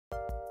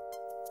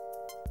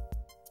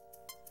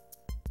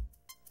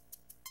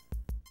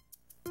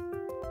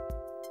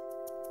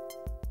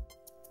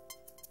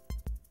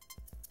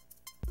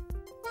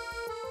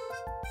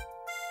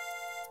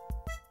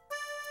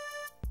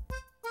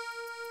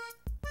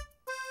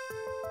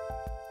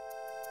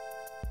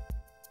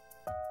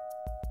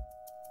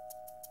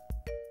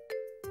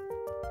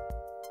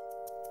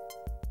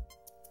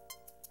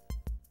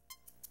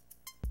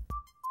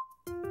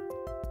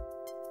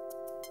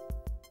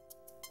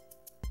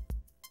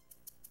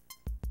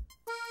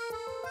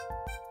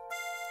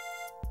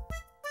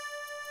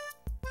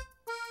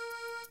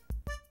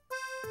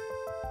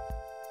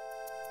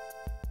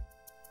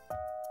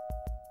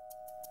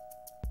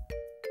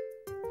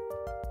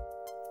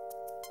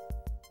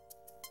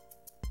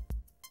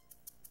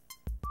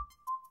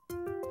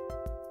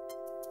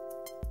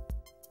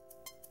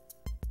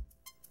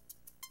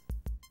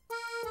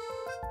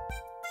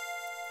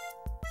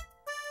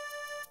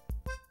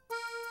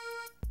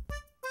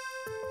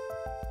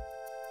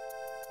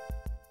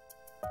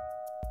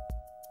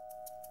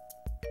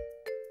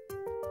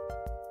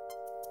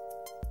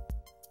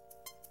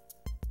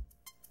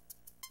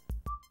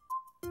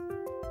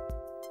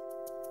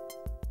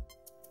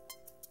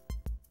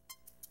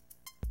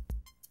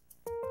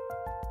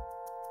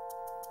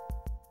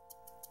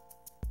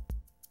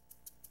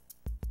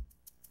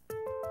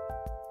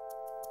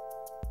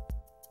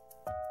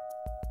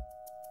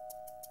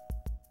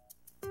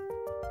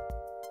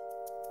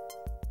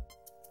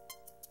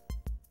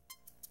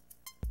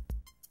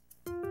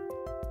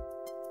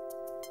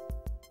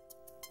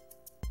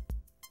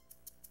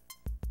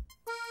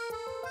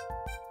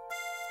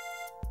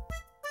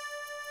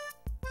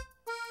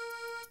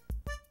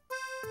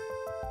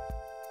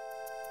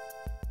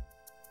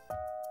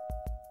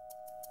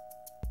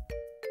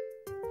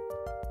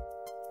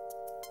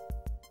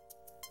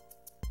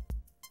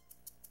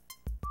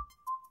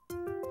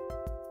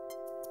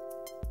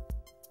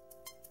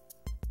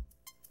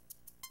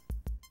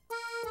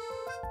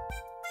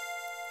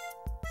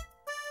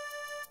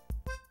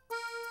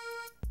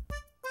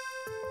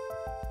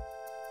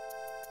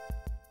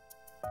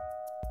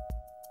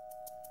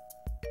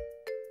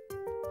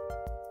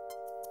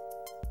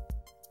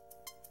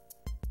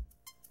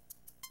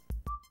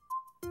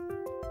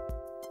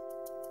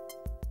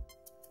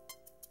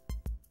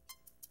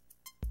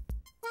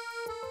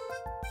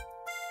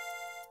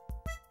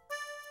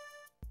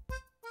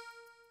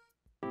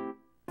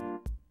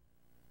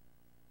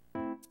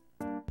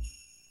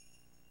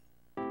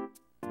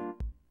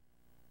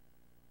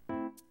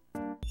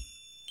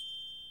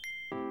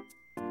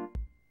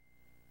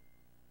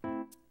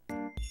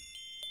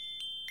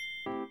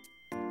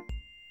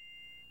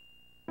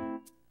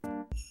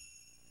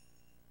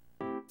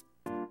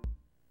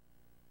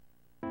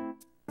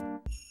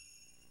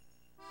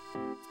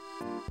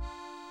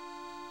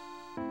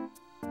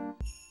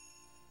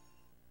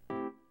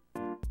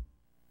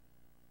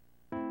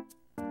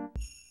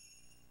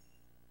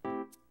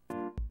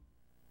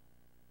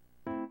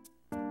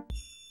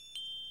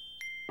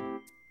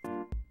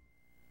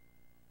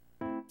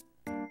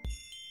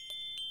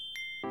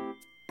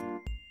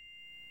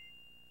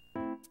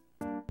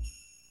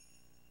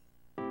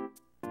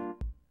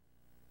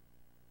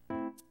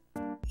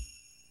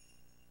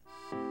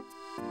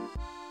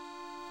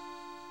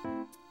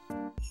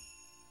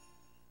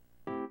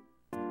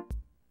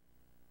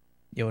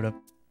Yo, what up?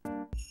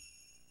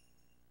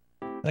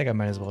 I think I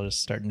might as well just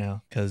start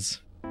now,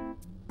 because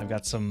I've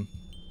got some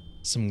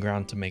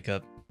ground to make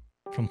up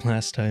from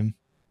last time.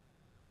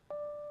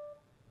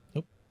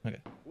 Oh, okay.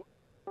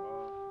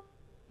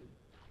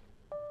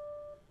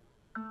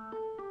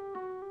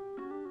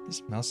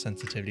 This mouse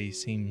sensitivity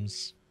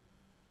seems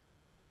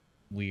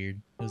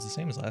weird. It was the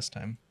same as last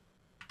time.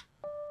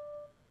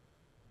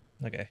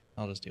 Okay,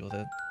 I'll just deal with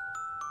it.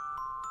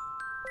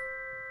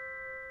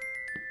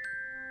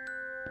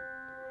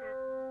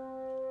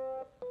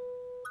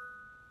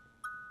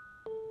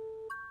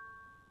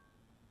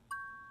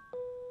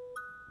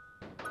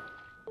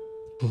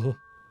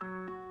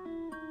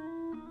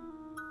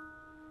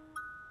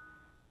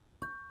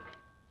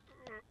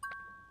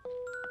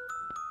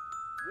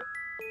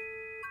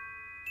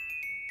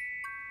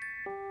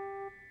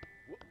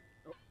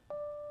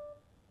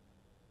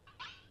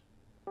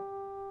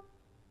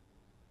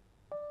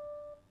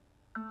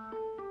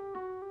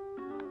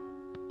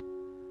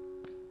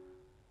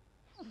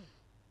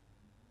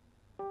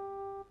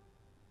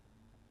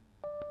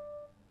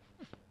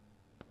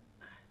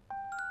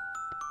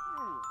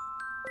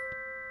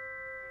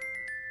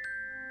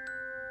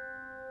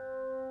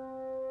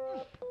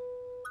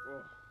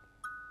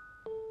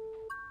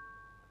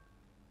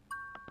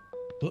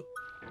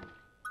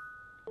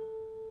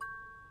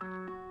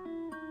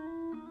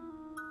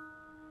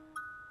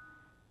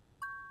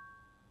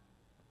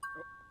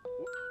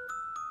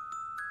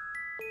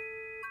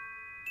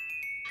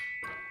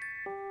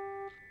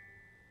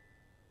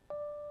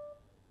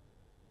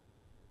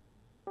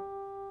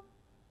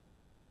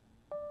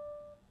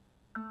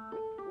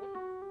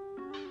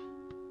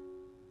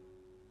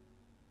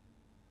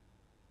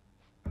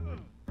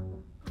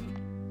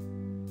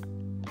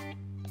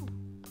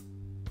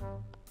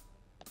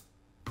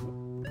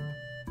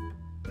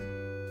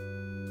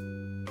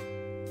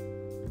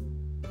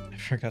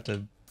 I forgot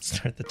to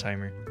start the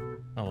timer.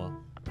 Oh well,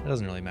 it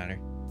doesn't really matter.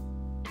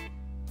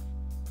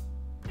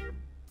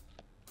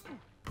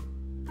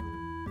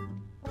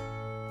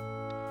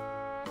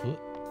 Ooh.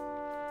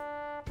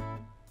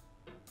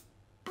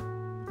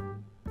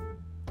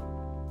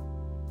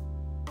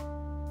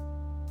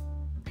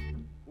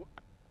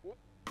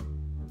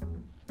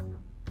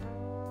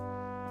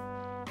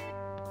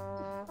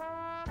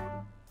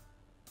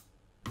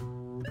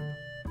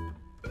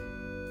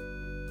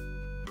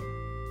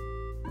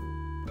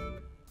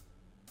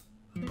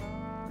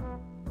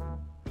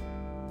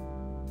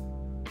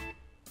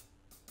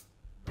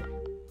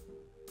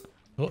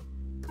 Oh,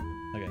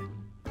 okay.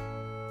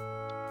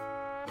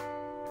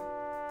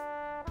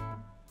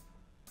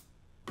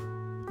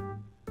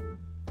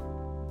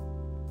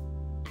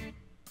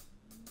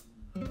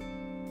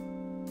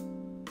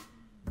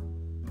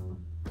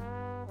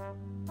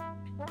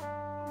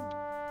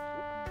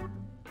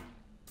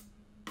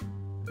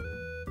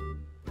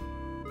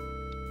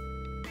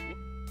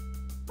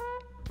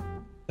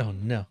 Oh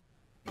no.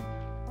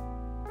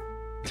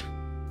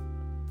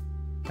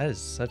 That is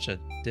such a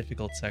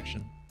difficult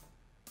section.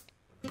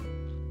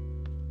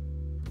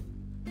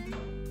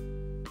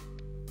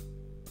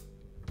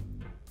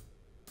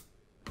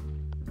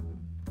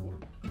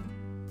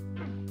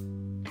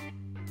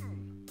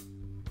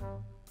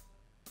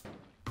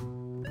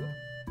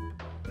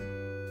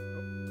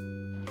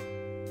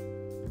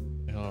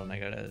 Wait, hold on, I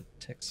gotta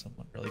text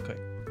someone really quick.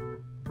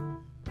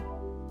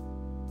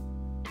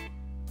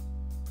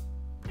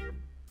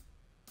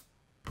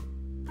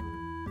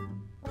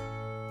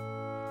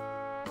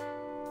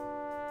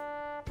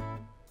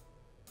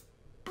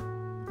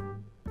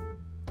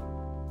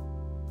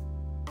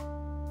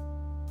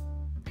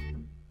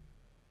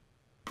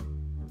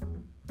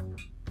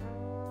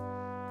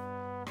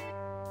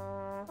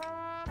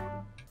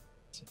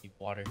 So I need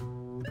water.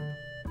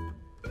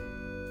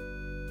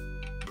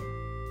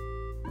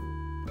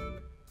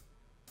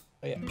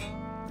 Oh yeah.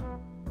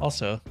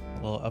 Also, a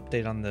little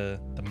update on the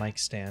mic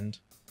stand.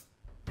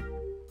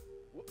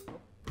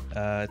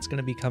 It's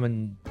gonna be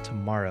coming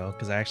tomorrow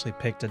because I actually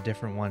picked a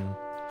different one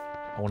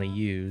I want to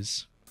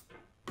use,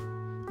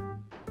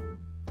 and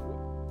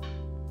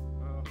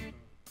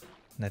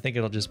I think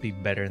it'll just be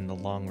better in the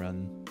long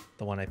run.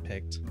 The one I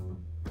picked,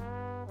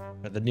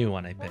 or the new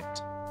one I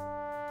picked.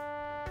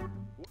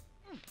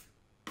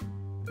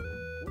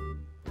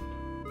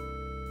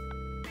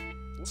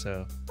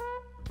 So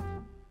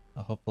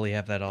I'll hopefully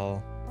have that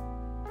all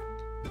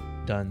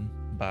done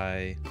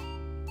by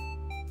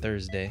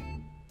Thursday.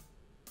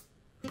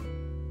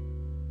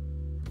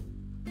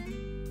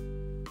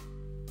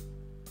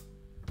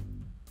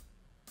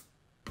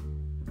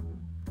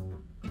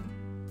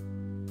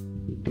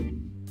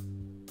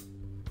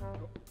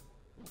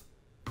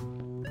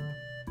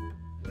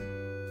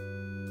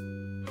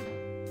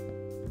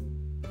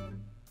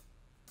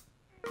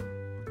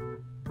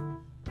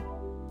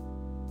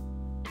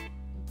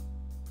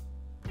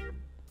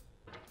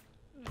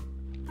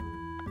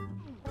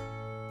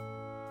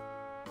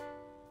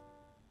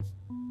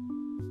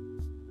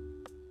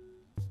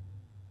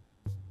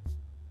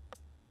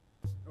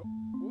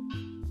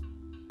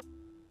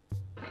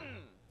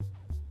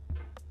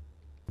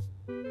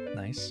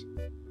 Nice.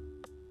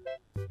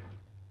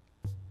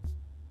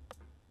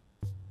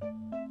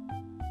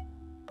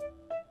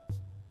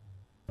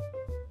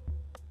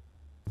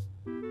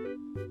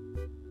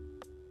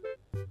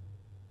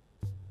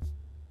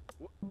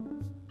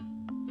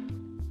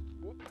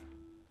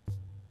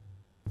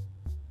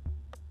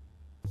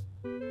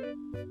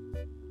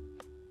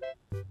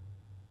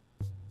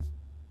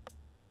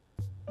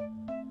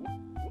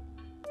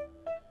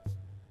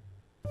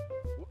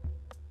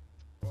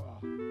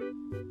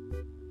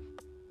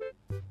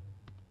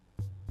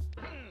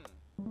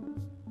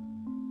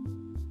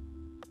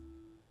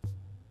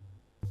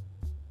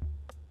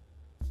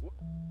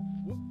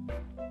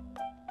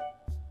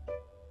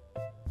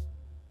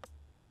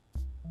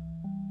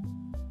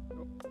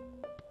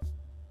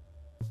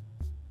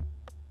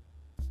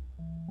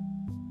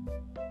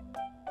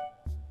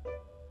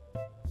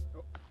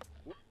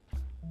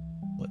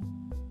 What?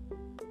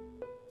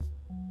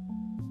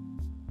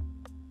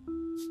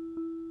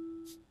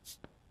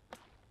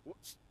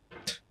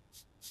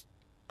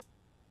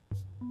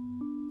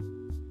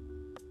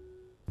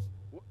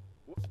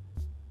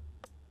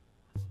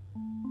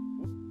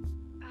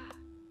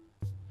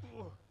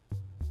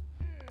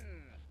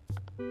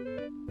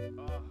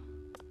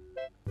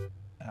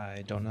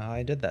 I don't know how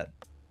I did that.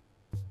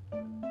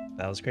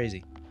 That was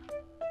crazy.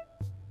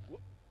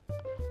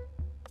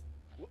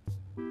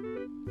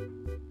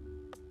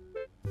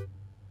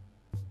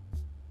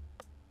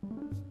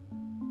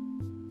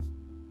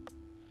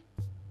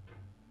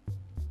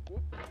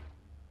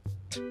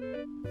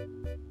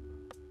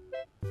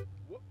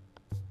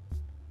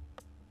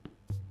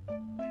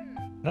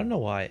 I don't know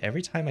why.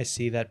 Every time I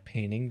see that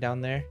painting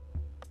down there,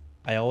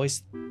 I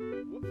always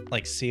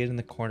like see it in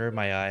the corner of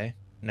my eye,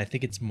 and I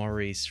think it's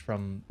Maurice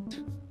from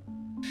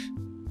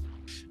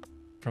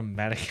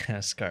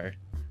Madagascar.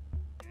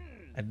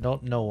 I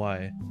don't know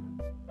why.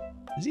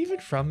 Is he even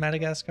from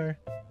Madagascar?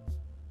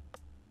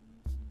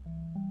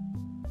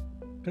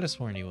 Could have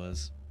sworn he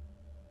was.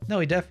 No,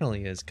 he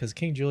definitely is, because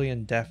King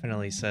Julian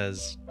definitely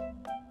says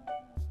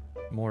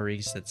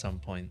Maurice at some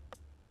point.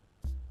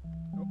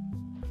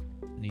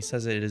 And he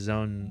says it in his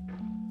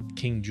own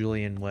King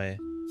Julian way.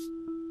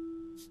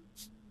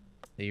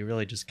 That you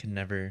really just can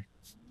never,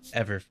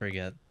 ever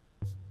forget.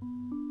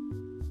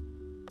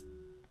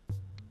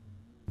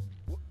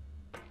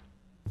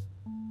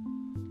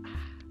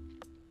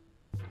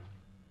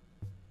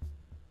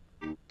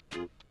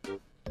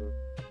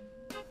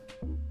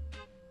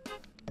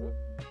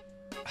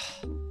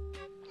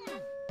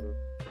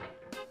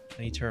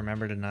 I need to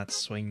remember to not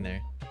swing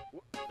there.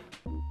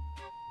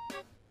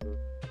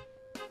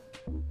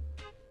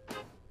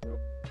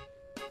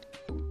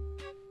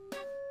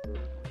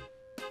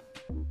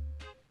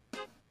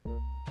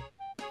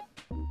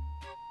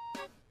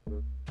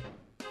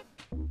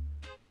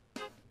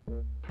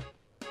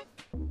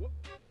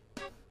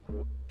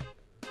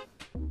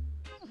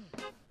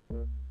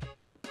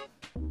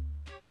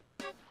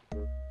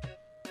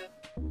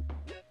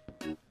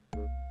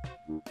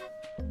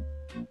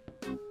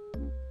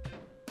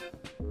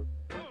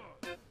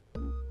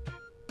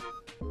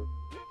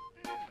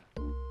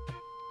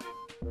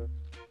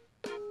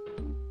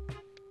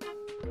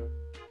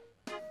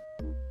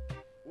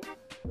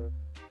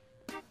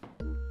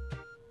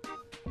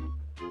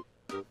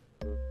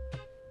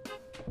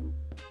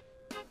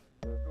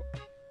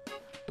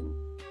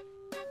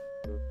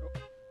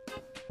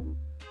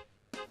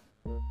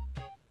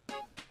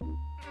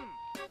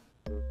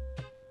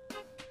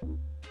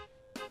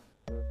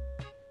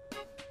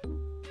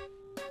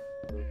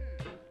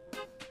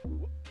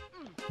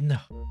 No.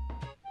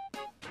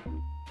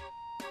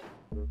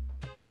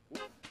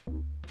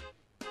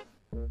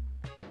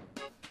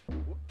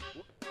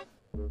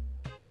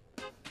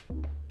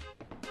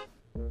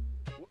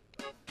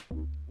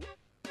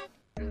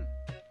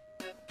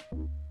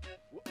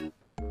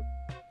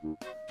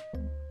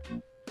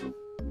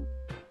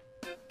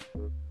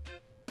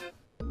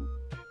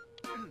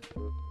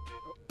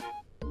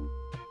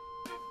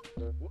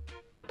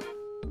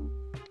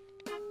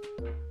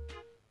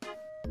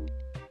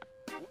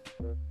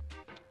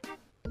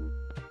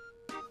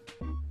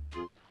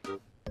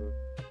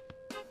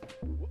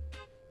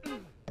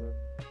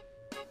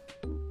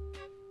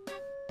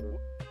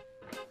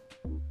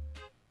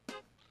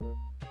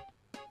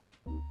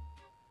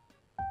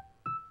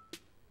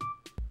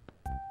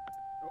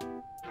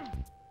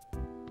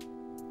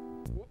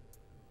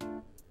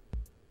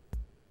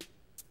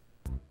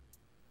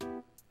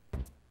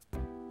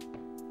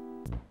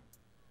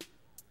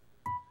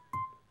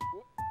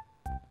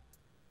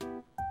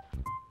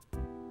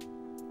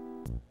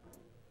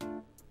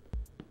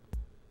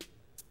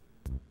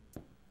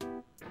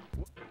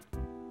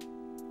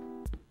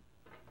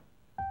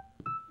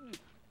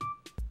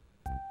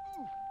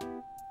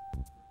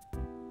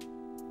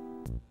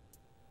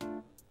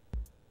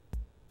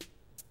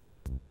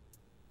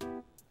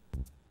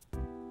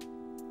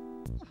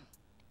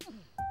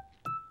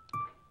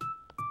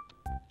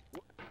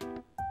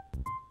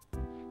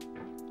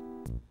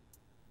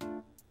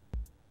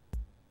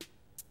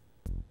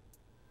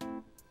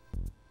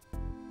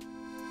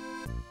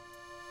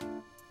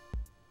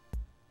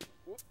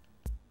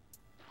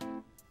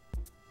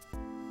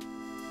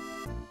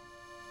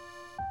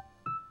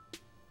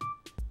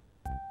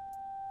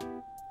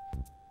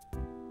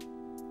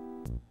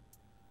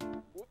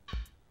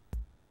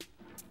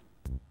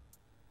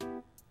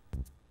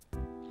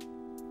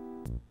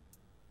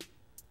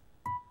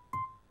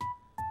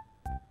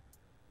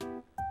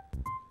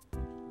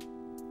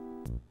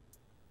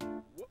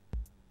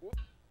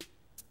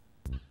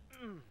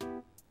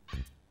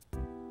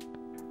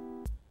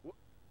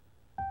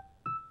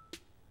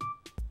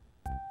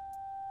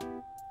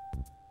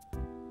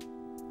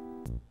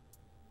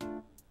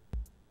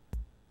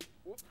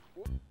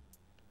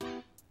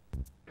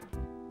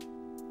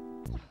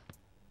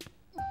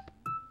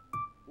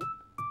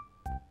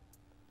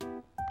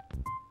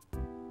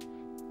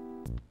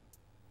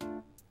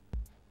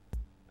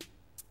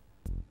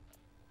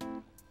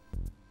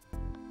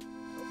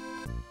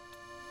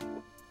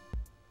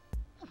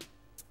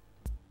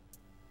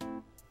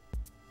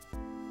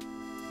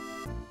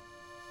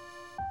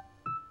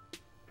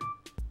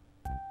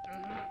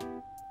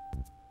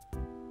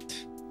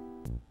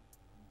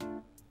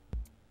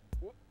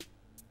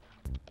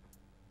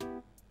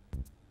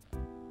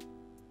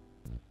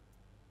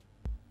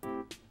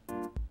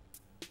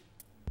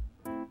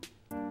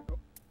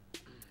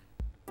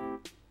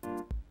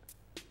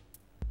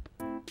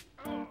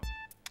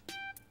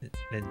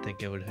 Didn't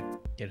think it would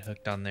get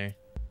hooked on there.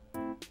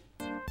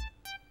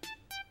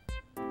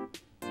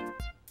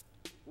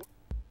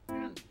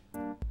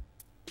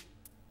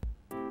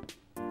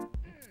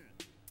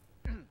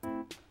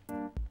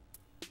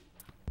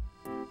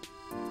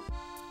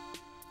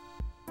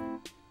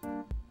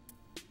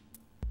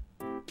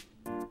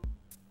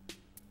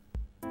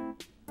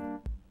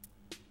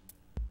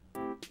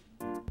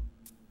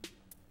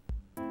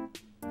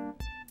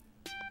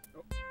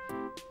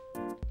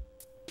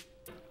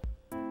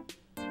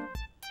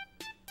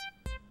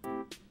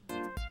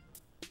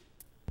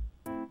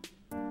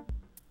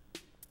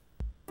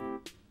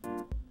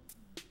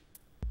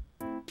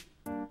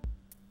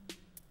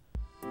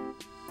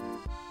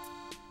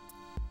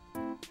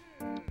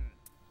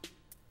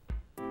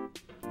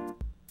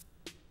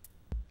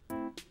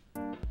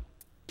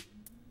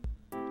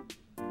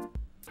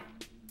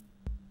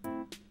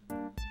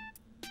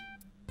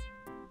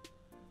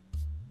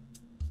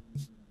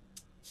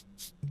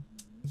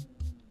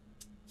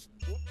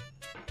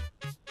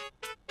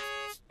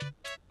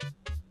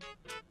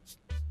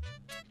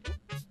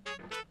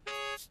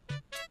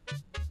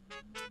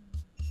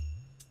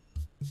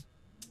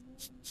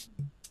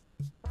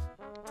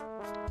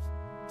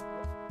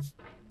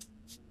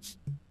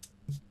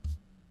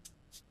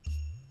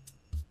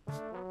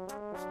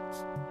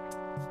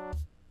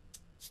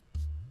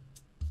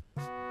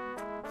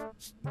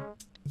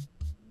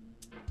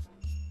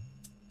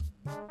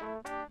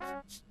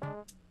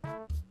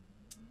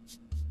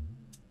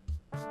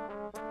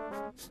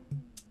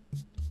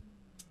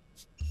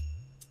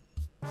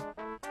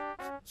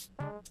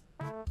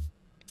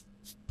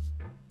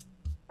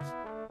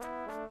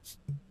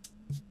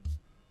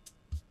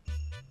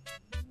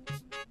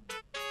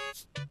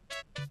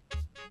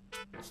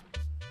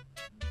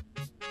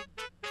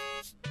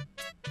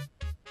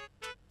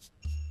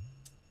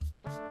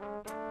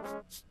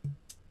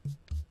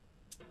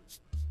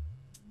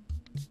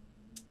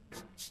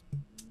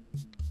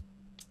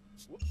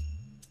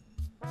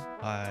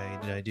 Why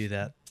did I do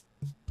that?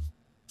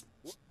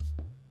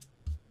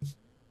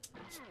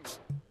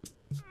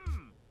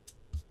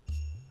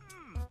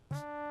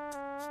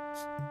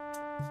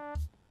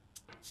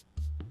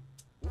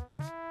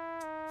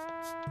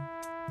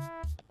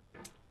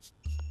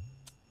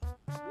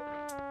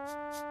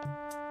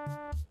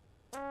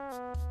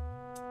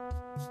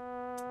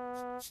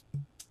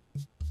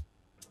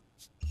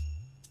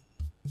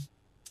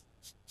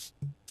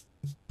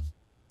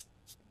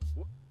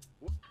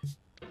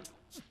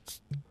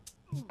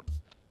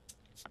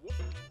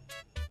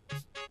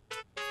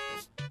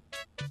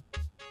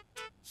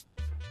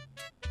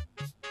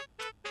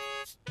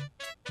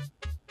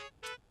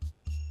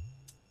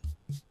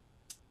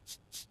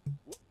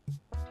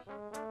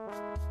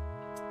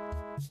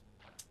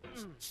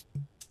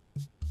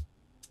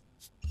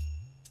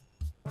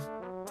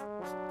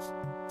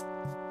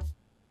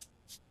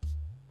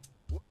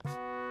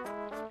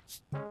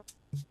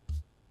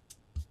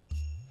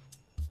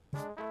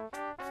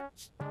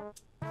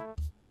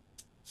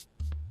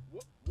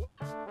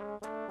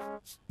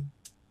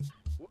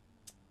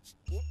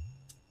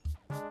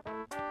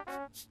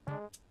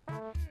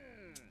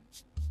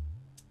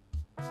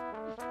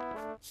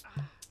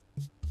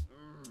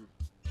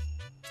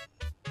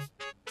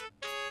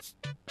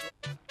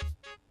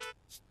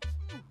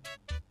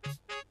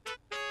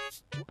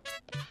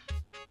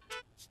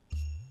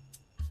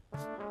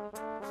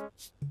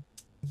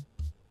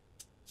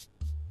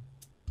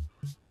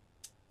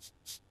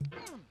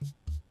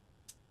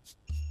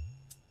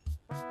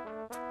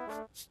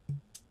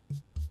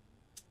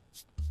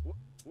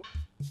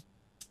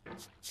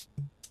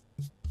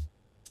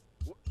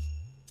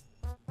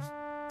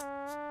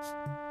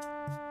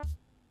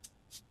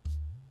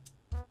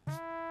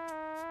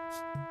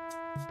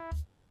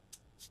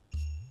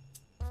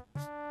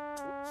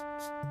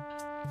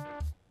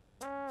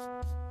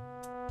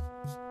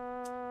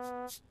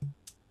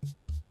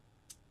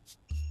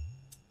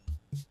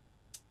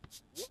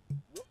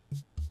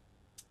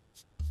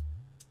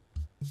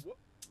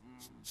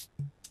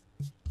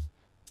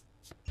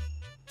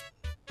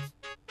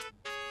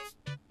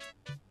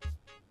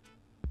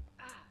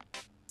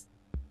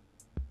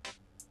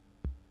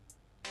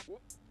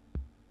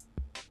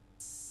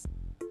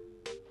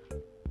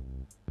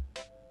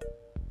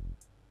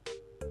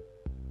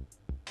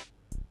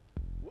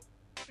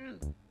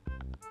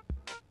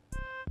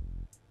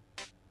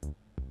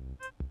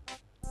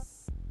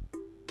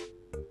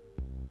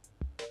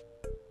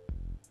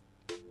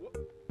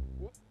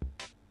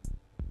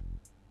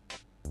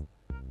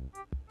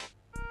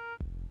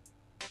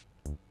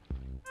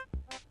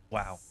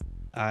 Wow.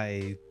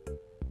 I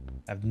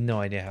have no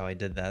idea how I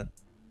did that.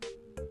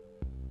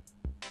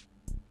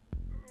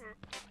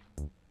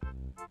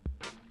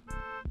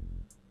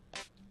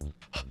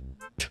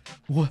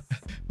 What?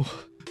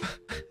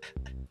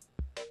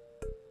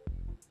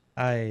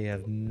 I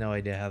have no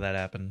idea how that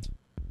happened.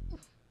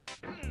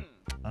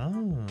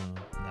 Oh,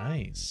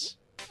 nice.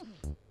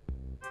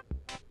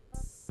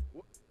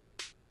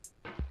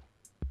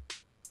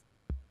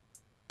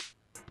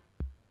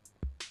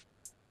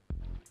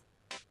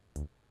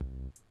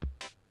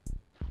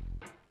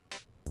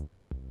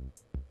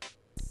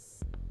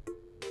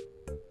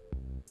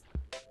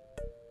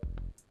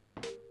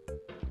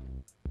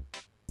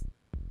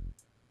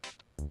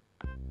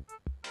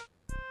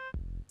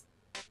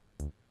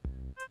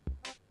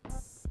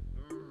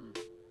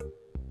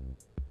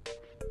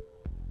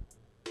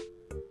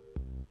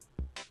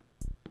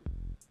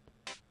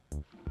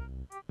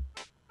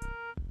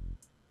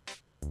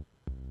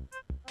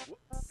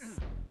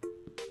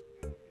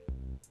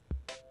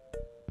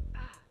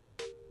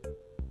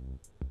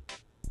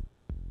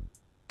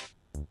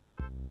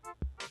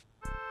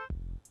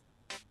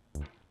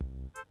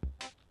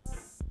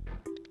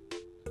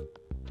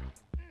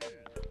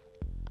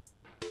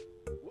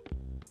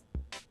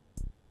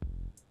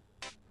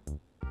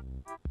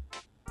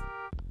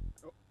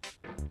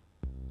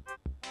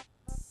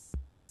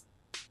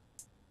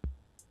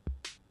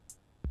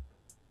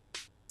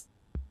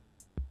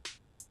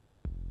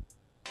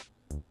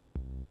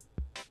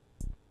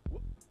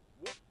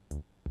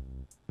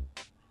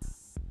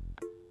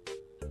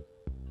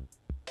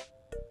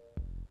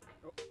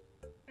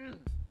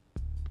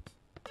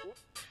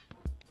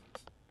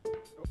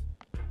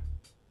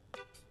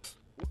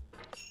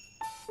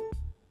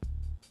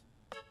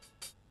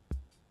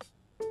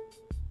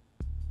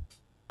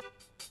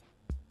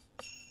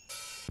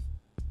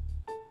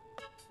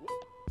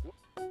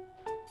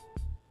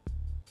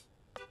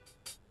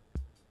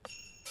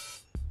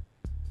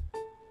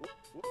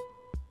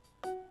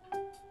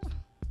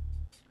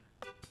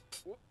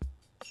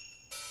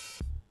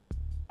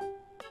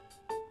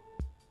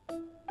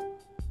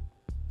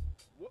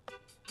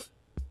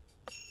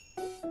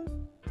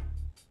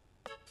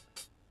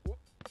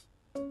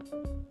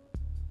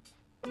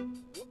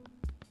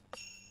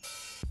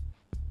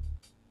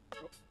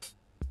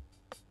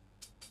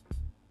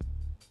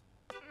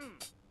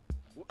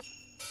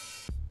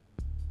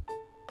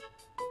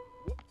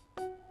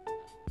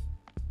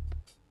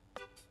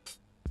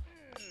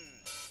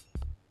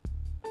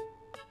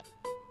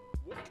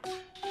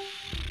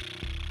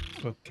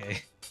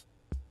 Okay.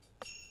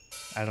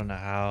 I don't know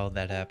how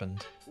that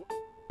happened.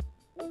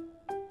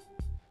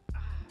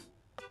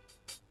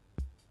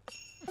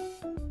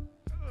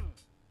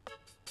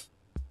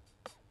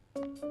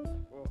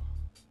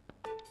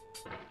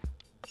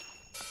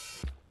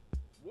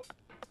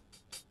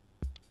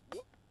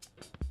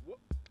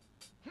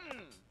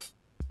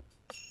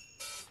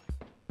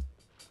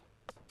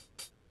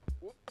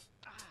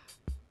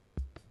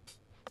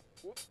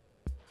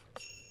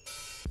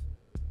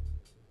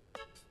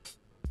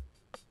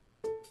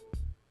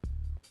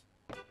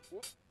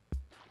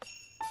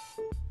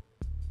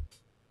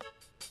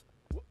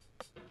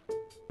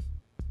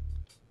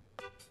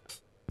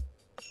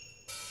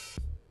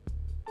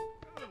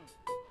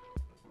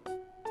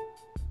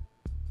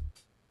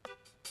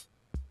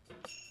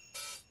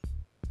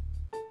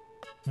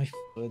 My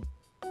foot.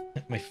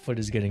 My foot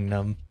is getting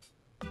numb.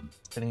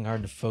 It's getting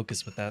hard to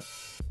focus with that.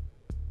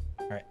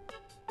 Alright.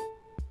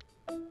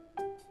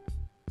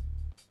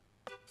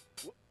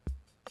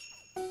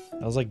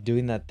 I was like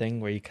doing that thing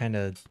where you kind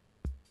of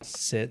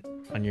sit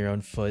on your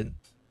own foot,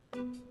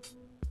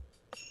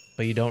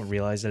 but you don't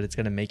realize that it's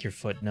going to make your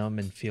foot numb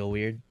and feel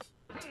weird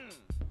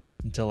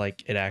until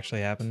like it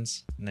actually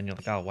happens. And then you're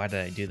like, oh, why did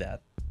I do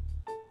that?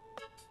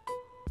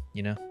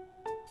 You know?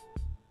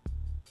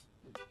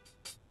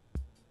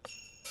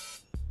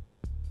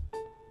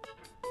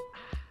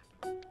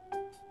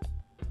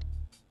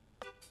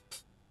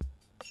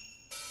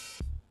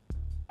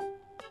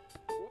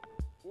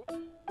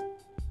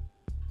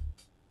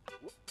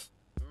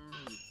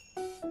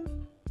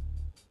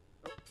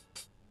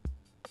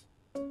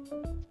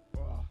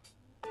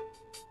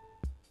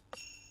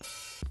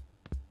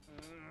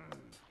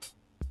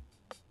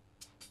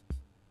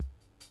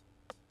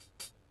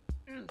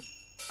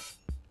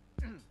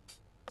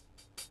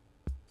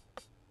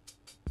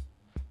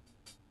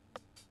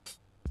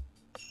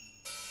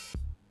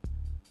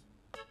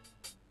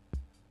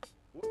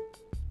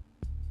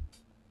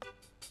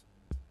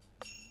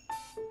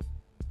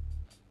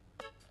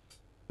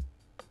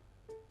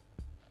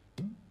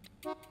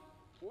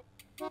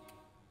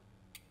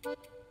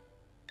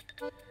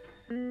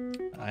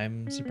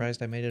 I'm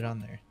surprised I made it on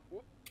there.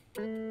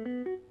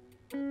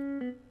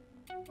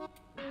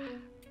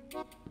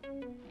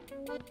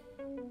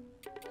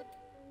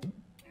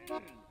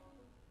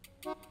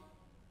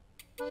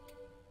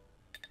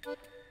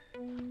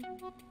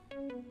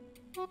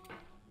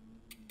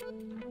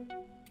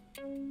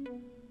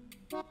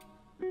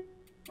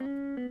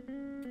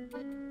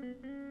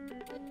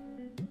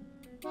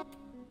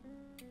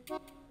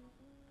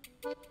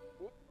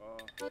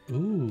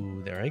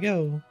 Ooh, there I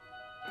go.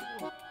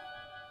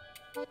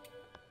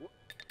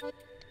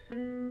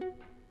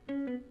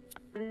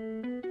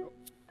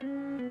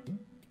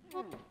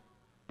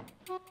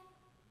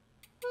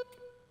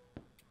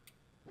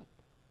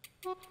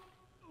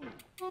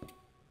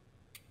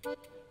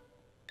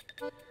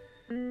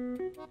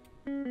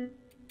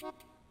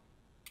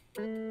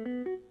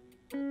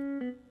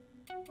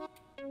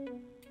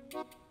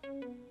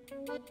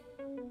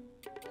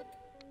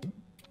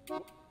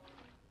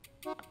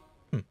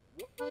 Hmm.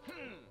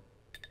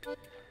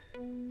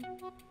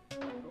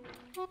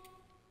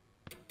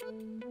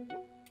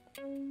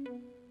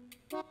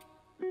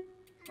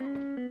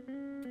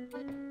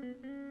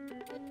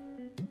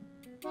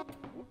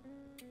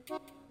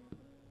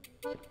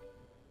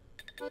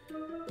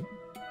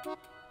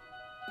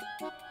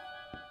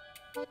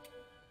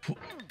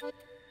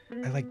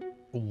 I like,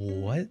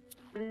 what?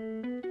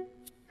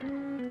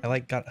 I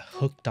like got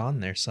hooked on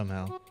there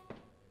somehow.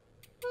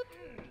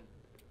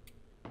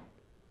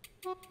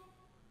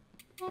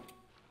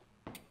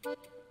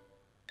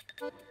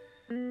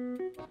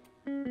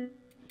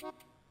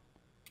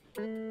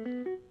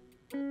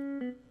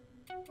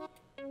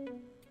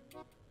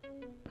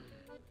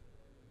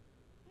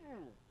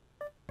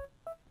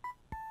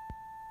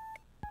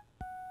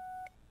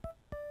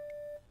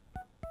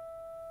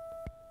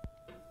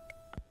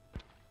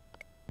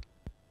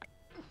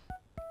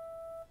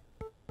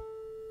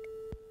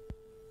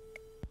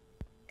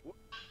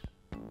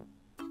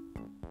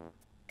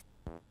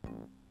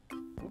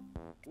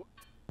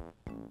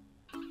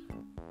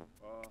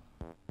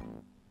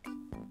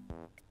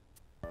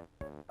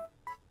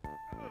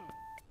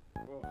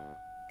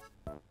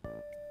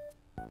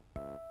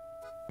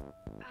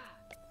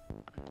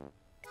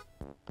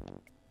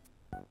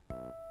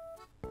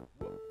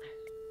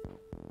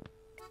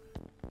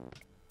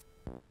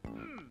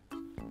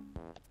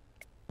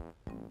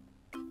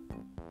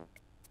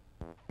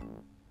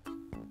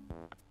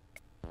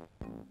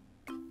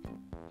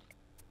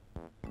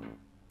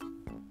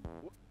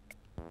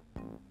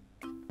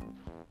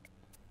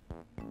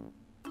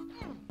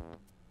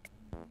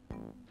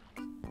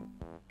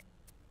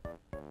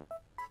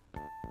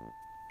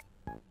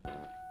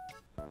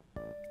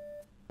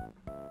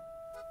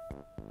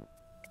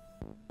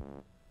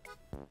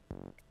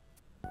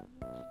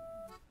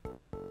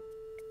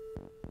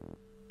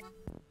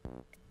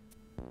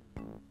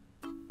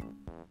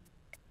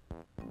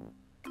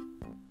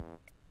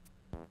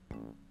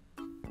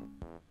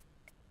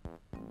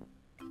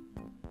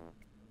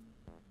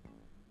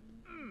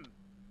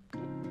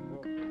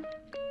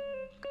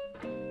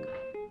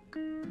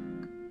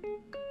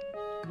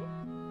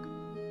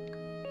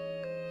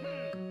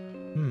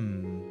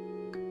 Hmm.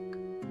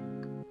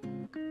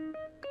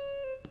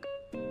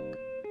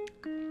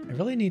 I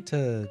really need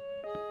to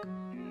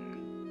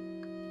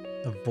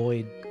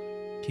avoid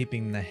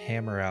keeping the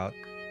hammer out.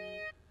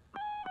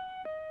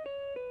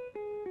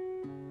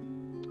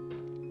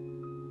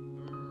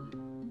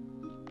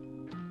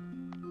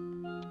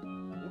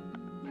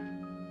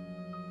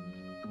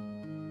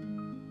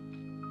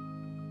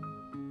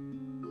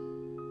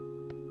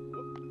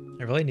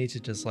 I really need to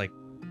just like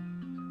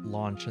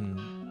launch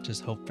and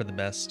just hope for the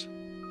best.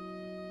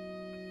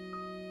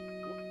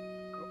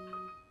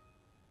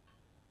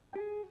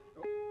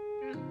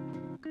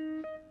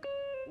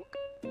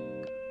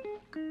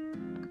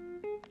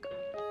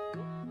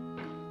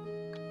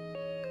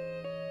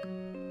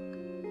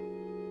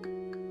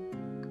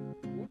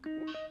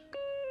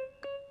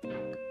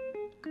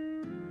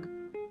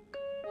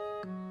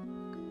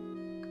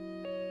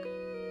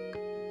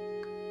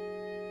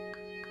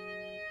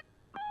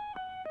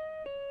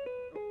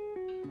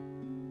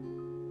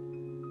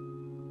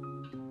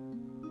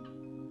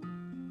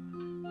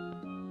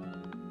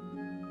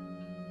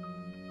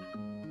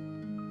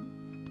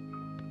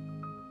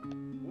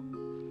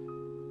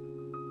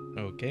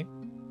 Okay.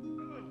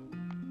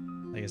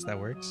 I guess that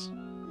works.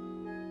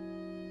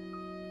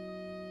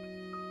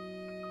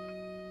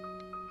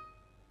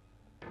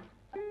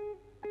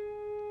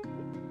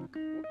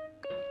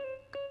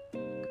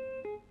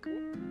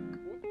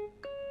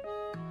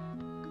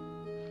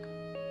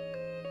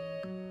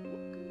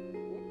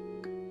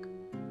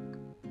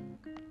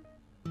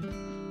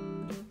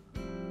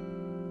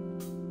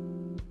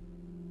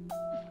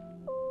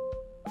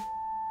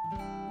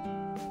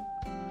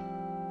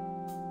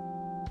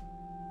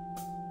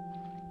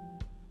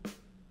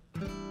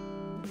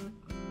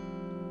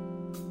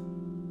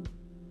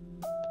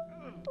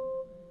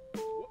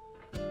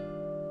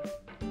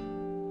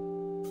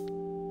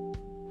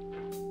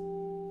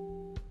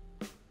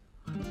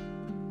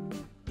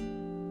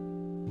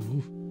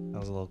 Ooh, that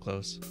was a little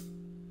close.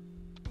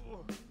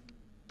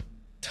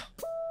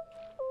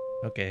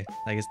 Okay,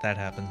 I guess that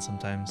happens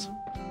sometimes.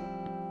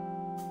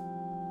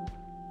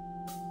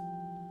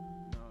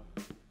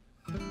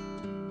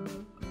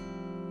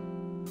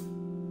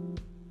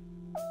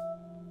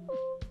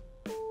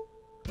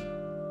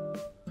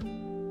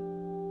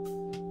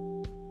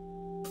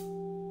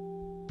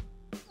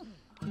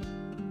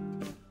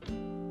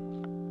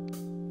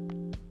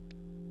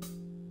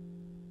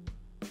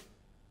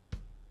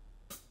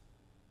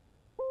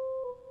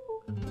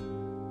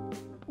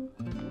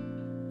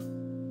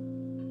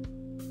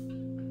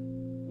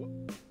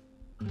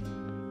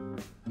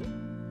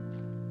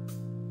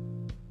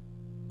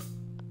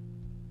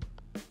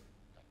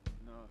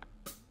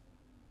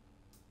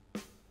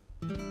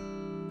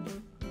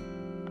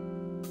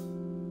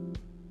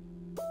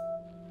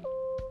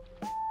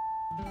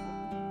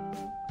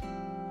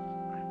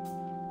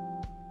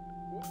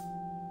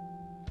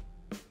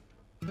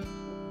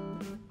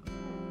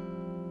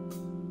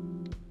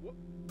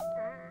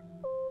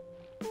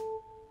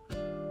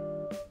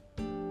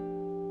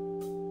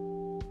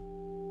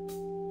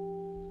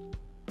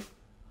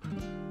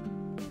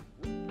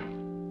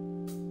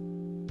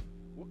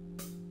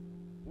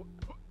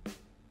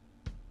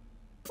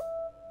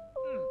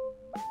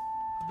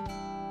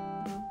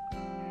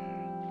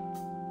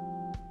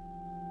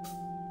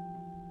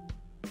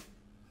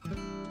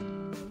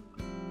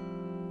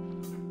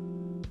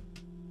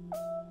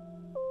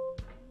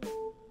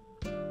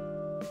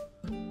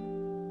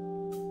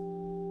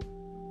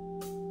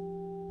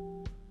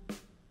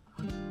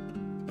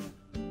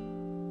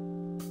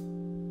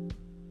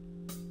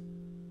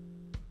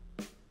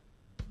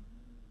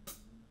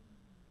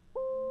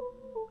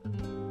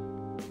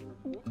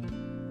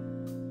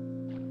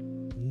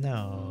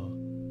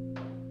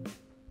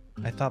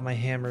 I thought my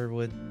hammer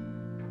would,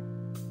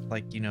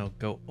 like,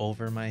 go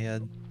over my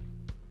head.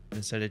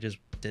 Instead, it just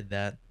did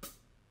that.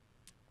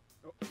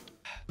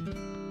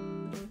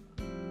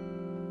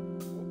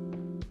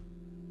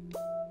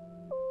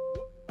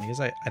 I guess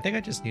I think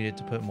I just needed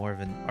to put more of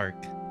an arc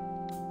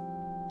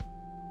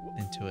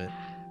into it.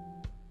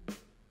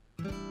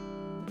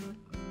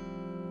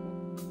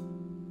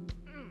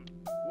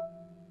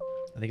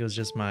 I think it was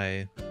just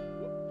my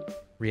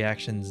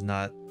reactions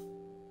not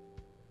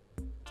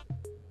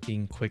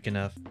being quick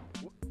enough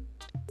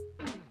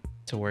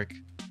to work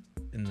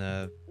in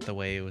the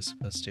way it was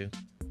supposed to.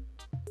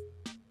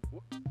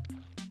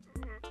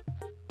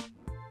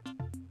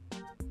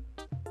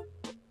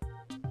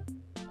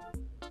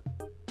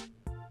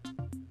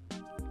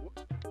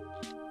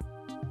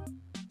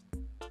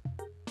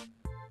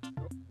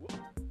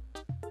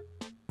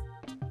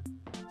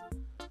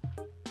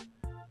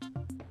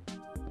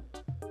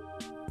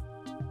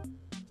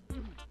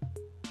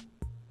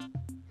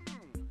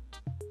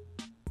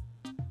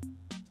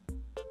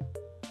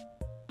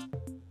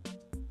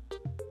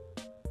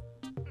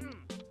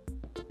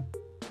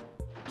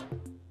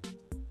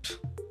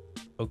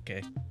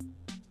 Okay.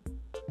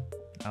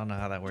 I don't know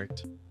how that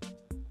worked.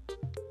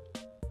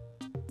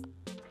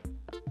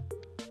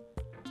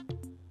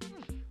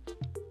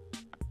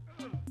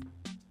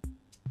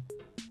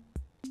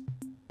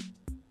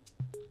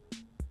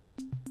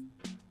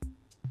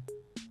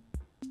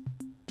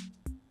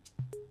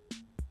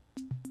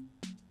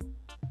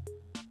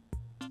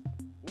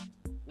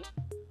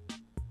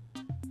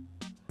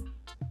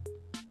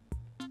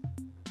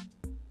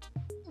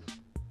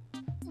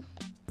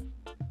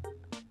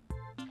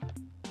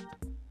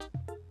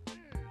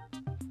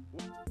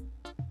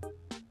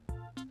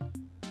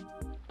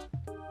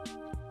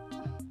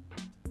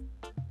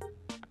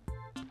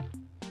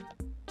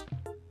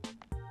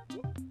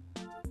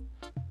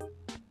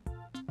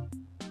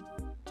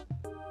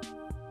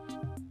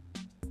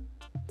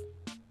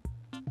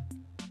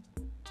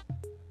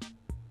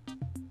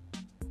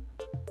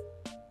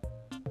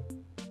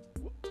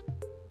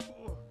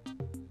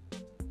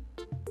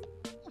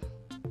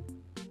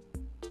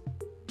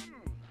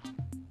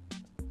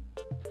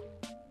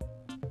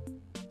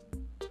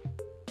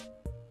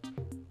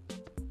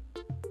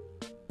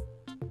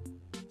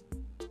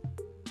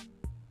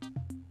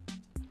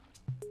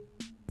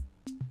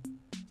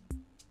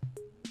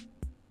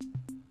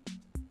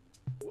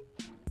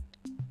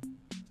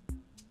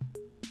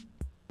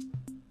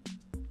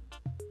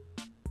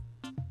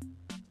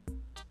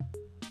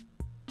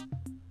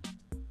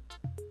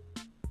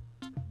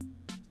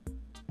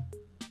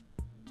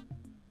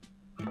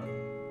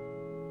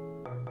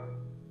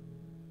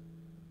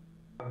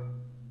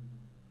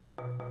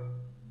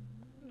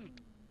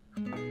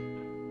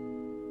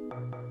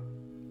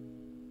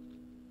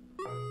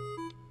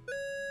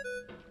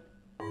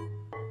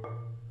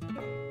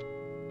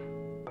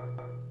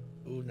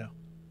 Oh no.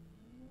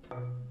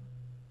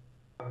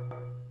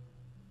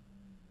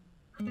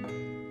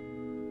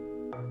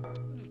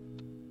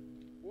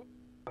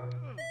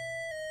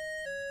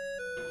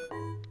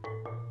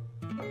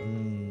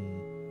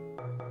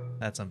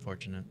 That's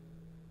unfortunate.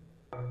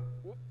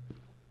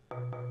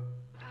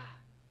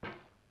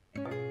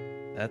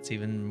 That's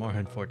even more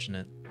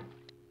unfortunate.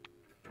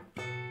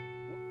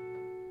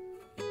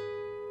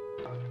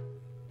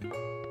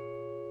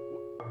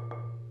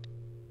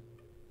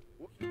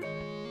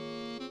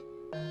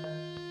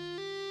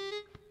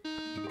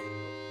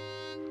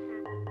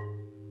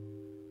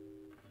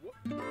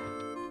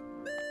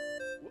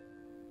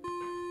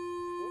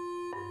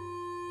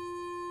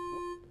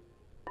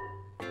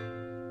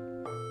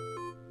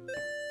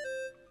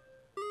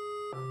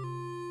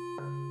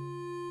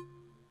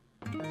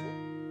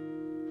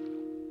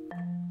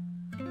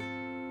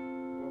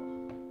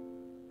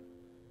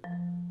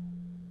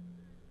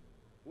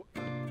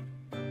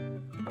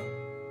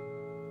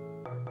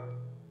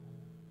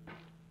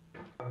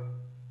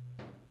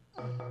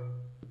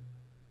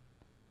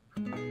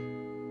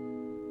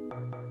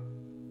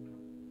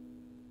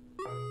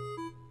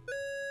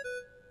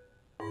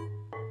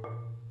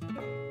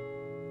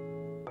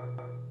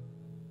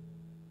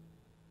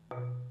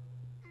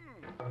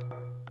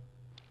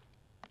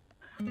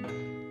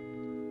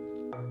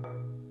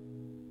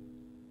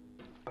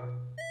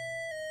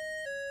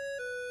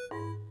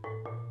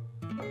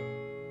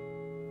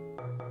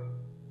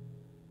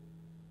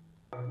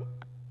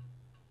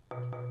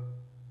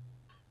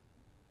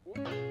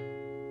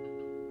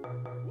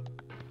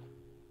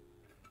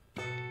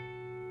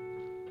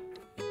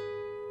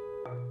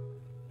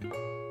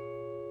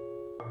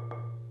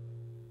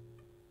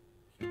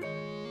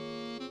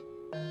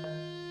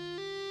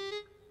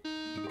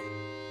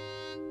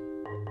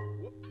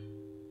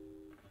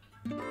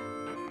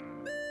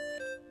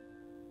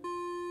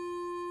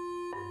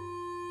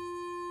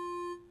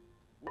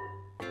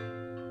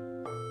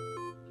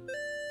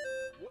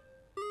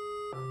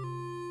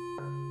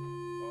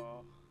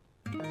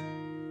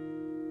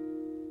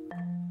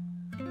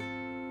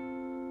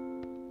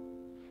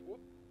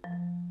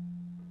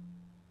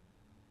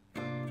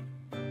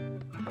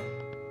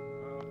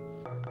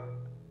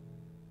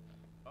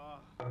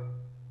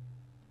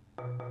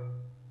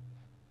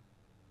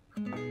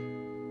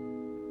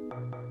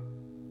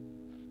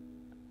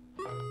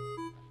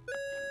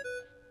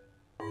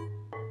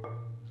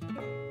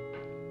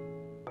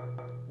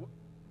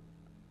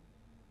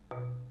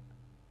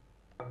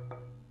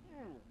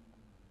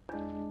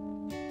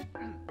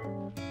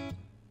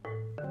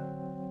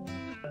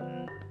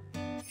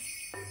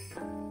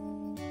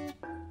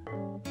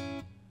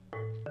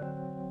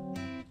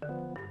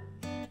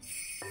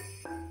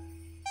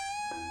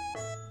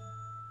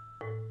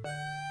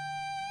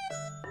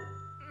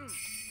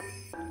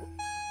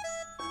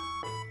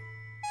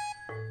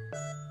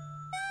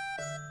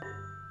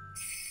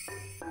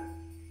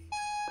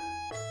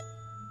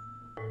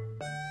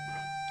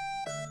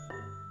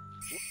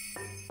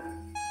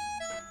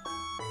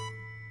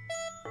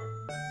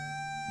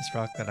 This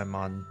rock that I'm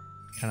on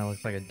kind of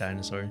looks like a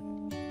dinosaur.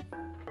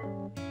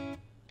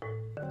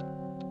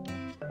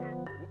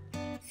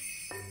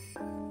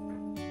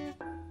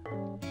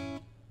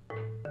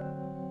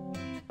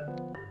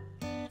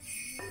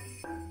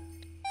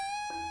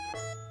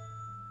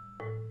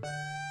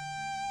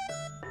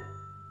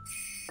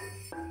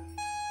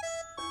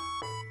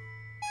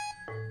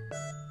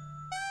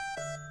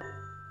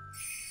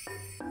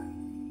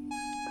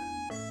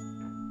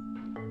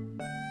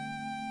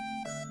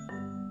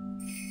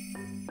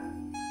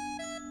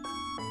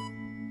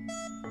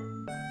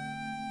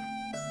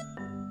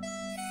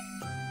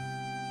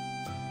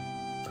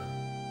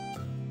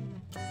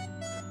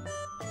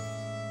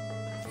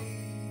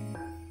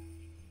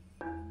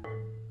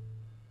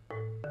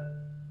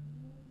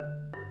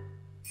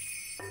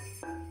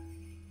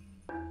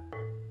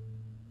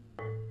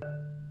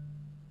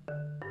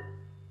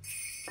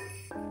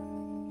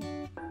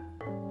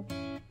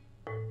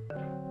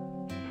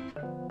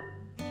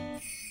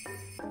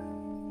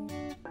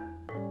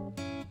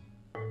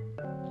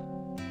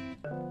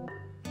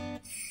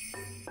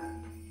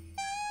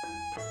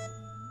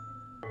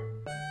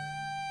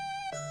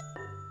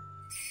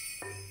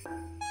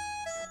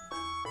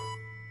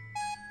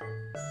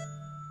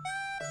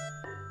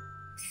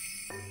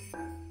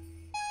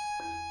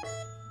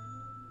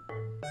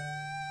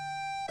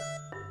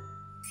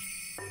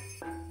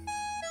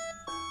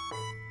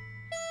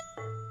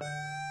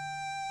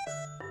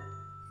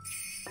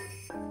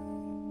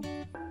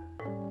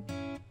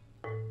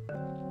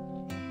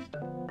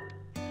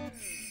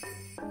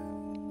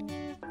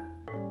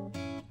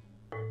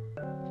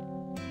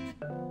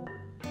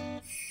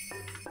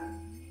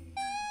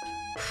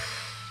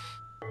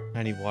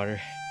 I need water.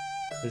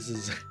 This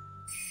is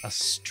a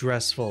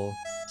stressful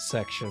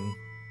section.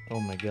 Oh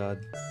my god.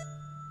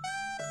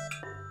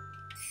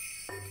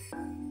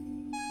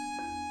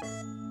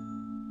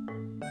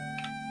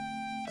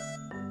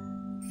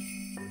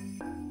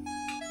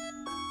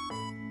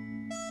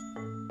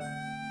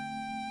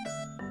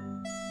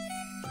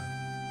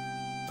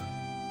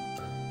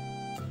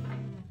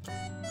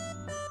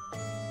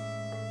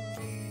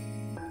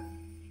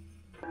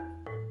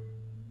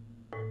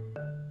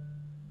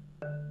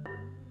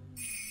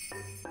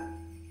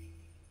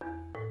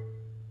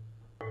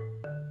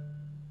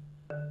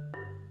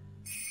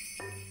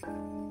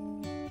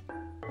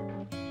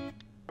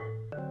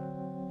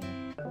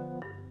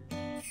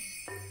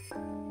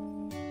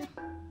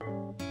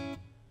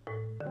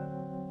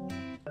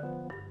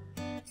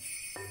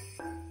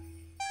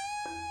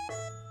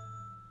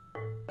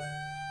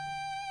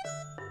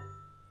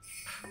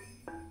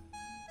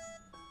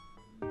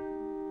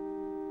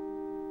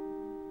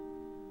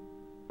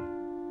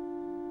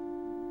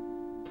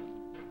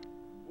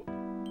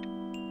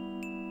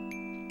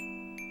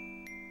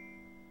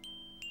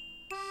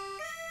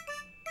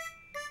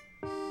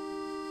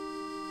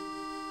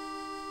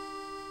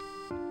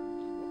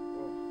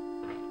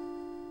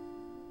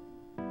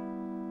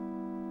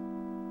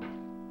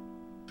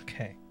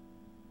 Okay.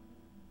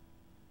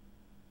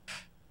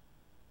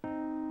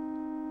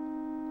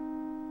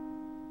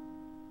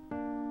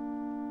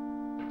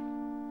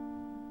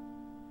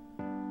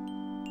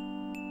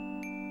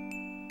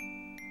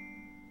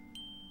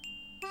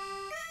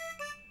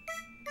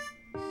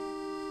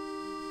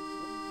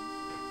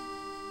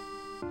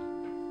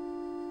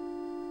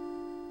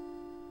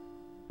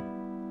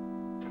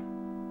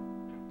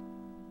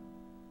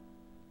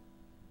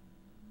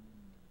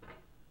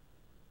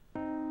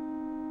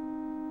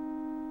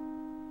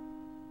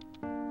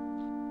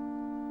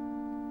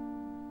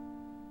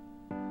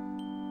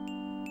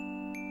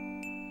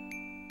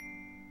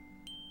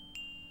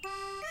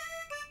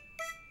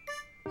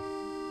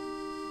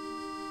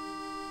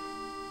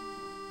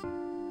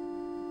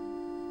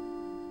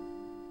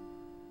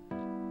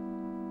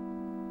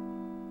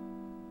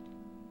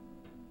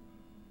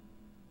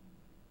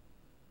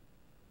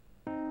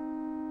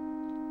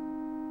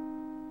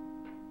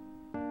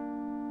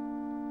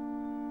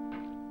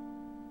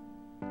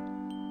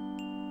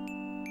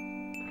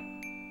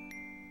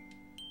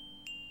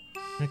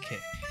 Okay.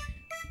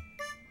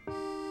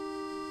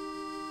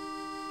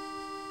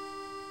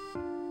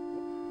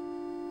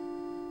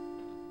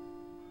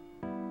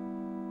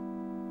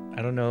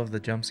 I don't know if the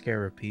jump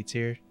scare repeats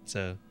here,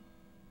 so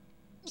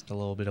just a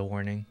little bit of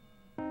warning.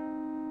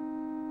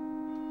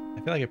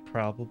 I feel like it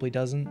probably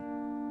doesn't.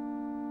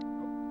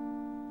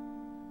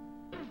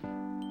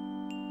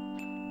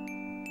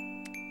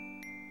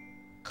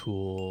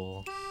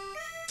 Cool.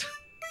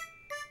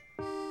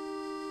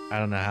 I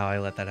don't know how I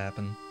let that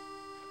happen.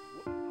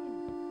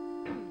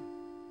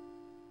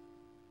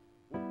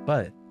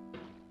 But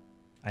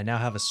I now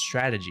have a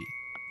strategy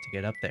to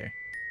get up there.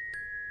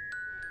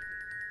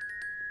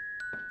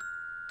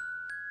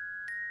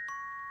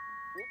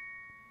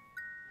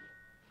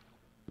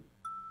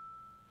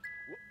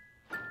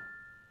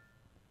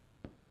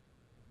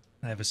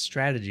 I have a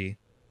strategy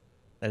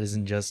that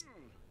isn't just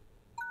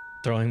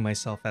throwing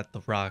myself at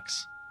the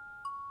rocks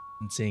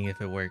and seeing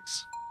if it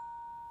works.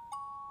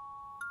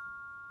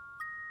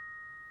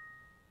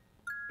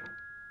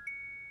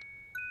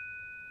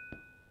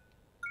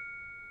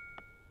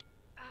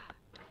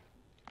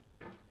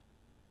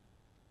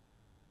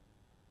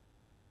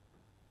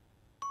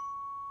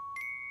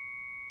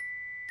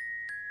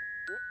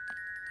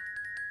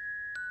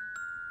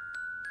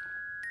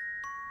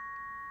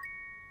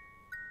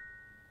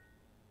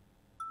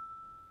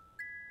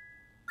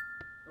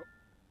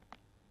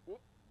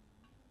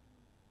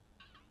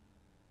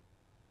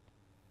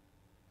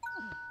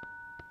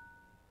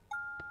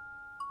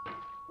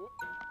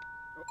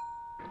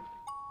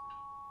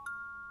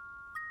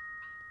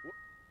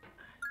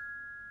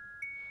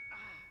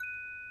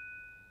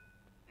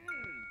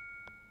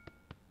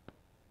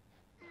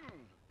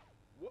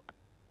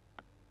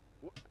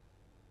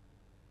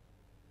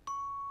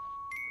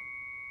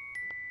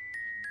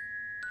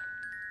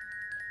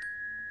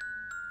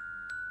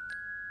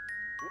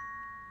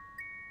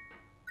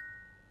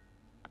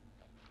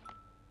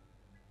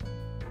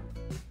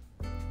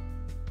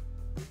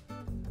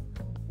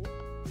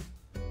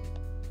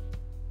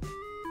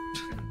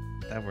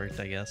 That worked,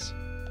 I guess.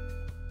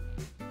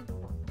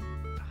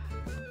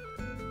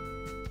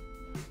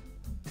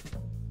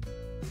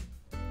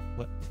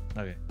 What?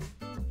 Okay.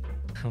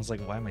 I was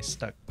like, why am I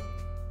stuck?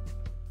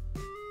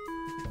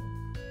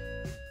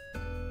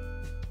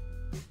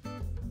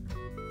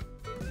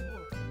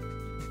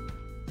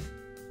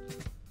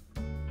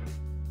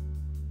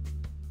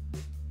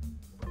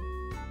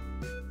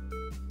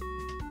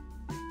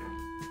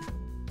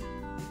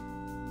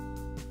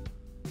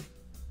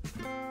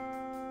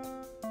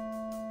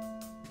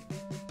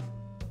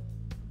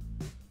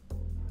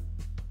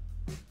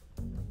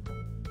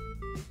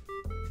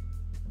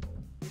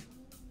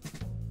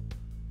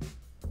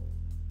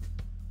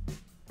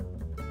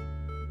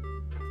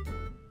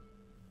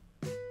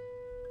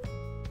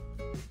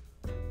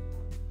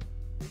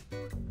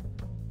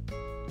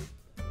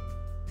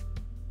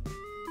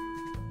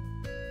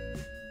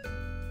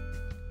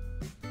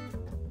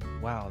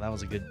 Wow, that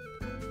was a good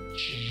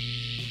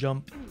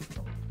jump.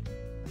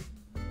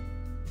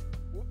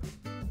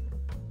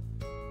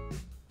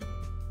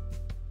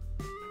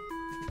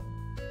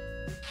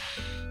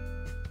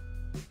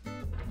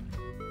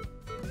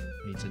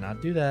 Need to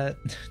not do that.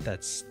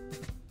 That's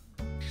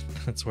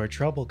where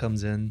trouble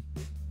comes in.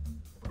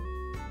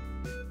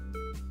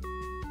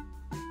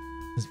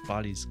 His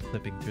body's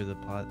clipping through the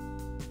pot.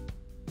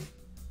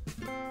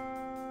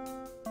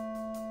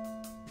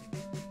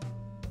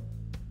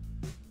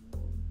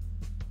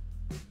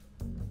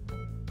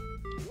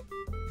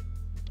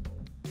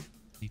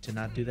 Need to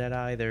not do that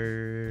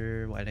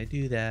either. Why'd I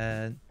do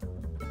that?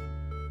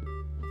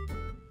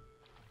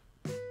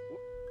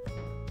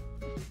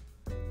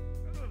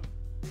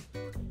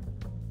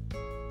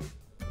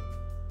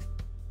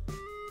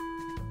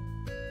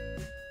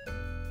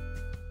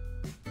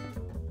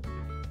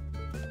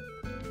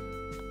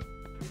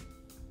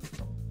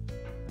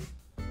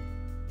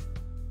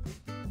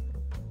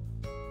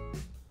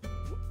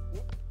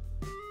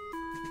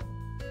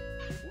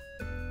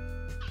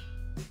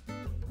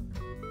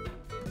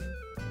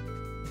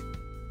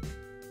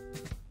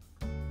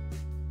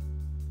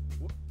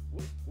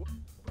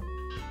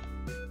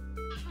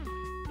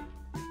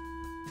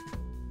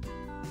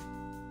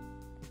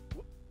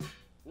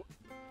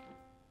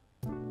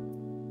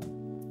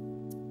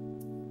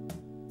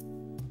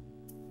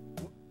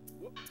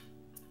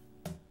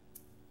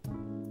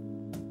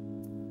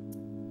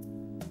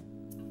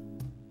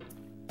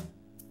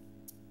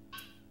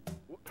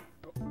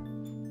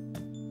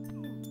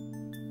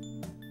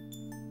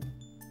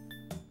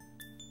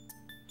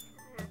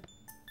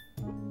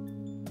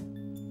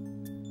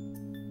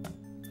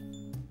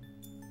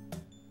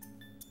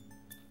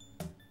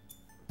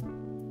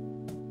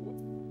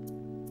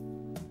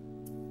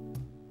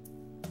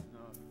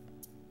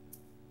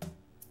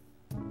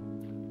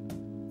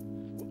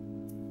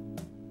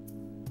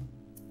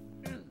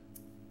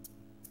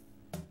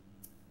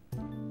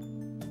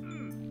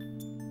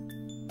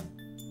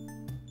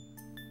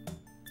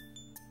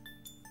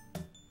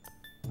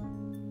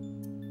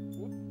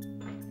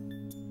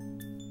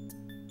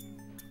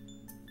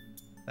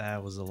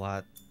 That was a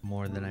lot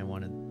more than I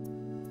wanted.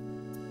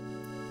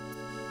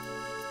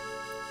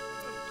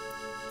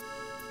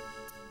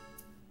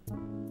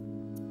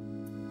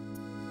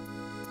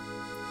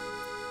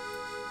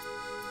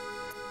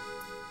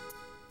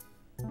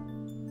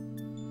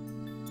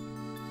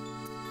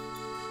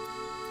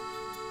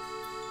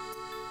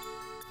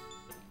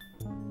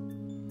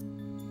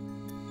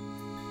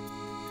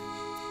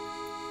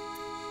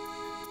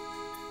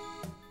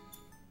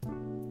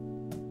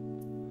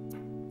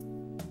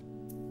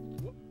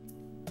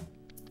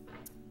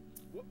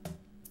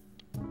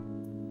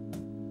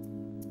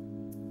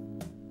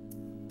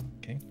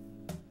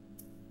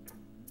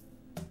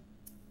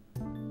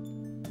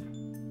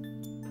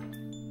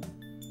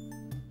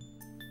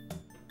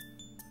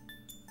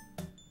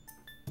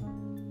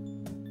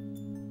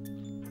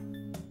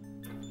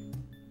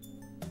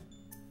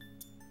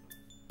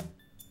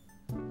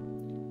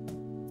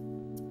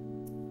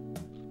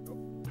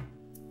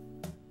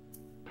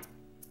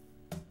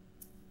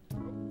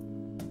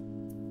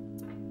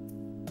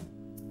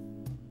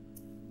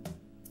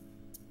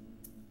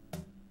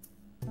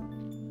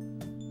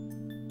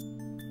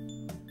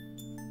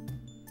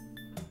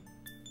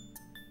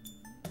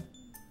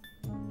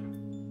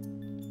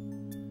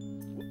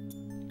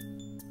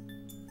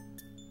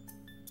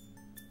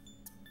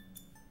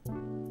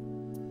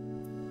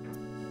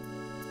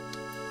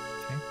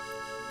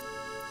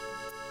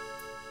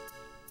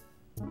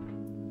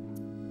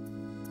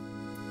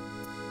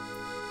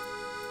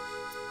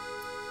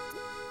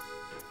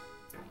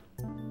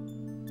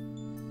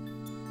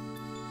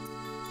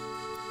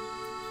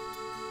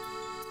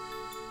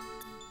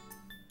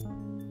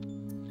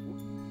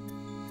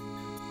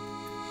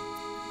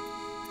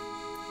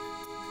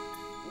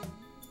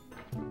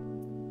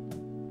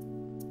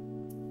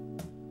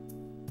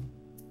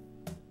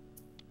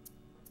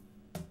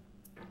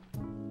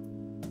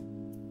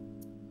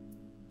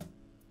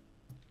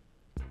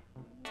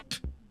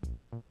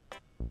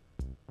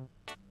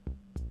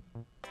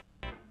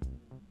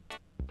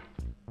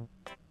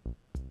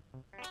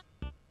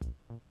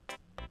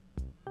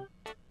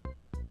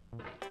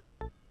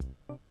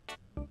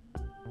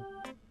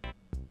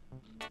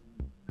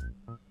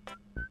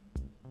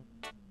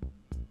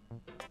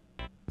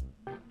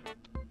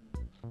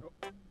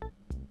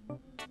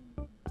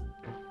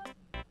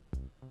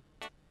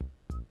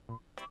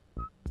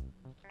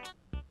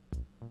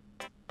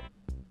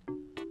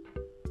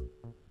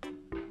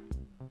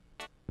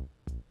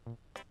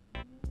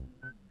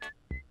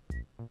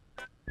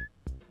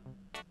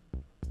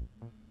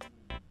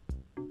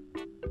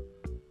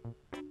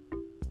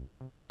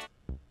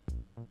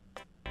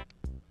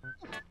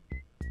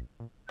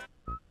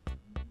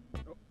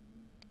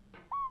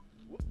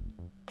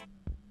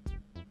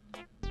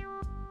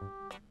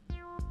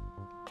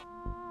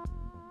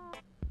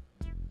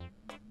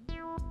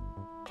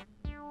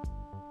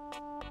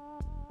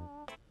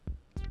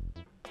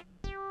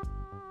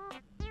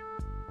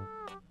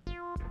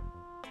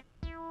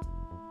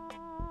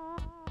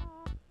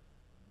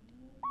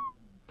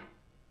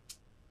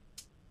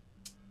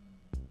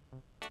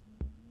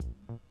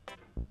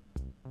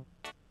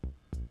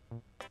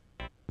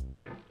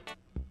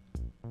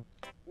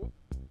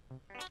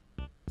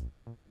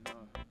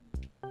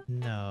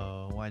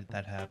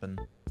 that happen?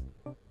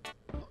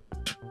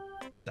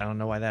 I don't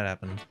know why that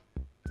happened.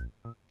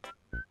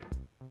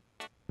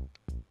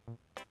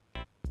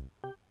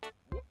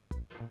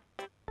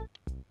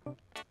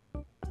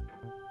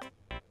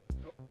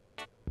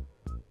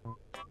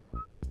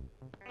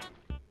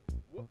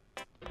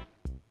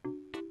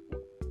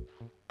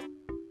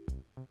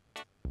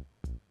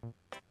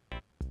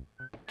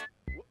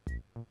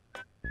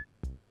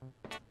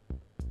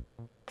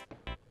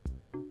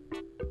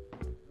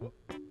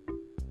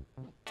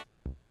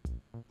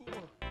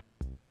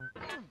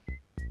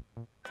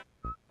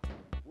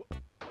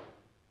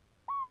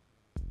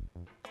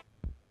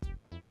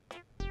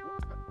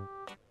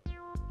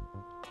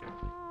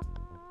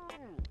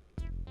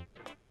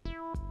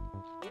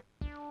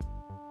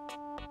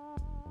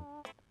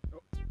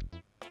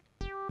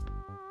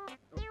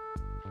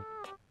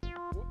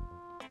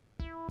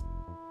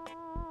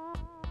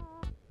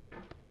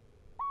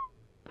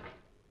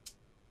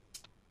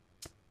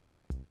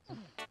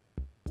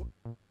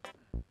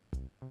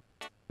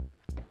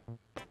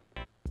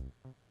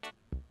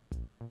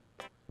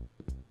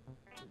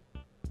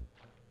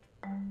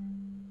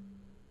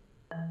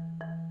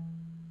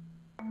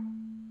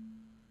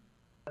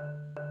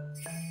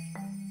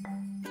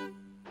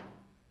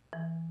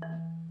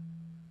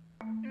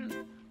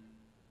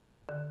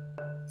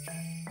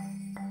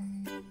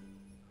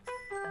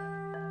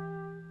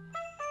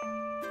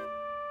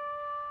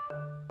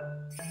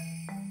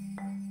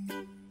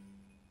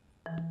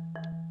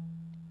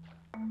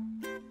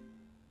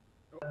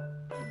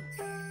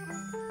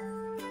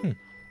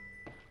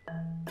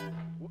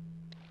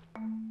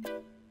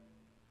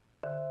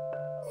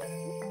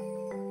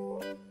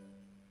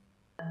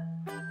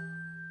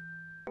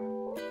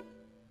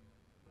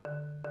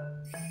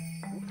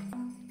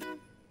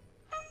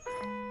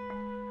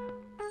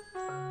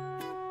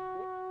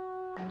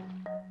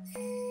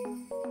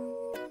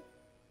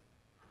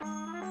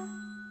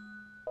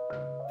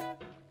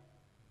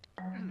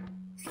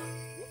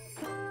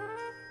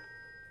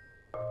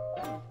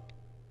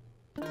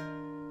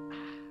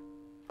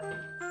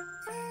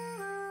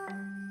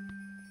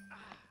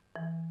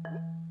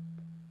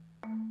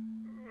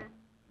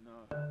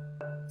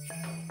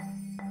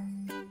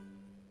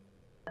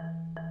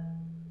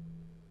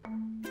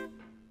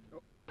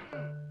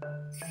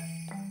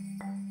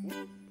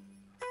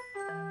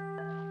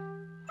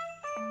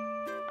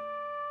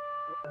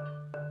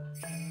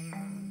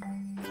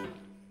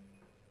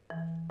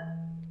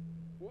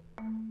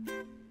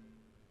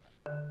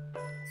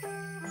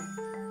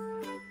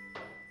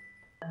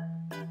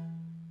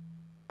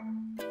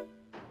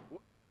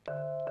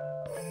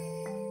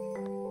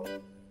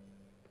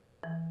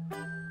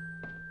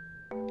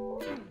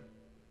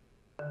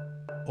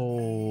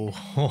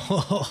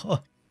 Oh,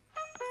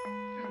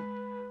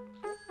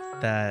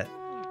 that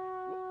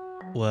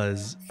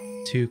was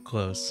too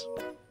close.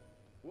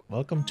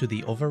 Welcome to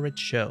the Overrich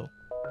Show.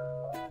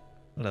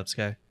 What up,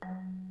 Sky?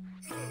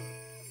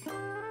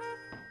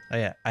 Oh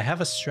yeah, I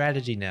have a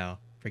strategy now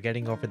for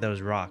getting over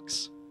those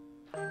rocks.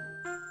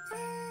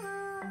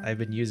 I've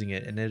been using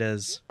it and it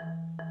has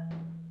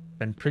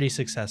been pretty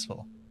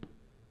successful.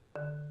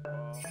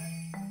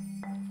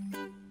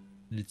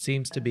 It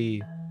seems to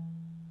be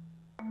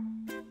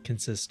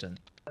consistent.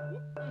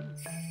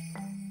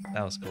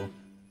 That was cool.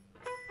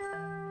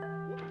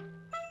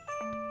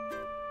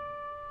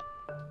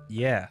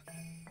 Yeah,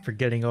 for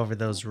getting over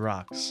those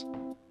rocks.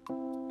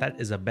 That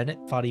is a Bennett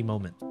Foddy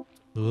moment.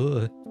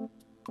 Ugh.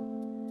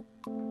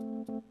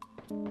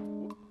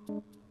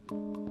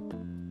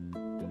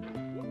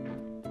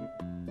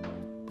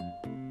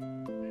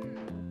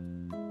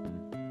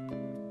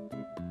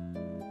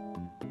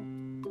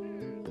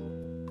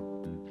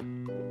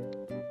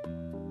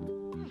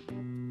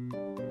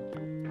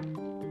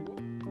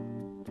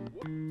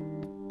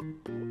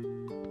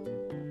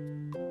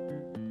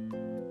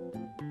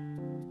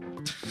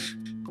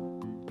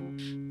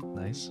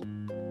 Nice.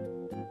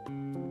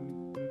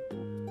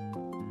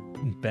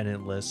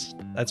 Bennett list.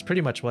 That's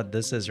pretty much what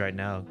this is right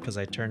now, because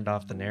I turned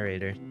off the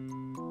narrator,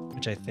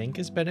 which I think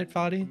is Bennett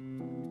Foddy.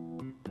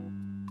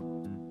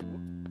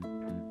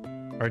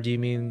 Or do you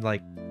mean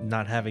like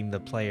not having the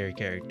player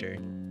character?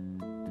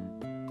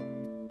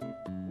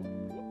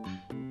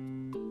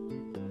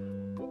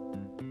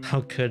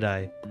 How could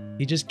I?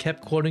 He just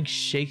kept quoting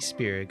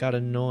Shakespeare. It got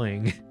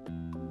annoying.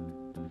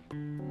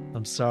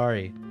 I'm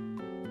sorry.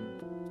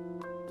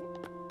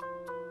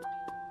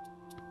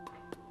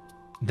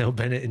 No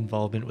Bennett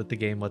involvement with the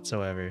game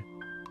whatsoever.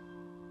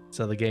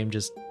 So the game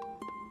just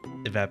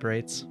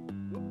evaporates.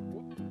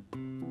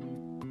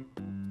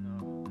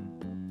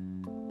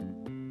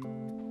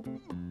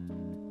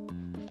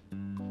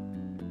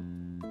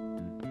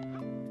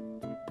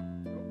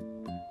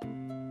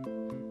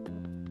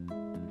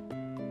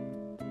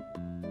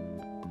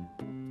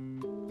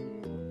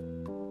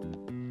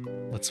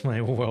 What's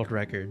my world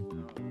record?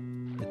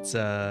 It's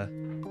oh,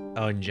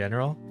 in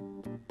general?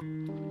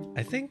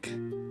 I think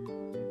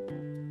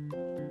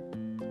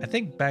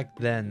back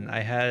then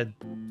I had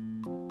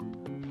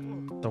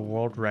the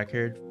world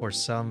record for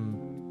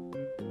some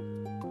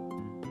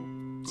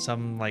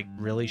some like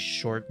really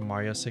short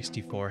Mario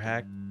 64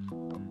 hack.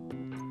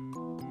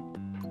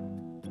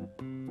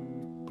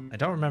 I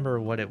don't remember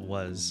what it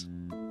was.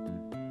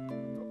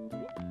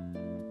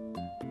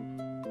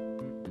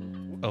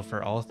 Oh,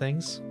 for all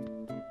things?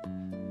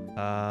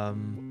 Well,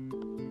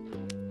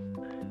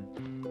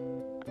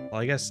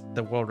 I guess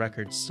the world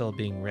record's still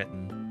being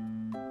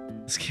written.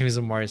 This game is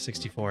a Mario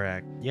 64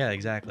 hack. Yeah,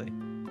 exactly.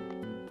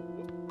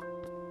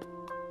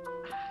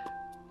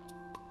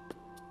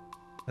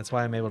 That's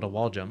why I'm able to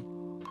wall jump.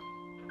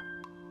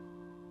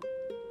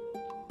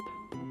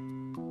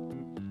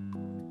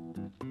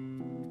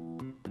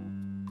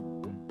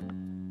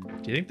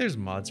 Do you think there's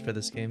mods for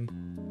this game?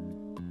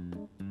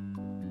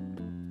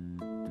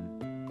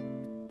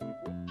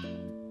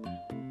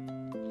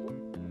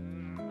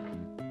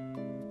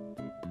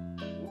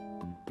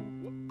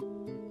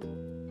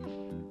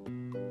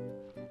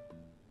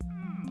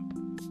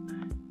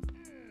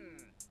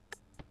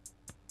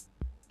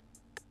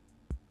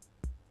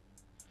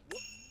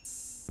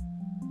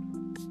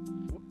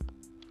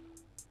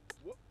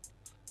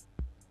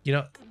 You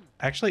know,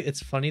 actually,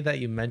 it's funny that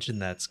you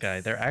mentioned that,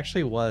 Sky. There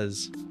actually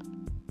was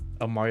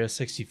a Mario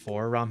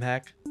 64 ROM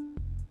hack.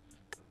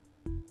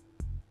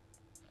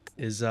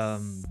 There's a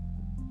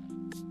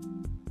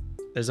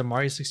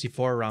Mario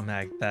 64 ROM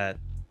hack that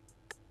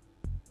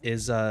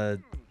is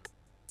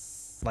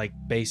like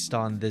based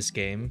on this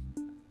game.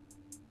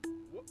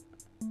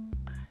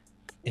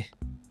 I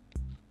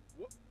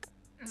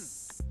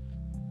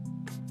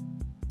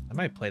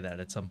might play that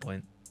at some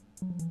point.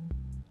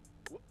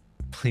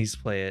 Please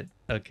play it.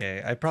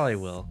 Okay, I probably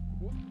will.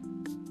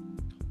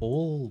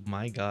 Oh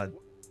my god.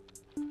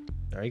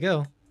 There I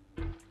go.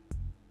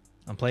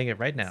 I'm playing it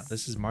right now.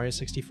 This is Mario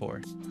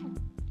 64.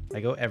 I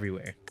go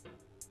everywhere.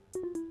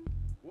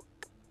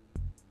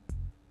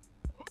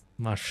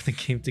 Mod for the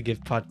game to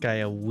give Pot Guy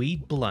a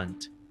weed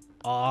blunt.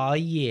 Aw,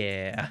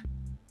 yeah.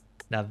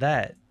 Now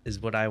that is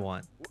what I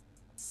want.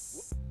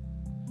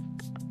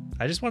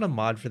 I just want a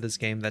mod for this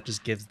game that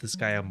just gives this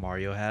guy a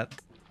Mario hat.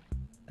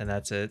 And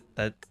that's it.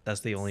 That's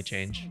the only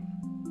change.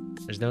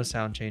 There's no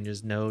sound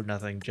changes, no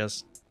nothing.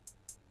 Just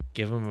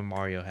give him a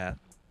Mario hat.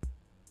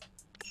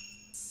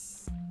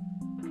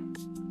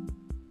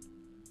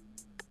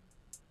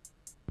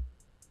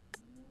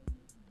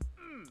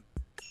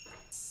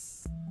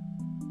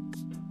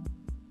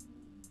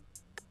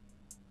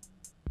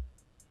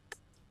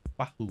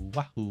 Wahoo,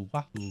 wahoo,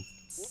 wahoo.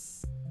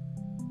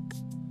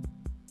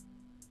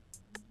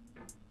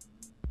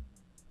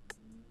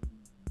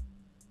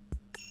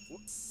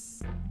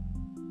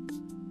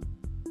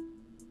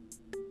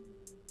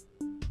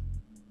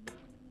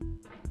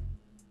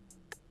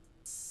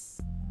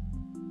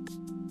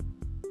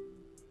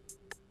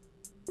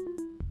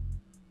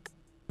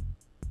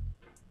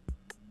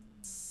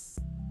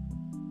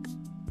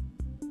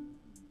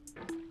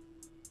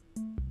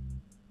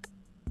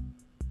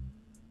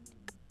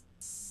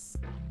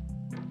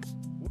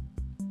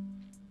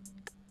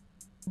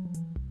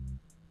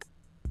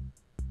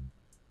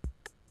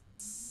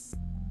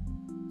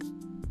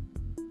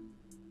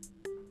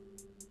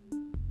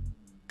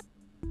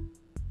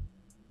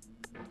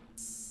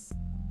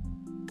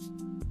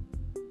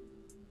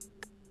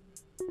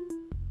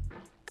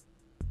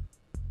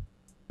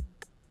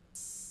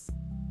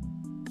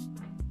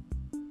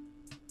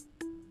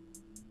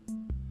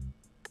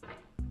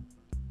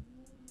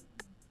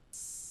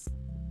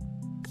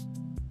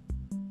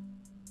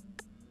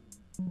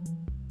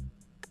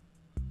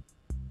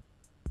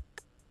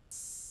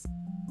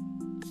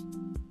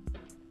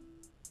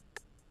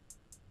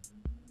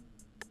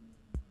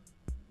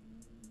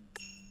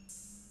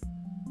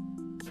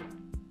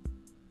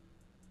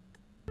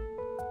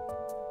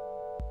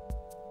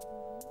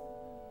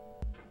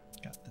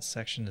 God, this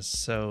section is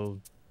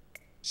so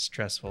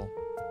stressful.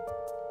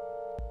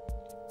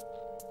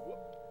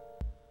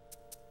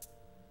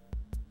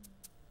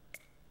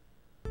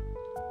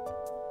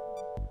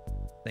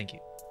 Thank you.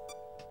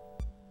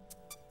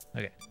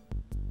 Okay.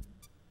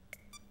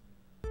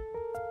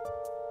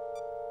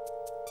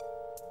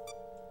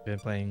 Been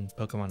playing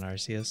Pokemon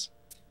Arceus.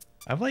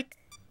 I've like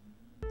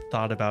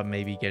thought about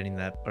maybe getting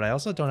that, but I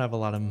also don't have a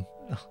lot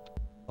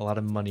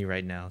of money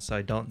right now, so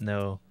I don't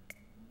know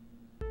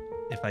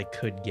if I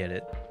could get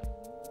it.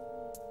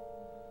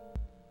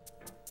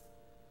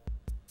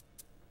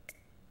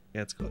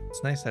 Yeah, it's cool.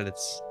 It's nice that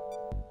it's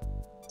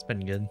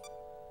been good.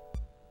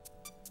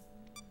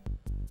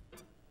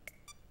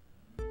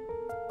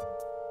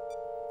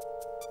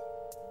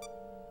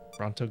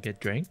 Bronto get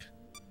drink?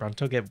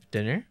 Bronto get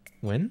dinner?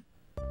 Win?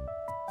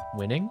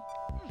 Winning?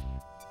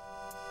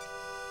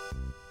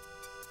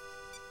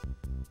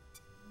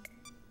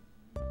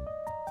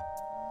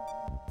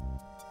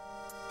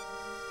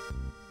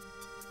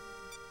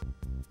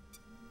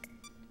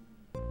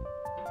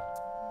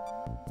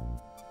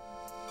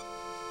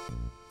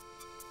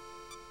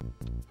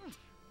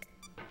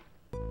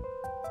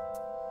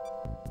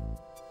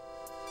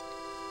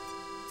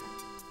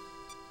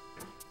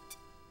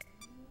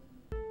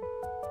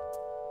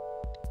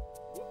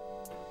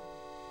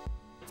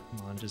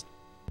 Come on, just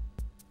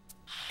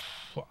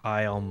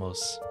I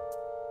almost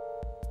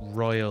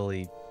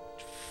royally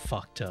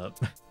fucked up.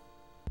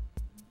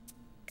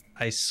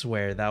 I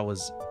swear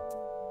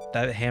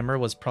that hammer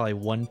was probably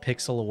 1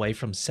 pixel away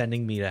from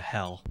sending me to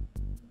hell.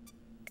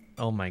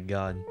 Oh my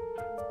god.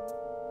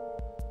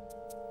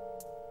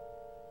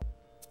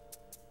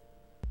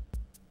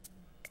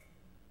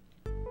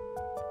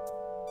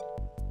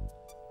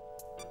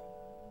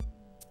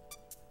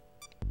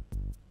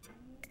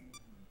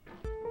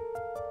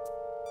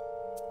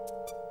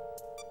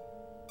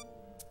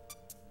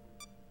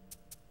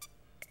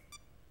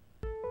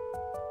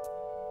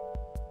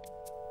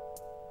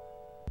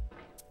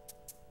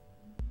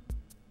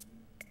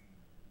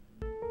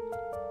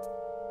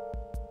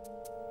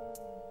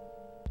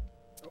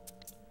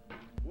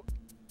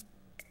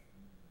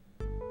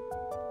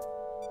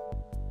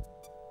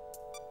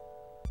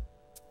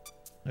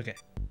 Okay.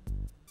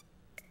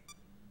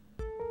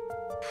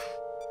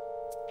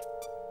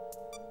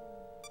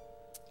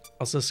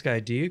 Also,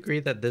 Sky, do you agree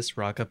that this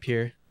rock up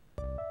here,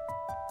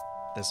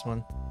 this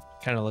one,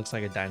 kind of looks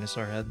like a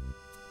dinosaur head?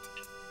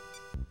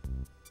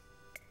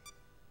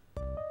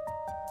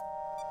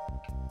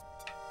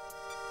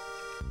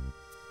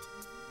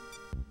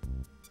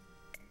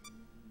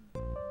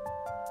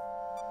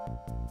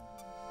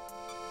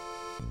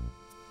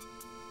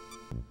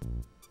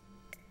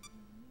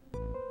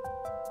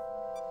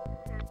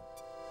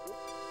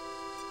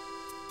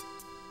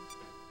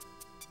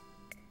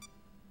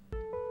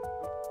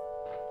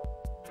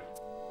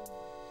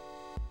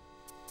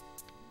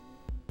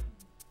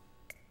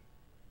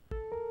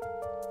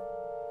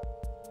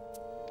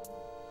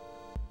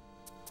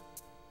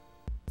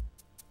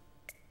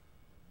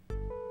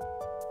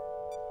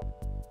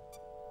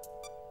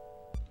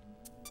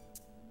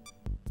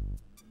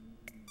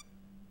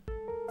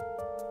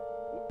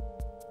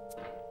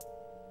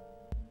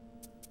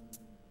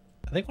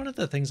 I think one of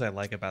the things I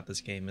like about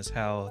this game is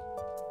how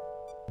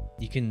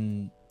you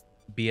can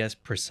be as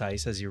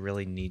precise as you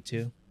really need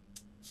to.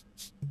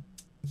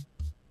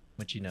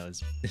 Which, you know,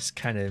 is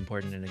kind of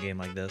important in a game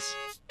like this.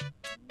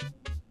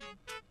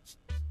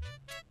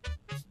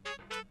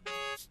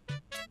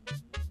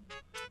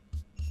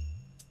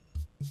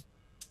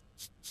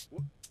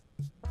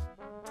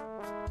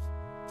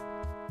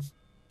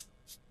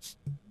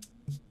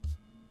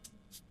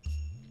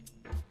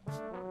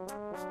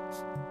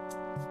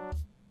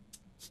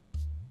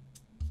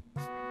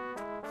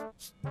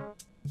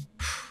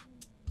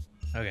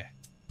 Okay.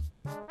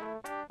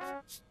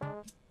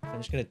 I'm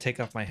just gonna take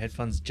off my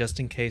headphones just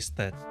in case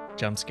that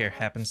jump scare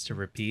happens to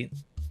repeat.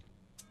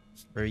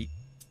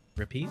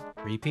 Repeat?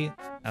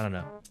 I don't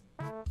know.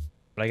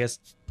 But I guess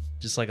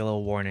just like a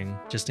little warning,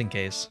 just in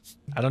case.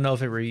 I don't know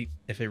if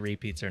it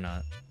repeats or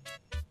not.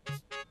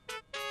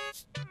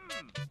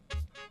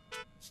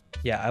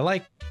 Yeah, I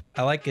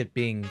like it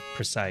being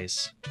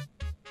precise.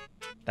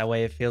 That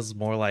way it feels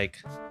more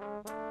like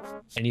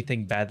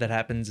anything bad that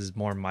happens is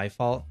more my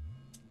fault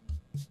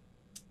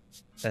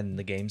than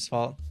the game's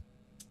fault.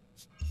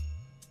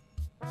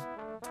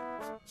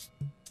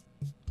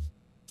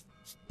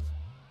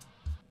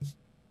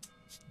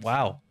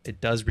 Wow,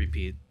 it does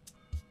repeat.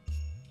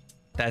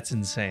 That's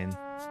insane.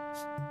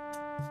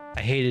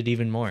 I hate it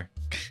even more.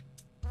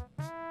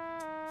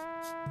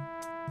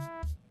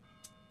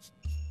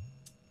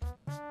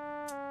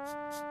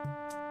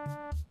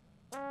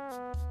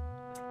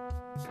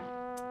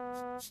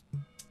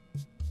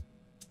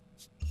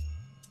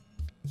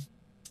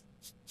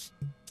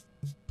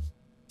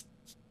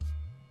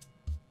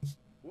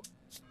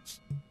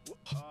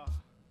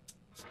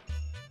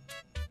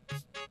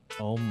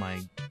 Oh my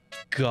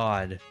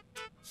god.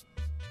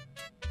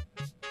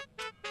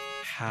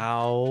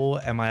 How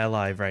am I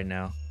alive right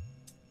now?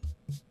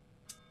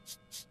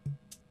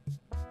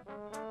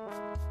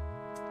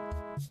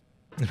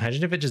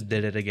 Imagine if it just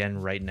did it again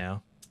right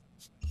now.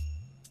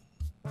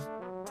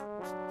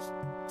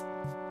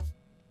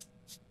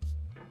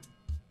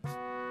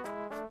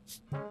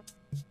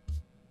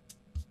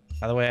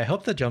 By the way, I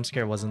hope the jump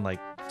scare wasn't like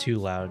too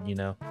loud, you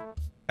know?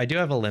 I do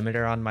have a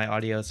limiter on my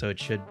audio, so it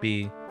should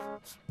be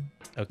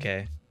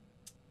okay.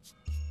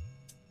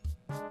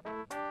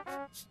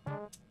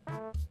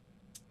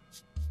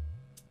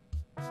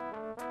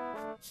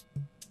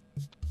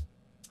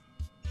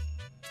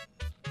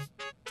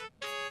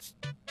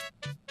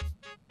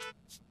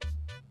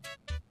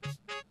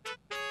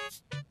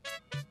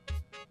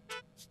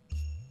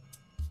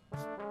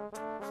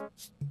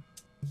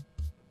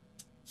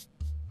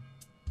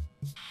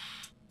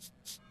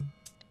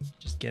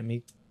 Just get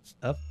me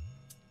up.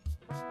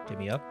 Get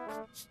me up.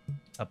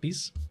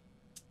 Uppies.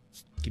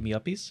 Give me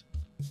uppies.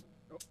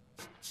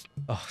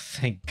 Oh,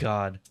 thank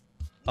God.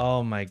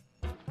 Oh my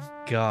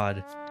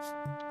God.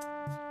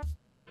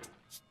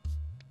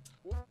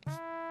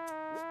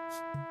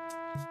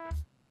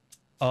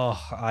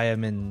 Oh, I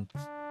am in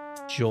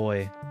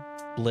joy.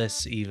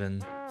 Bliss,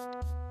 even.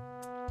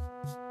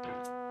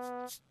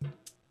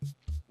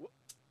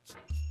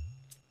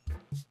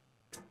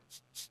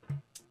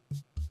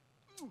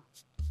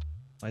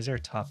 Why is there a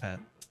top hat?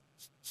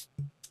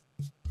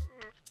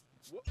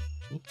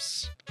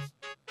 Oops.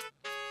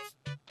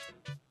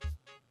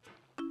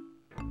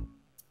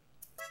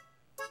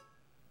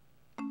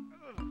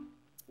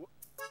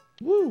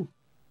 Woo!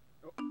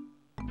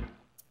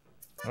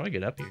 How do I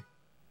get up here?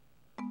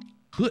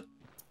 Huh.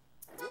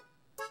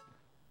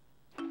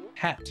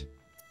 Hat.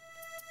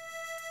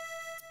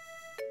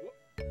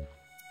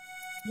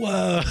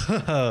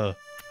 Whoa!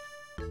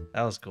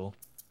 That was cool.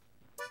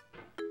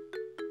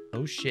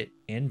 Oh shit,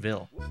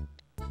 anvil.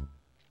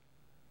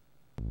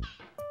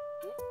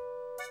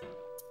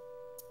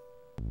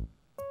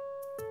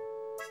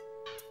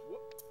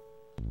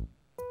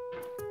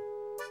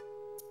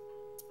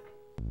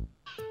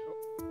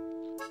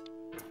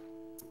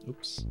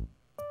 Oops.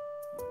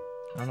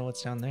 I don't know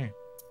what's down there.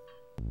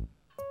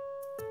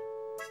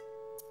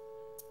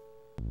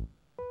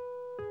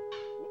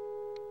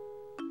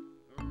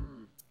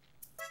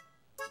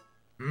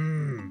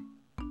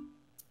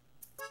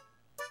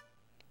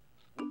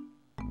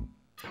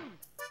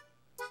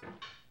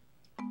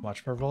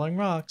 Watch for rolling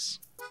rocks.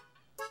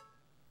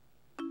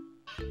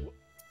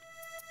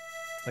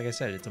 Like I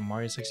said, it's a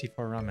Mario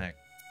 64 ROM hack.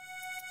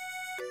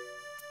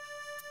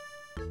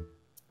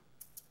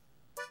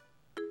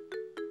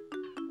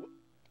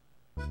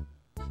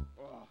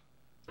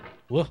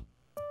 Whoa.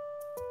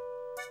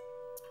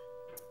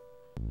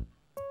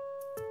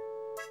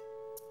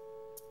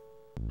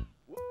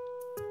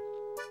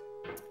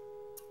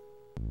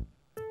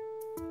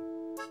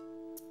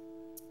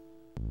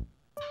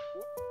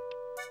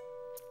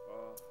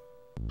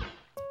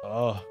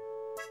 Oh.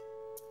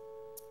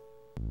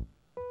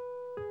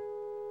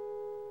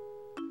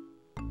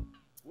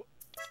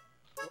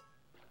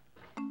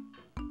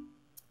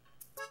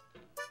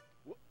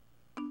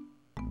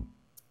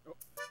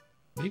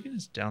 What even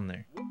is down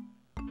there?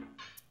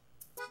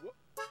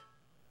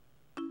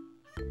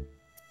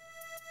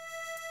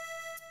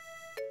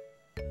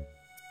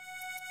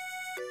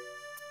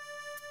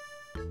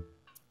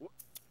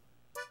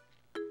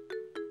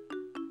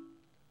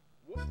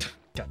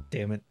 God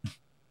damn it.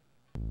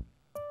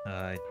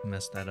 I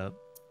messed that up.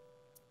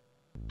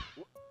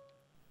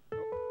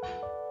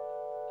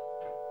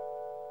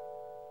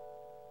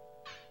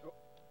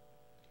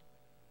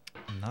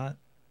 I'm not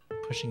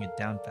pushing it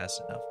down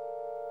fast enough.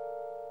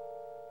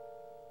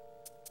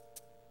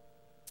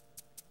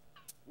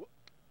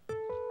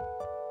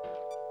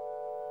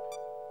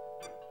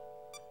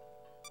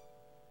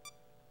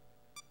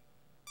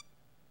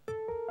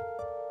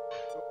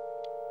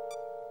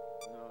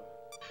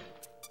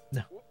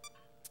 No.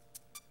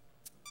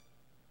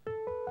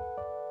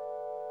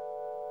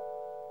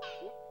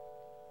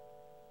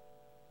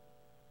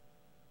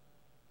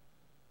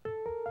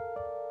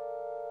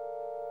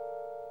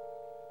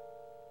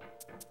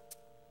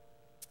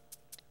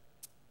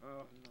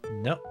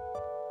 No.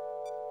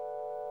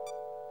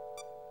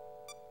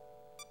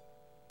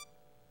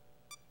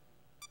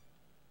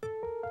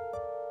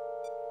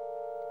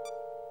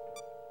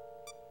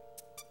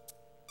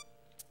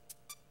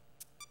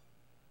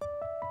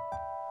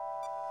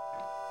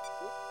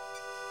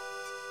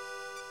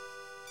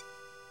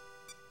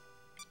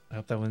 I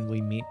hope that when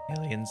we meet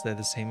aliens, they're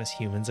the same as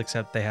humans,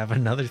 except they have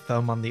another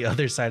thumb on the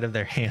other side of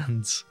their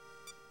hands.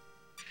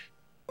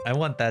 I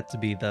want that to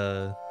be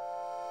the...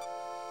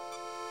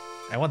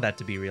 I want that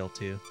to be real,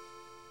 too.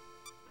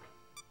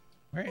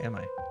 Where am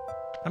I?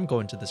 I'm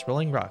going to this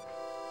rolling rock.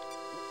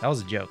 That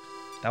was a joke.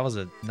 That was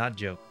a not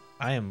joke.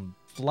 I am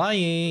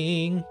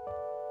flying!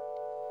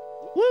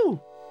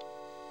 Woo!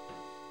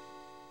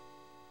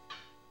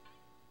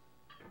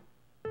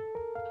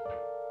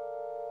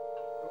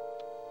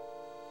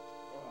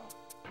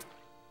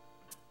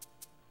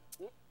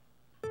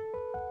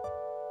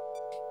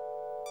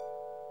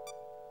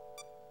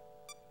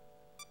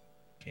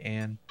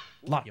 And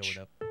launch. Yo, what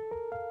up?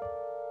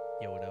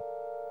 Yo, what up?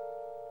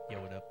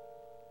 Yo, what up?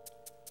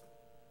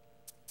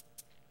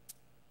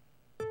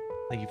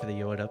 Thank you for the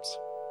yo-it-ups.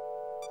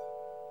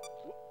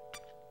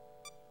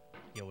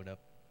 Yo, what up?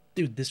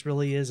 Dude, this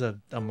really is a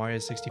Mario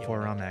 64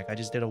 ROM hack. I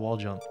just did a wall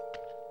jump.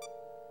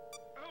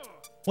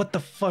 What the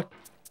fuck?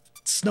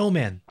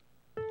 Snowman!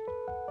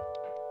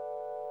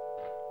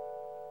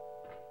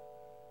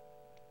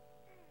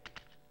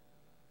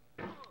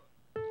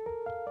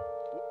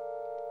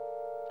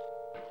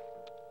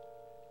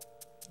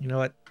 You know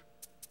what?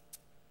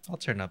 I'll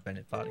turn up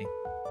Bennett Body.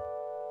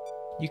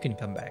 You can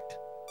come back.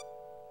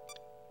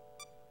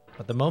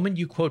 But the moment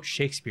you quote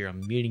Shakespeare,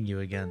 I'm meeting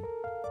you again.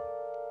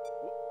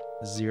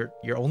 This is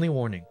your only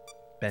warning,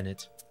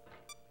 Bennett.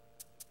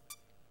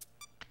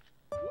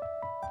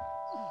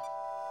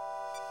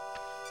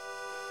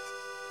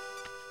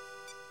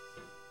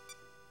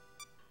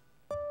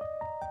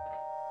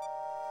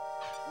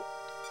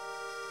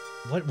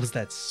 What was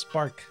that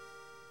spark?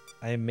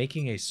 I am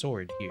making a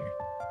sword here.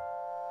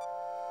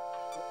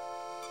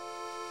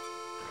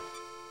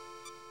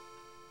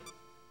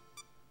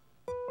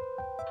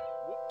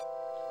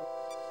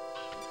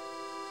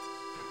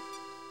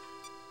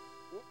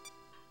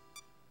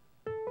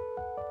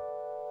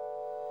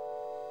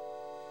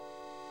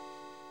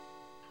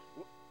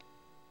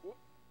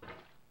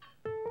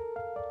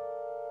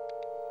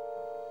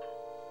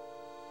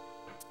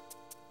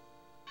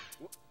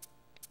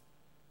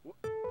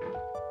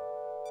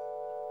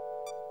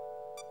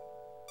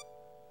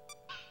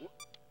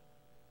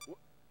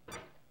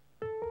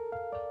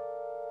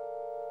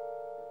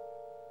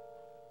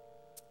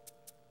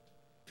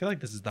 feel like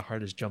this is the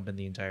hardest jump in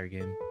the entire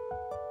game.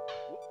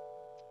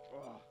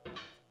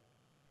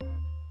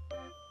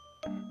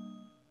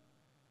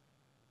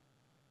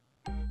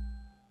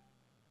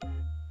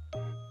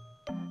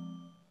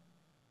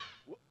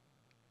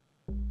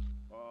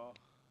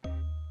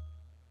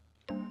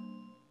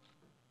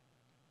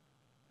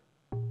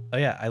 Oh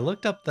yeah, I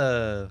looked up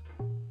the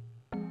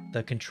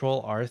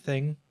control R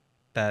thing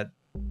that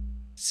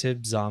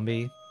Sib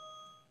Zombie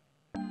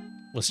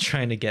was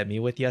trying to get me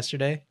with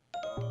yesterday.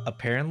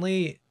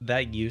 Apparently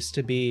that used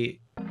to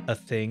be a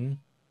thing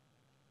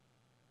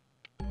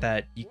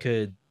that you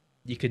could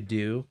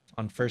do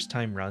on first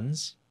time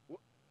runs.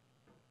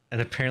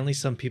 And apparently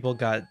some people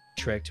got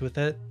tricked with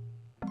it.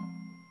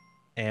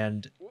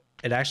 And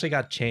it actually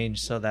got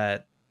changed so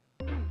that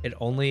it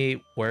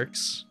only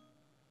works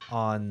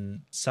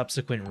on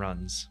subsequent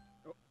runs.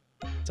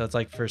 So it's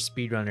like for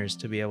speedrunners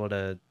to be able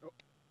to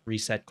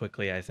reset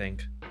quickly, I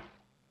think.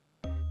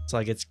 It's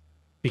like it's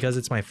because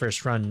it's my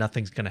first run,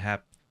 nothing's gonna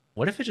happen.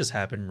 What if it just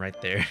happened right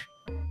there?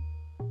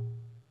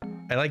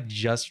 I like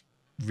just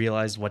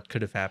realized what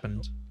could have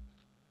happened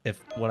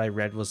if what I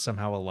read was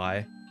somehow a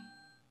lie.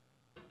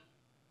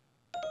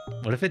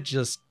 What if it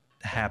just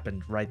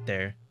happened right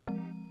there?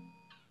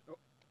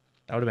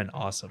 That would have been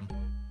awesome.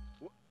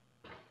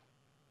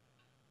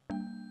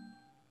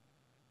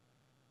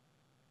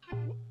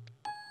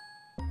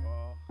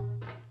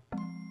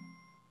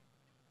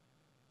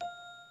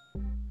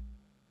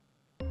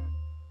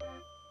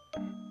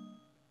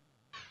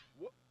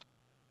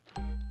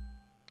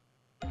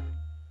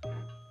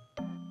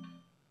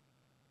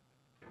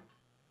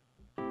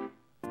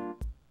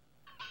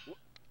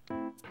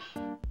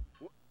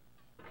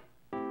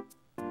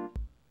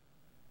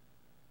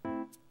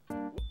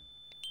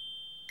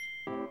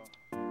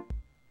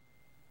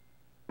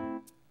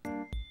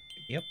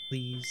 Yep,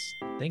 please.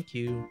 Thank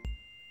you.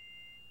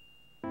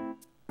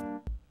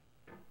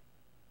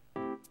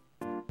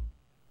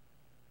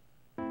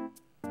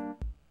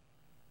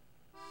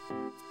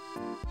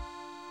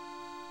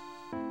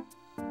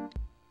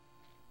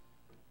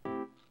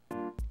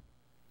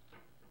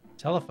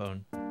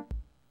 Telephone.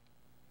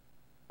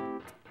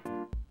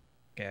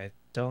 Okay, I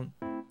don't...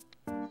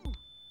 Oh,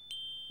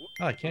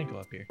 I can't go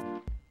up here.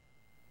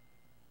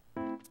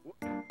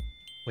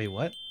 Wait,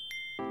 what?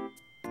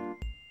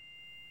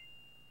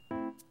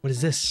 What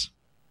is this?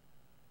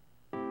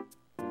 Are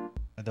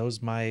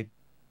those my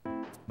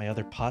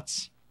other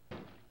pots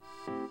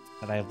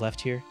that I have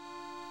left here?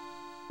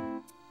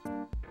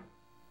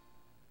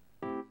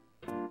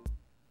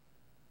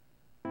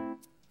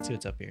 Let's see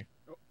what's up here.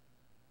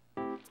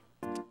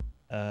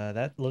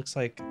 That looks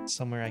like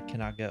somewhere I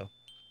cannot go.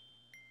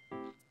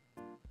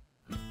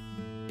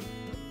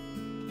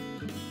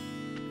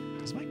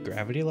 Is my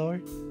gravity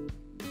lower?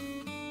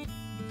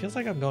 It feels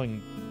like I'm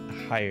going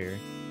higher.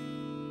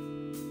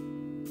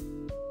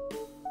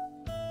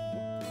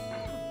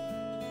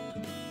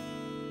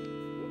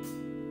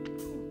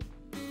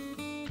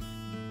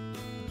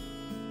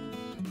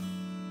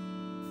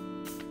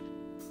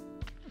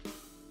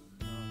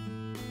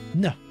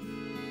 No.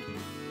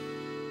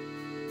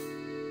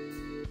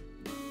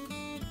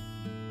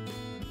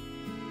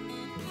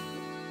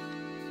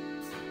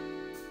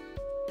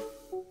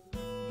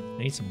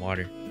 I need some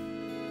water.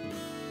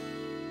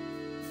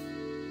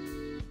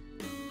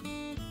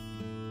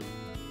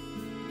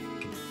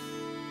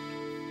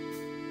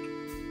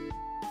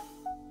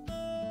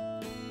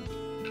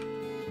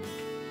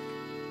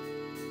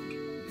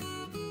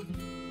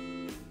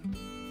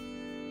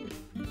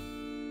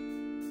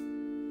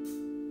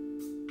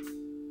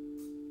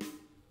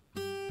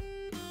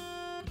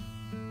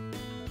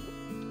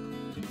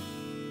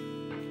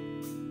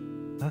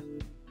 Huh?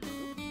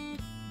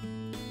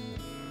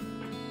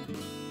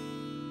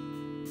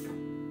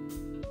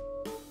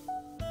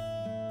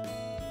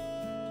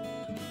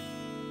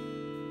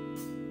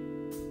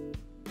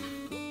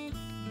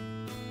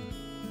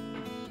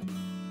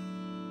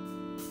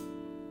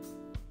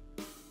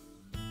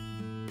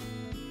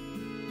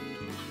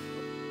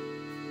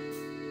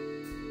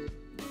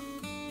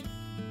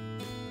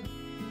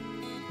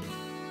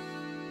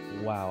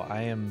 Wow,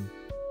 I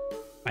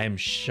am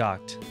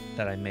shocked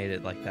that I made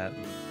it like that.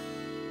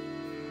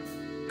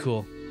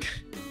 Cool.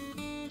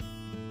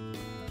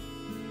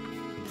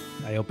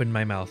 I open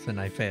my mouth and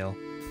I fail.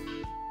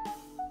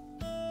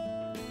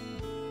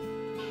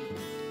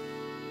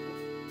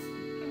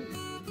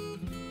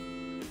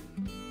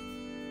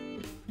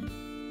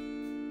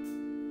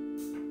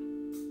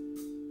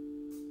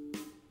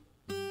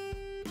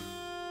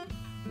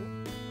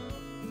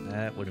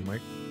 That wouldn't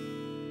work.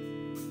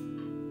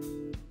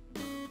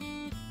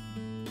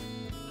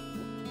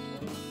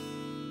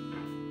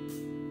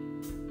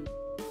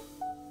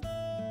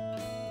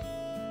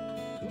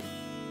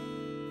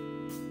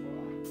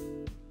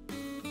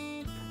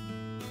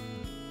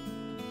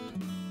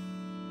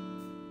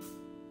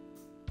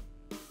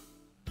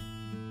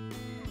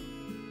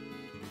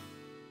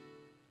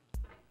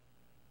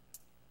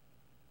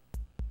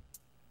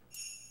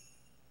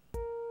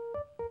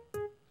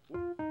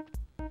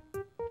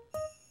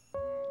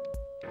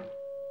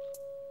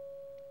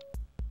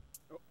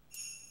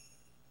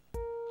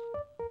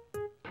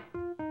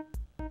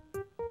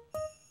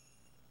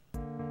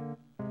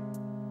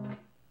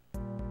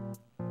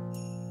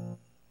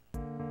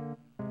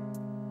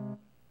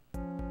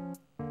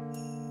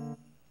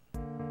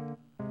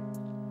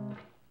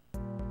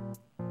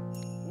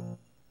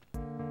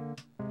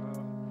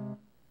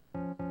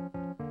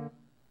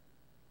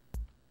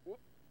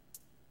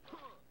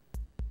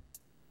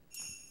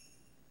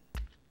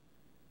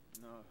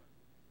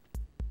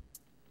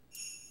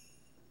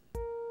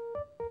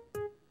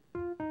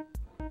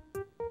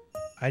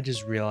 I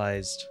just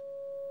realized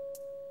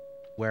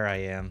where I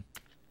am.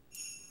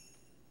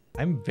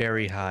 I'm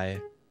very high.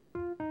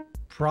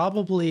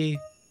 Probably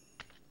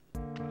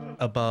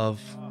above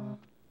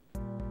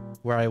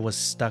where I was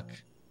stuck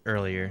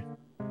earlier.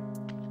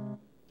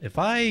 If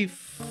I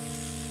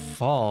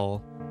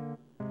fall,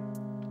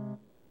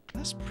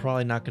 that's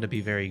probably not going to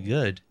be very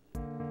good.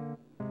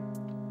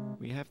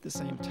 We have the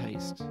same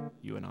taste,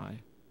 you and I.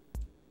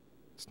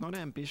 It's not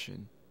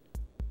ambition.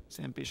 It's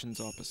ambition's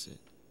opposite.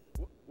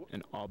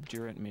 An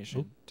obdurate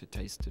mission to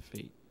taste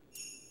defeat.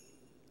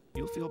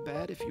 You'll feel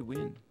bad if you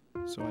win,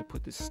 so I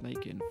put this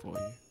snake in for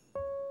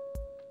you.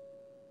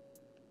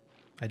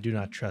 I do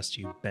not trust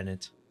you,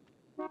 Bennett.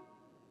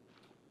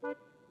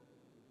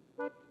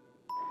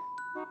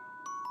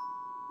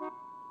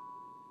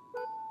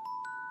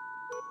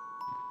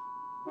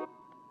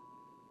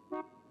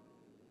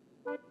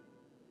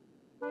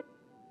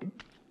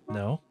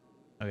 No?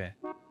 Okay.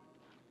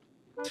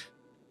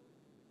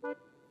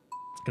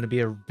 It's gonna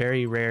be a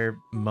very rare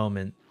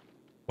moment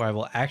where I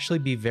will actually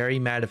be very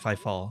mad if I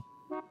fall.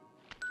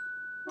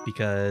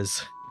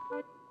 Because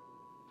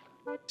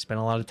I spent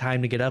a lot of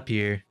time to get up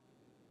here.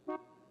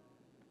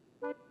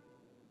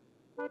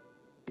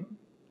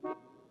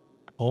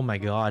 Oh my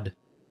god.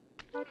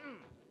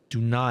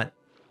 Do not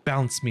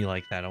bounce me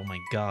like that. Oh my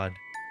god.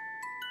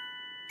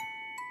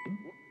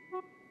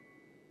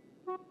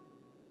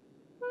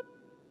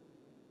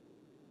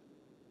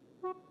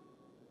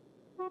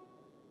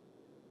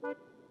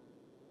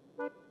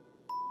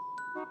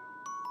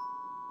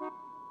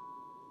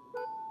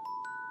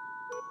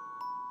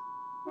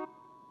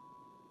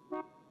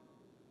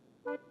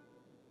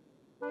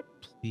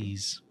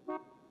 Please.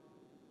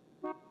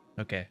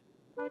 Okay.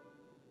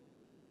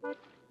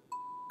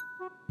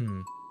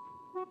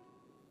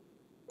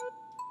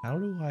 How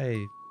do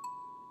I...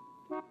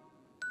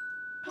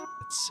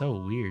 It's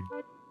so weird.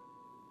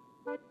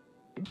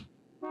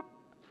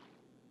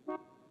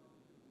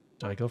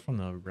 Do I go from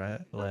the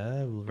right,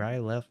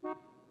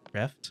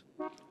 left,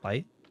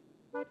 light?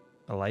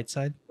 The light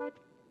side?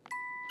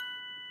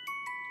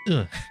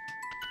 Ugh.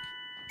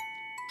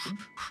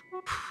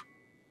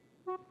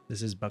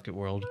 This is Bucket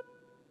World.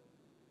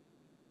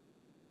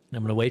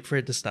 I'm gonna wait for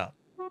it to stop.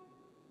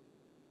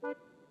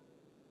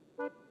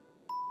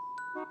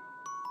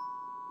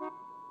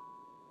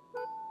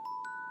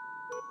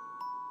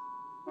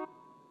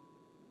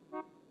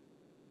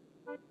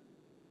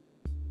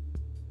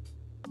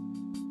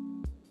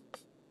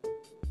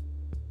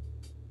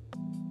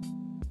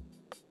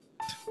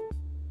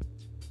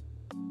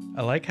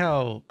 I like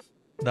how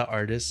the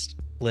artist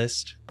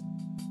list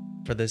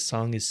for this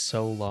song is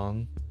so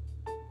long.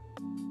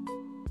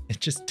 It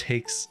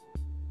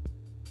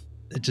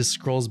just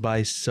scrolls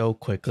by so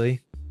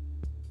quickly.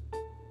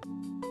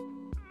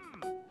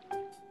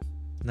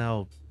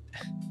 No.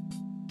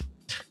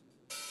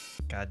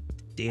 God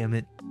damn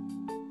it.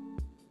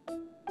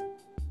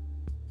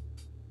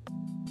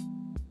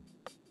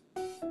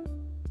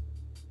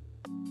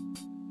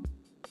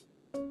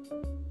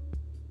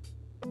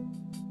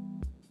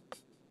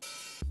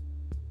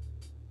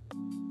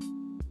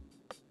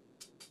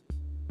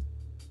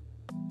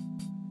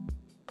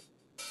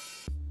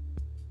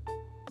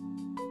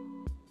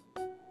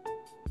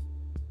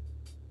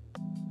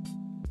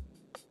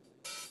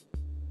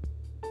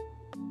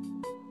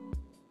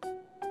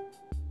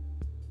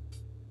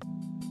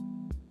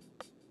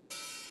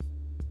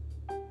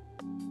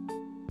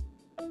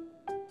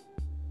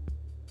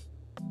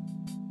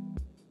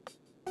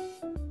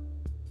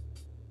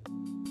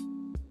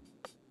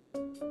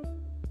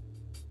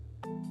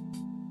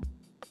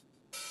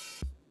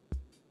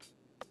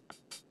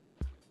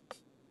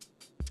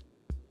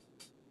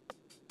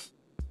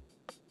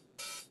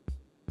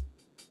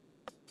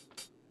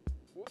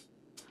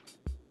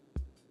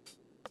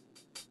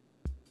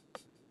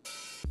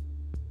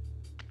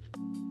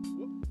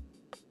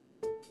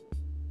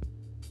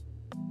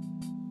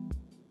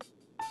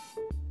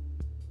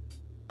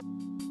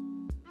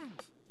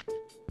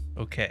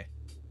 Okay.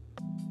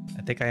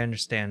 I think I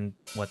understand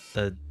what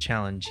the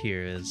challenge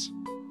here is.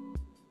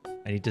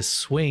 I need to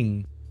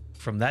swing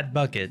from that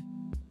bucket,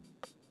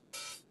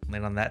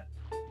 land on that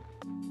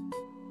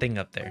thing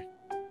up there.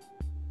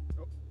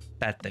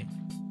 That thing.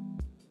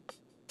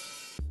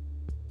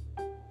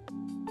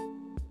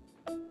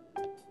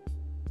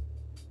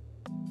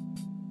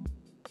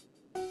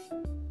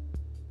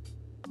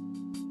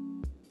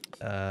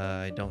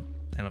 I don't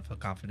feel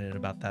confident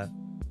about that.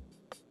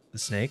 The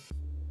snake?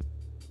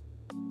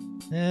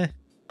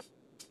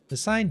 The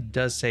sign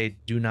does say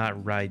do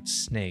not ride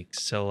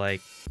snakes, so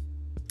like,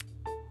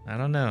 I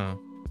don't know.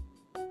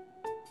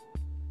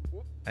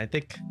 I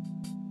think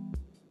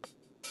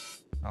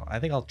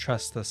I'll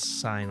trust the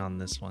sign on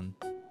this one.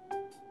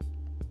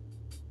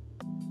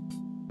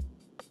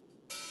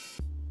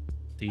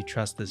 Do you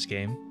trust this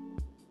game?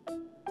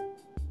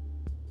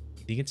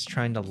 You think it's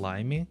trying to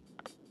lie me?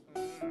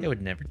 It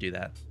would never do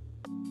that.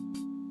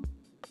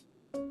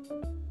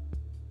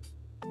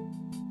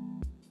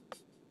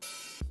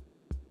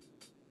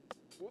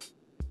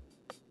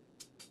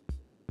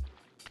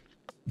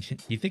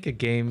 You think a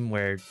game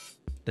where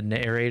the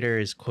narrator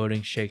is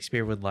quoting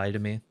Shakespeare would lie to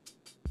me?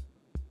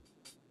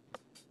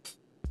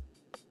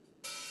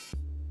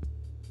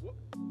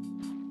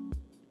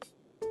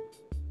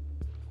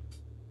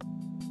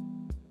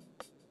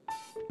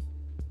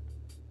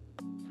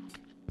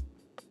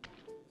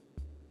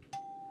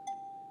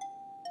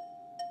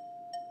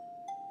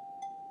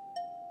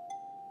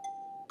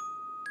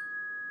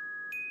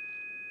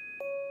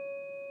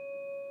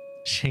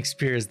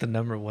 Shakespeare is the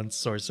 #1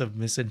 source of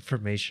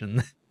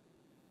misinformation.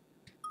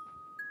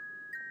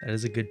 That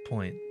is a good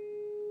point.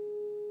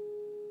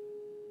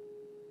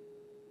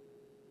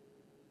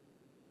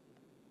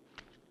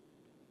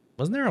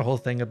 Wasn't there a whole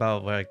thing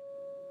about like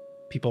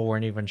people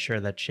weren't even sure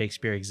that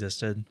Shakespeare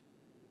existed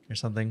or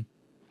something?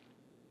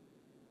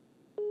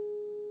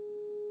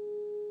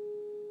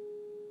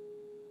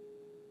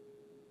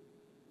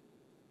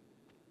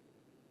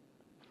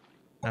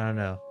 I don't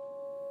know.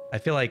 I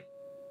feel like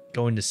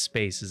going to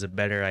space is a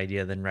better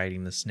idea than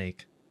riding the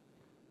snake.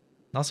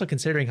 And also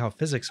considering how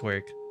physics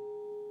work.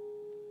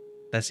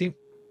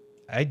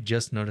 I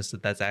just noticed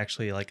that that's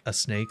actually like a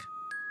snake.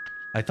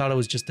 I thought it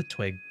was just a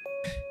twig.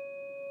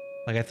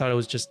 Like I thought it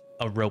was just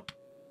a rope.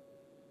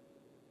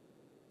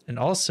 And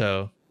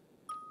also,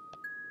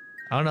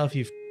 I don't know if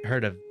you've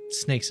heard of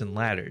snakes and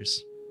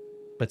ladders,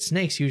 but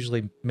snakes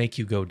usually make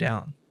you go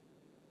down.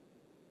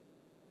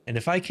 And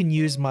if I can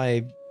use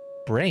my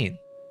brain,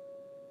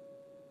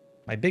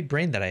 my big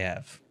brain that I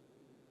have,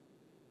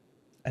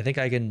 I think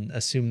I can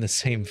assume the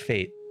same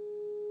fate.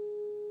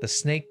 The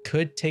snake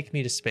could take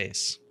me to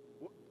space.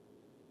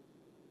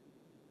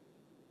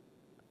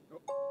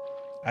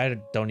 I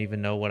don't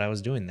even know what I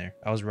was doing there.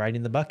 I was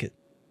riding the bucket.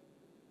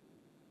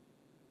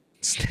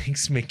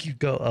 Snakes make you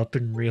go up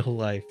in real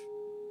life.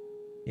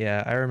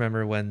 Yeah, I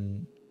remember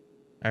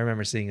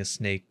seeing a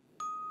snake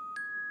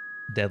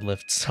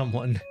deadlift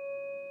someone.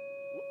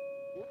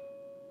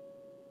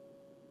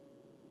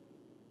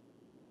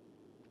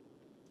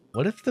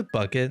 What if the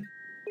bucket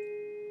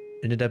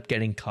ended up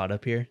getting caught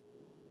up here?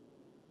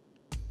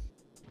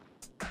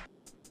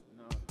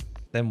 No.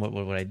 Then what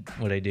would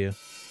I do?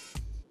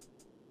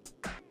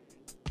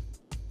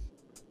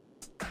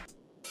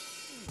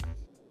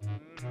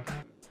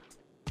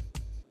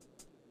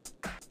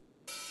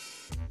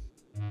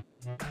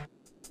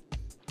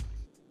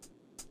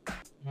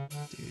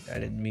 Dude, I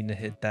didn't mean to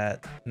hit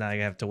that. Now I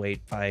have to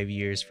wait 5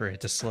 years for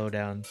it to slow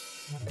down.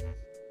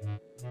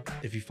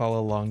 If you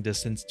follow long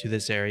distance to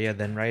this area,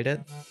 then ride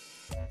it.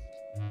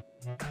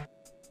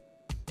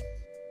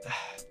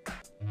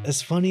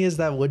 As funny as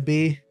that would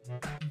be,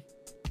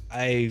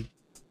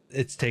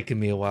 it's taken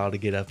me a while to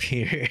get up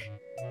here.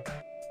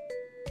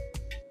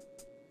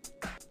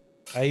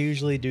 I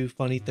usually do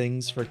funny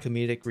things for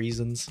comedic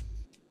reasons,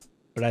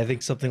 but I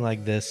think something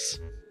like this,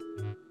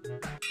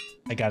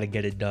 I gotta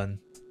get it done.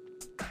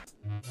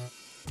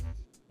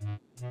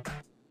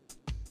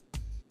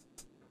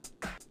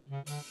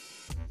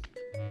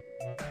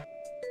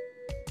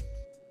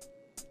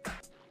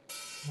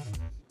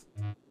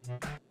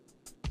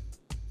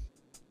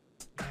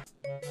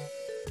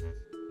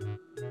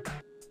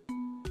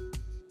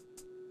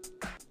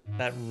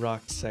 That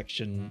rock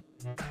section.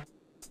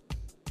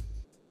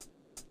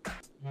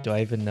 Do I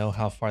even know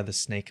how far the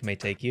snake may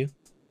take you?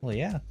 Well,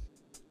 yeah.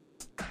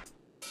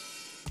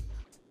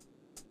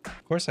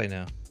 Of course I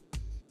know.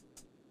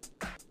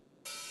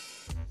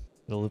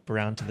 It'll loop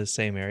around to the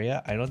same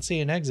area. I don't see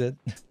an exit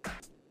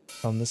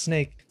from the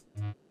snake.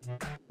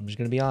 I'm just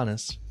gonna be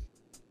honest.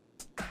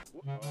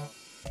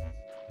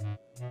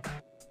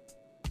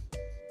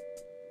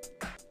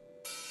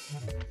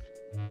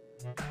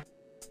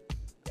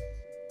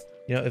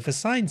 You know, if a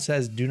sign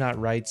says do not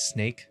ride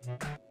snake,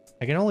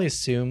 I can only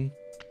assume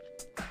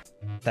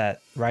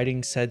that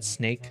riding said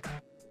snake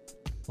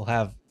will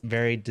have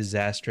very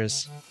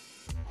disastrous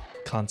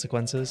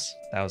consequences.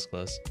 That was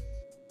close.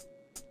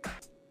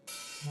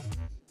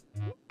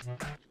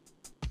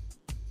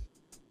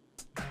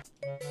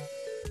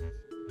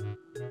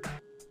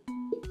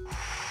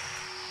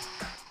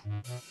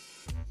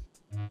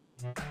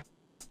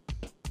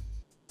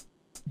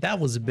 That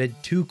was a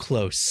bit too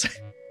close.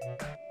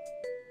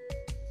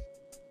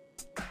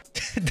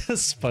 The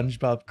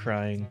SpongeBob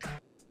crying.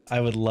 I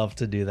would love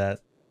to do that.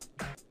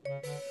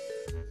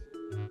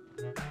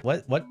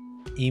 What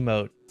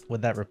emote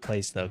would that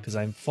replace though? Because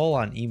I'm full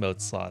on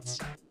emote slots.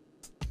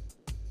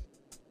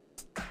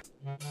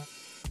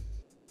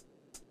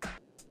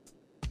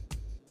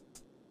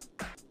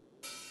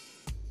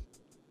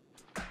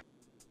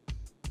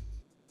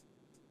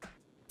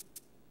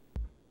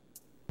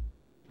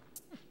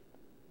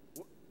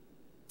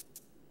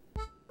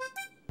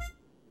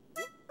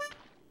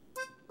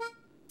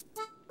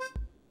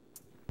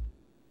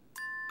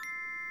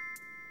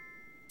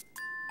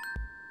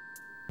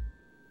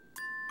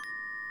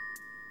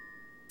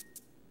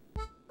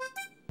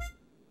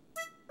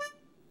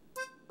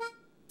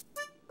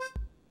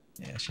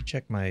 Yeah, I should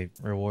check my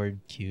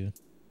reward queue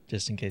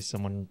just in case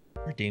someone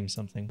redeems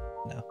something.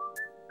 No.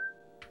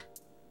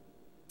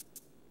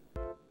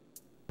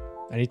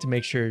 I need to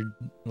make sure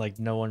like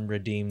no one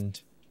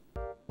redeemed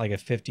like a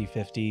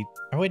 50-50.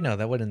 Or wait, no,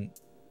 that wouldn't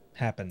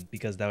happen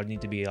because that would need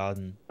to be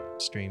on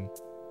stream.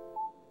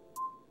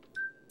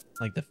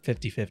 Like the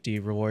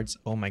 50-50 rewards.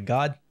 Oh my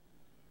god.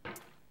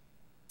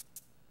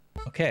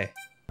 Okay.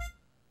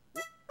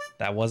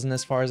 That wasn't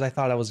as far as I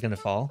thought I was gonna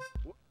fall.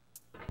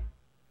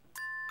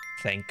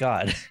 Thank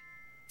God.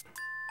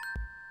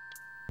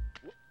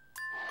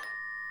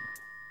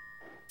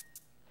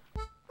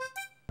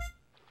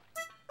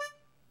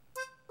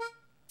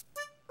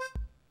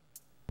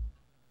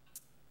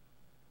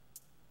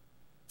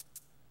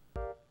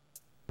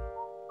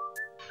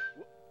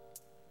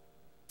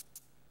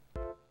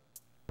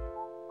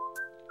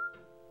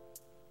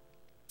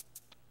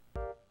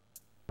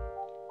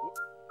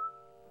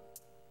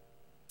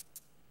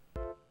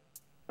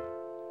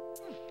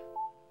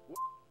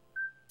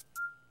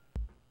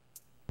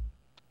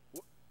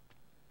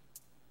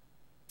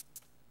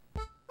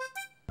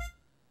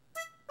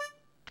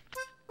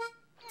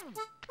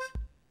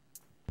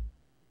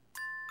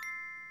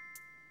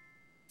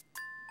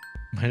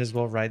 Might as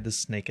well ride the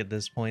snake at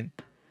this point.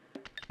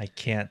 I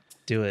can't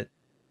do it.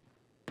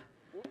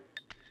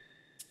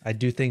 I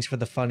do things for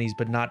the funnies,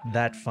 but not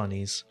that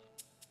funnies.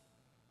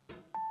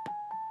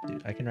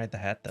 Dude, I can ride the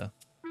hat though.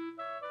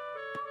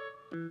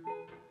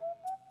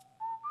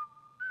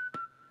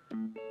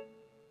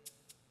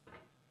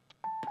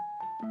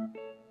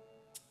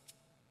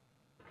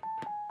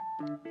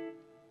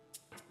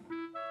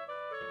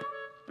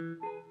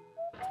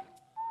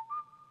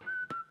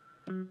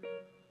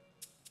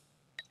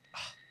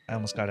 I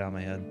almost got it out of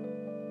my head.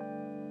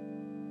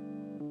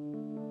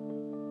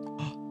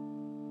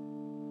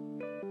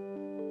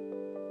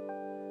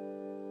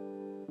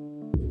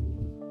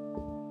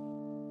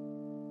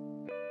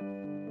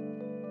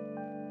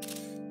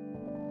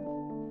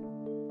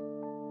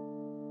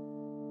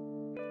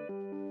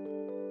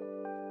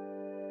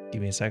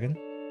 Give me a second.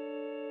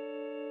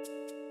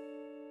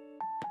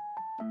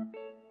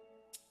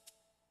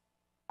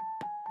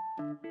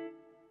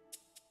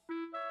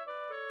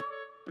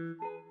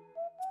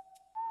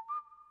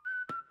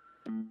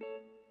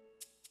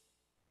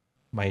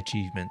 My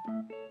achievement.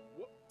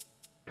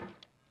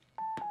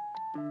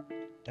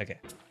 Okay.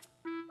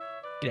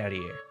 Get out of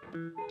here.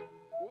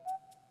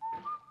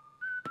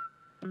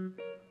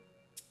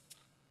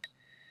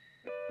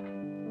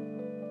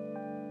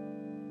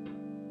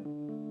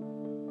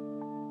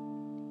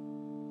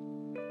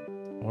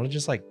 I want to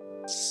just like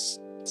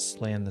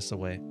slam this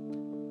away.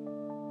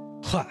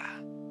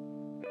 Ha!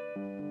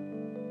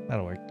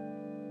 That'll work.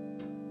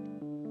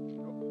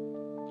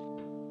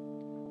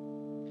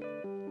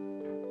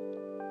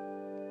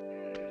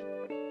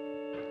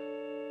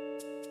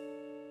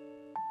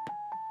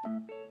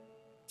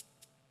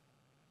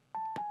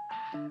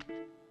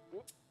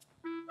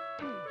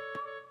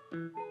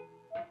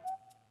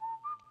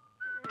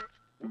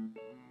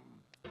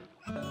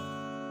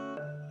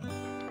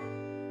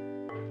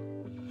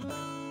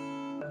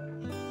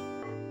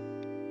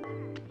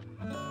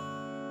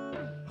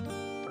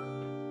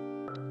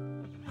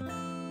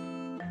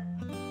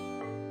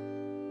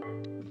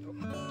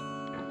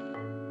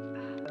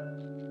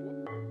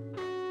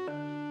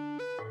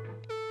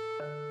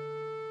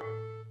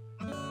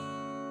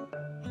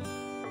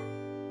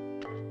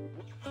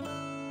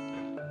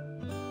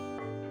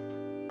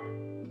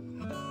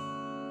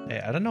 Hey,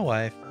 I don't know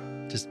why I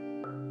just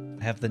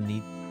have the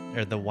need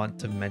or the want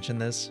to mention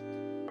this,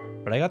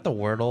 but I got the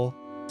Wordle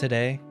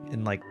today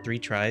in like 3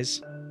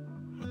 tries.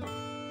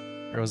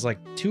 Or it was like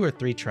 2 or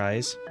 3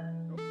 tries.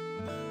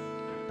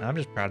 I'm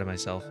just proud of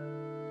myself.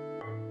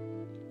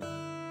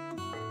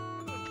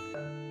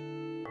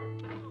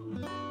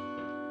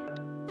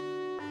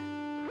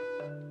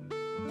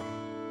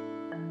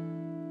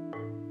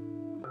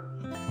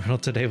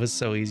 Wordle today was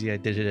so easy, I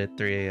did it at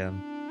 3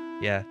 a.m.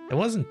 Yeah, it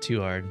wasn't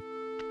too hard.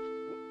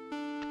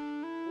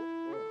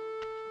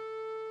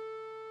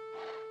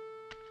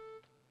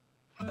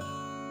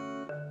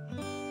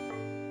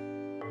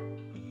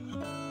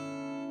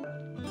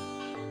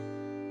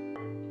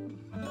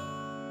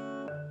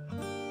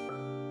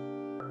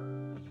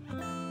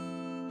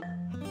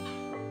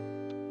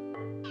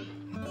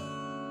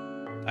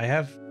 I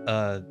have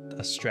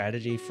a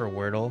strategy for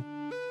Wordle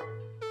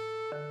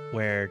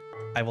where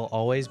I will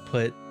always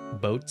put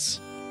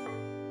boats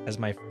as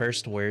my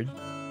first word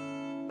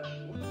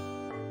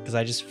because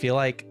I just feel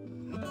like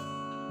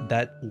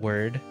that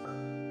word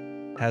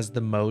has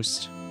the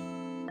most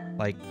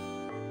like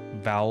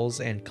vowels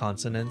and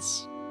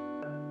consonants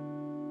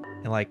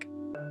and like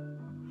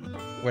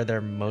where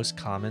they're most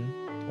common,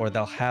 or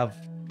they'll have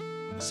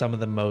some of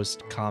the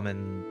most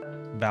common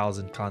vowels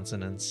and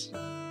consonants.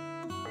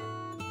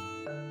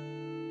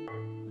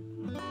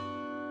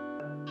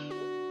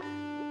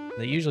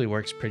 That usually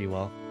works pretty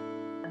well.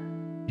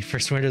 Your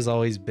first word is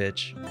always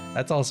bitch.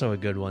 That's also a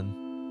good one.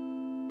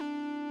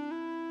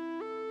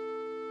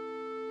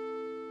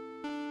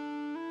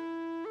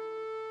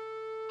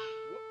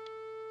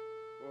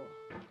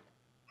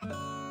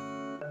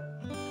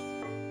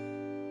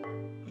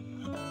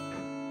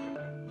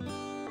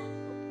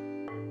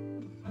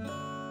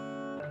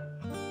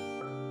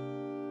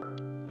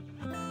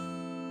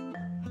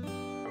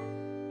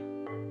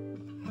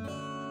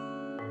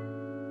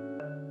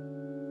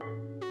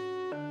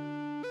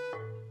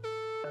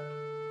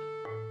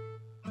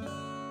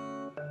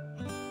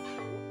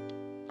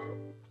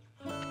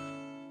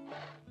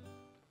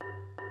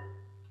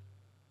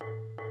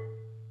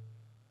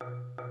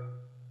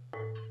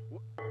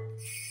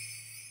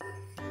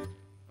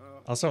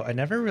 Also, I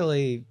never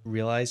really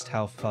realized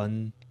how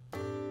fun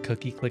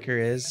Cookie Clicker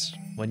is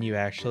when you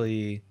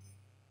actually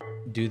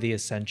do the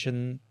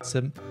ascensions.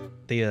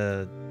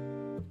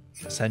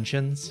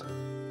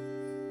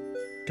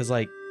 Because,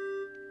 like,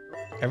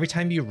 every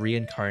time you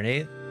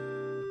reincarnate,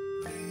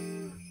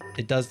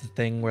 it does the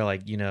thing where,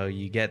 like, you know,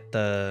 you can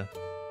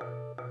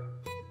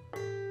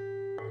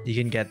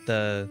get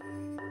the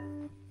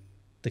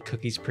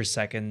cookies per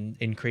second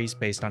increase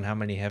based on how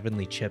many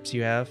heavenly chips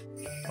you have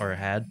or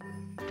had.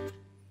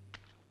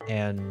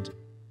 And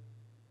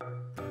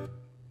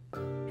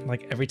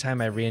like every time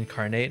I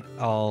reincarnate,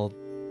 I'll,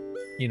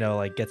 you know,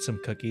 like get some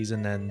cookies,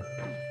 and then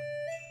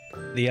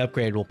the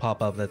upgrade will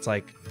pop up that's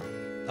like,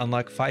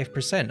 unlock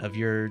 5% of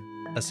your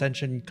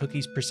ascension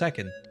cookies per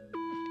second.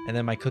 And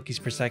then my cookies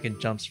per second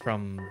jumps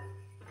from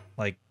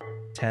like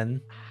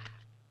 10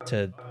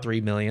 to 3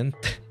 million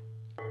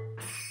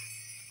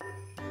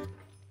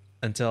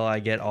until I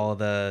get all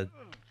the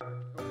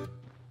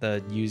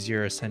use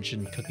your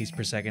ascension cookies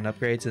per second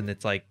upgrades, and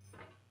it's like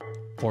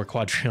 4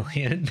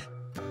 quadrillion.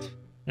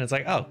 And it's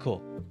like, oh,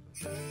 cool.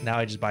 Now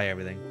I just buy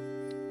everything.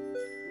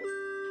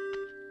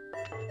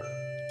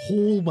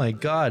 Oh my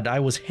god, I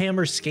was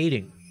hammer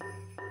skating.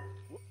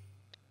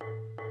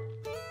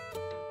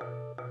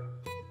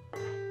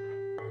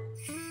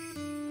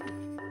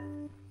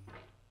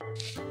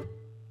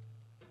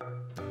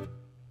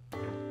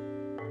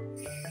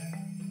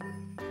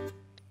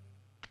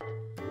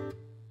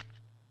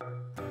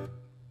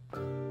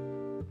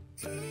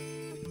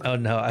 Oh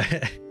no,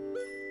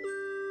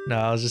 no,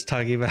 I was just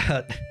talking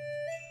about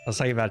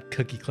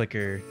Cookie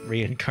Clicker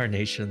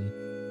reincarnation.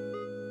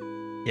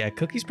 Yeah,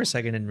 cookies per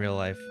second in real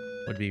life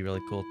would be really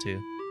cool too.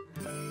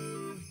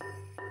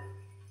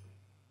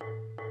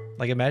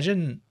 Like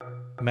imagine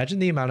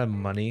the amount of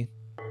money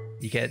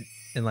you get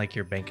in like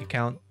your bank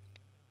account.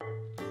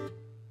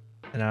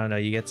 And I don't know,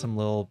 you get some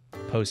little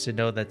post-it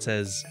note that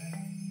says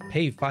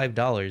pay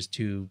 $5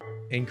 to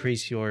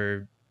increase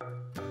your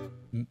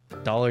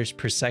dollars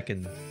per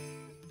second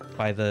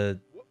by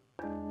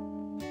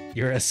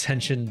your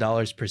ascension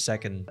dollars per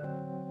second,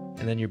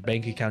 and then your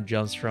bank account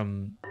jumps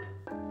from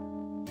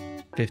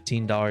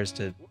 $15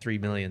 to 3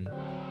 million.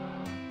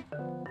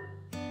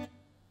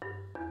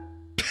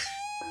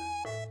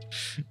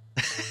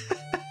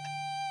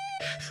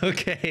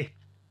 Okay.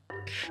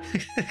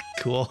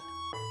 Cool.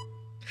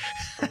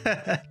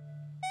 I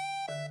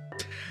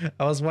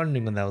was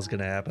wondering when that was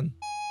gonna happen.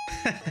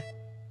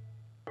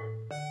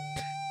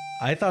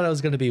 I thought it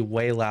was gonna be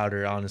way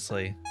louder,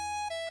 honestly.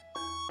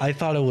 I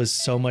thought it was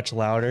so much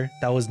louder.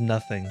 That was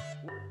nothing.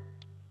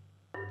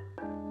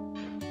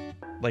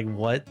 Like,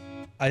 what?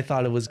 I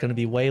thought it was gonna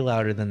be way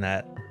louder than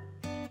that.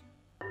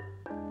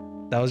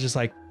 That was just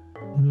like...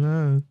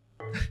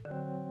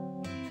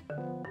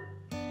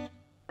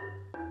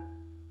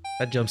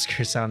 That jump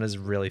scare sound is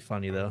really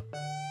funny, though.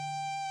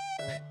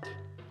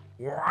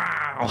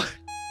 Wow!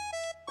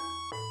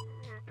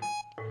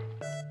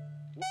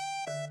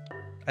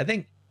 I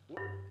think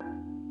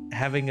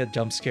having a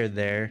jump scare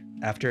there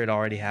after it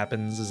already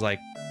happens is like,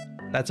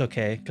 that's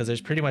okay, because there's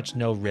pretty much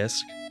no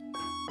risk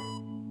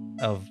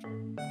of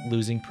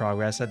losing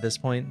progress at this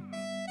point,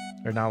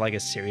 or not like a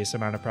serious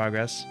amount of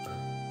progress.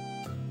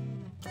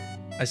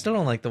 I still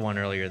don't like the one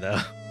earlier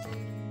though.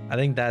 I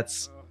think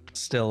that's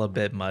still a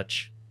bit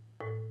much.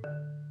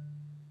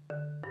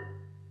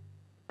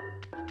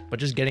 But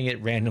just getting it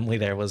randomly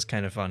there was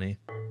kind of funny.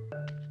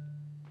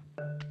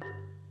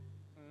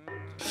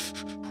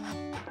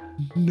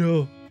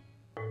 No.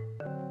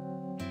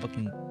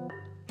 Fucking...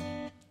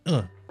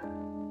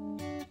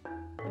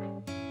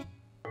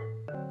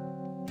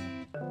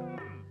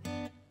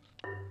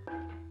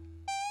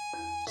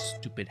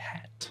 Stupid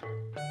hat.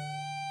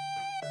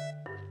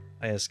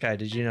 Oh yeah, Sky,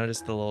 did you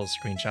notice the little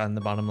screenshot in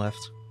the bottom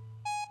left?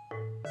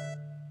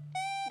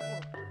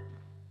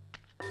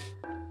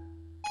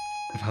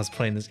 If I was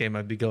playing this game,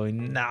 I'd be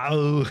going,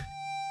 no!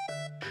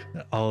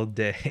 All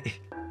day.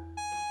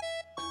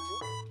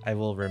 I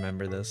will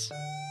remember this.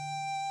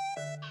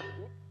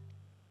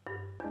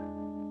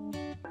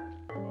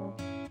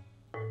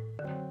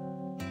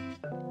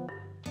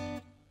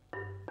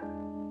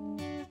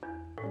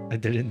 I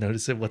didn't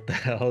notice it. What the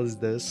hell is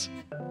this?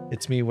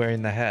 It's me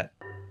wearing the hat.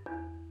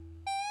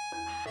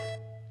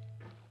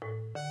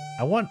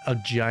 I want a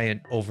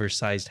giant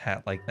oversized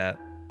hat like that.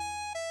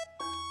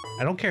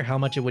 I don't care how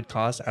much it would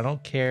cost. I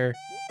don't care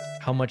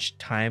how much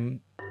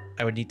time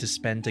I would need to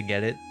spend to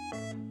get it.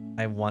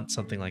 I want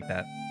something like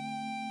that.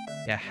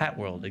 Yeah, Hat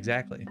World,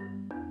 exactly.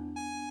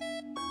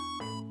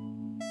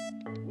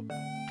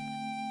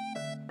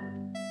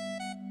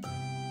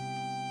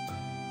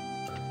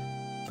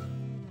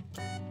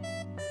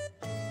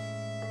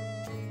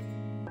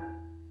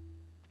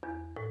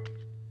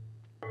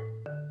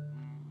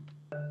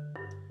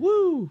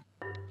 Woo!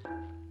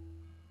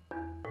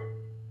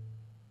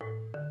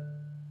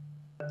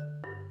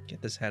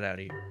 Get this hat out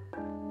of here.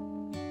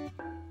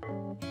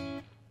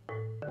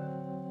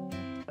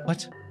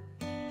 What?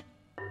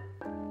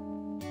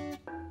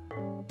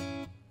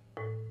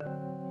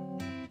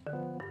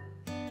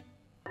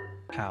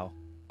 How?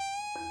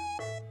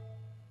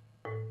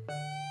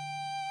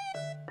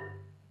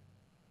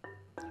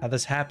 How'd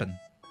this happen?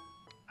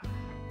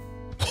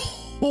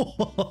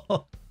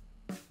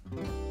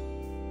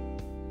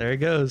 There it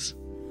goes.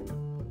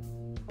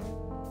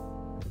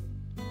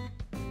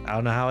 I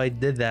don't know how I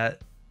did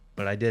that,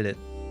 but I did it.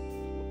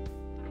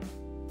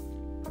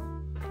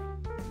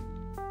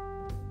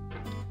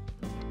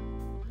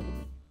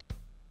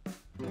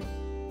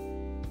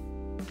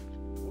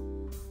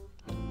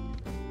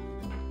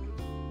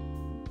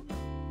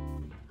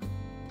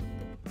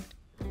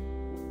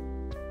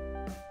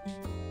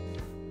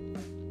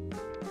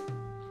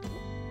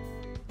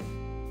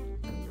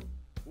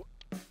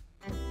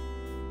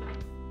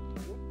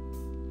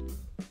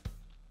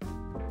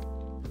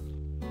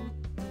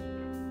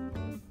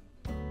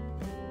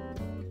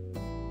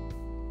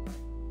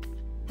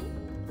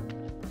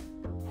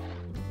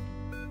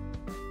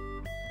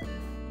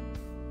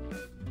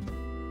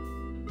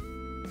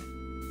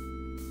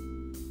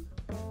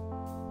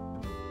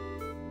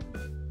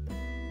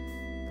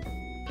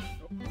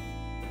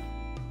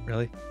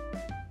 Really?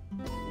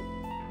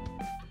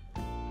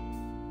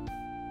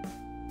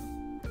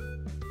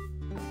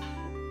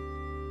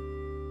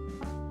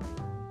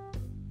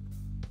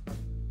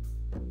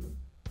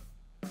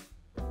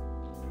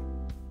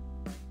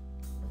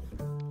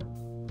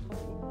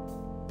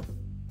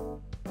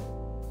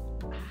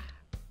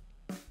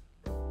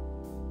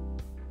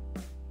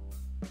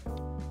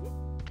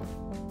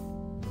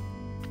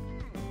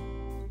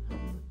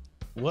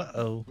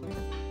 Whoa.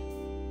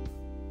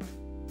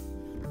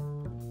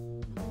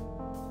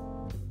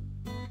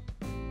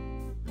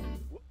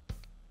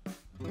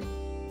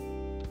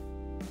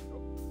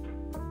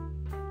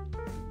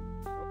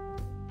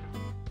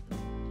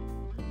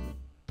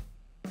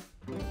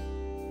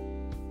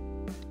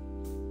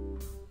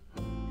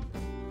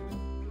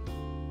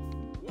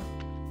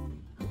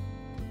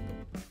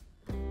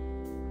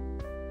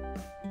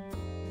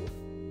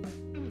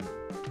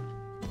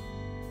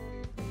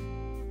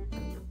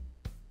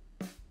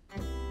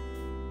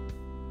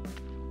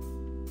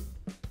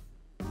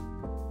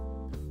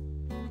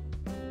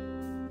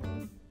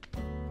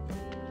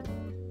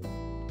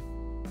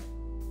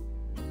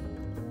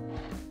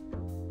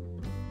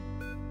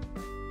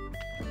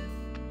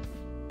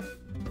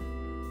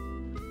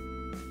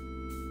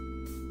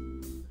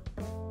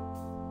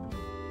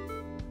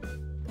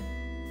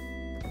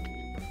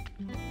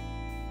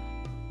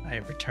 I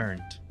have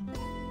returned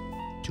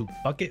to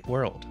Bucket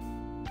World.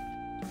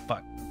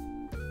 Fuck.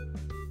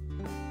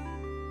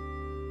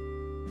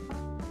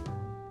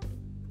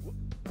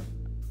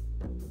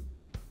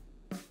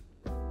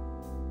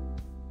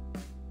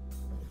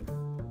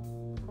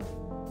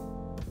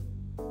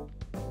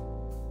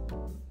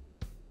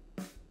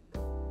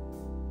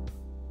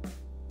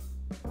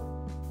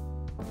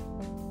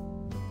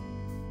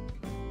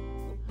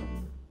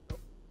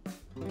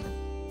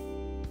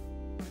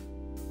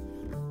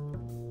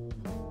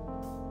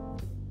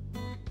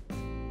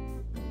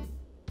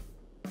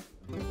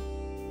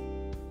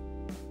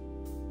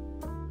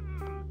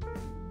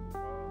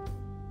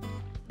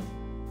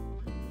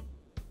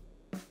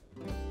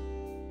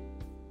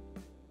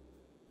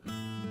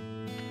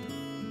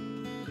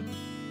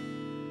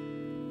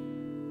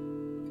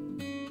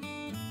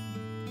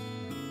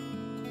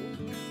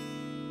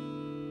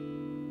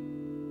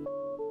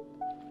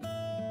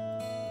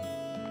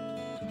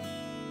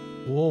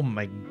 Oh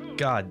my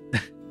god.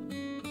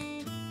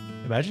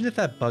 Imagine if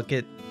that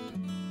bucket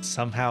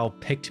somehow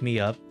picked me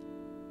up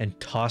and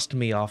tossed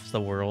me off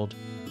the world.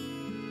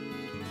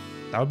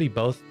 That would be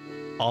both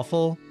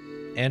awful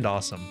and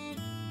awesome.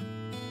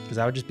 Because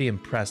I would just be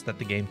impressed that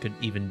the game could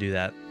even do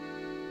that.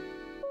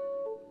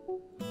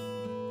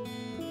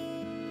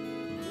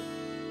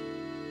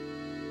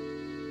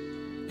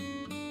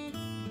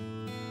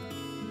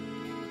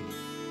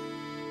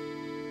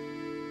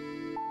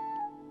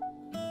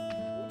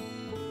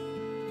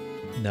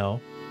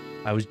 No,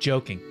 I was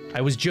joking.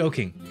 I was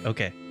joking.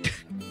 Okay.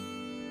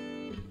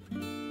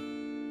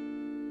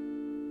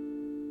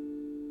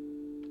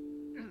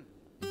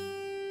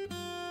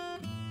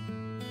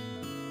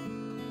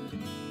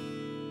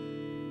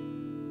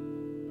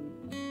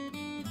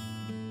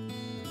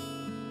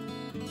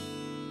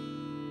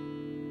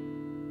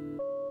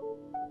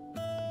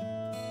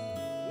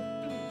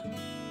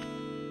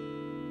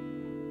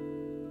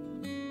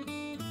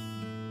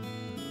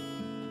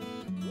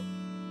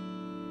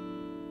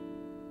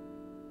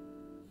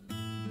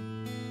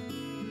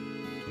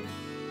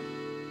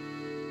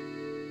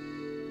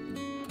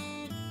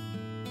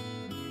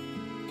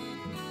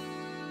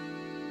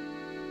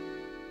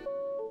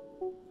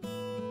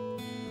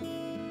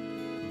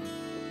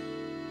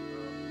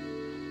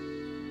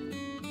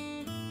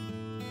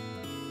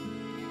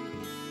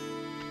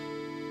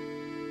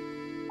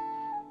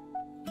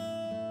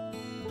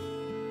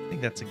 I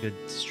think that's a good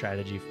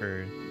strategy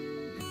for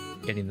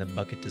getting the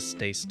bucket to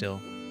stay still.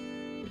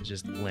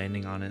 Just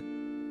landing on it.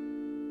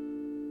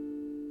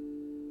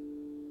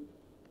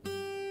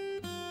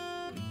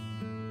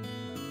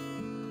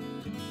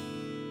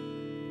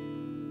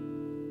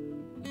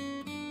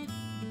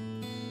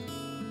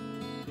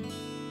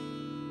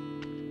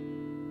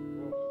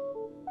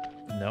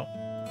 No.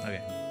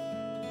 Okay.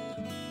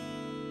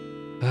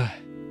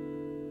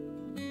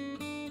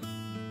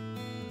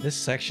 This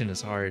section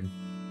is hard.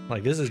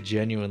 Like, this is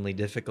genuinely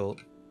difficult.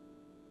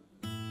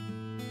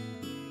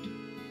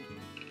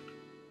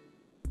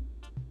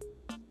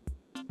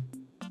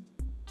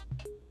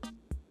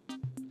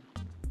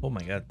 Oh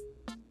my god.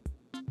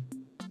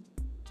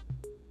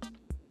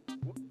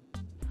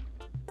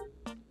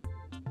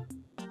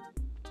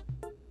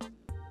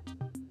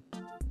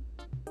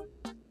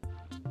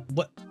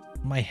 What?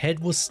 My head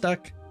was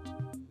stuck?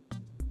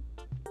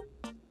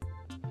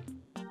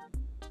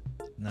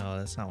 No,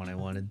 that's not what I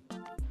wanted.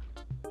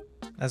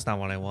 That's not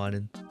what I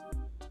wanted.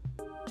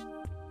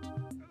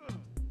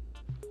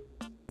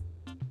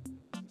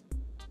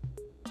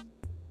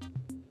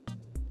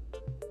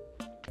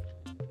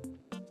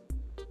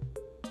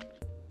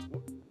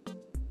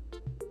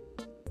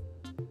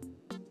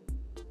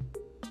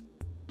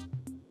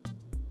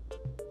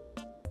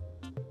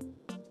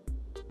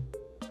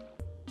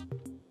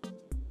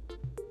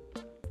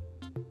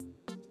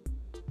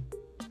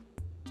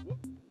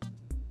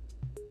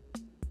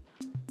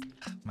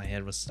 My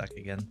head was stuck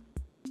again.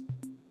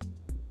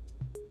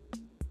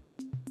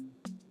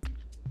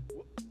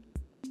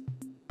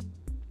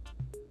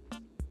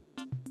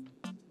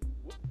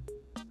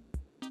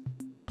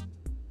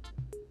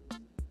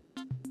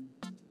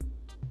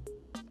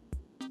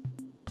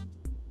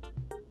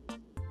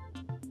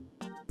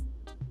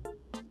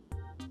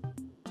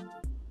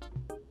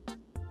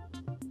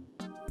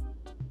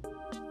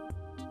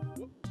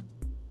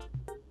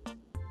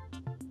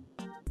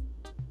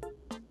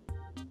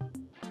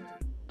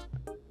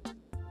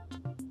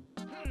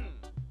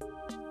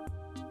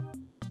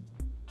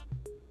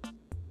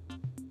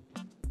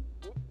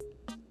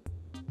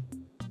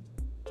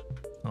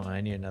 Oh,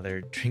 I need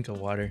another drink of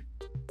water.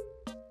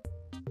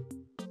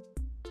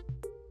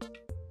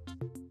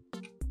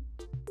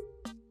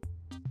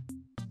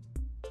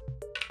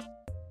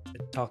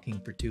 Been talking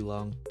for too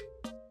long.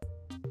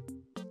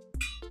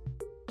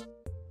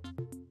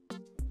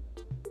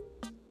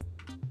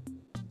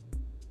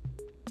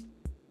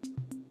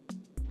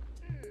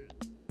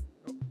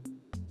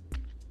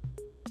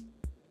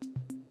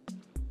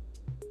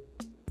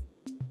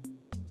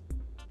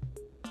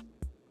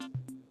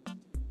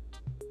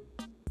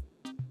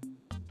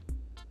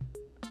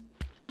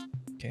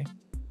 Okay.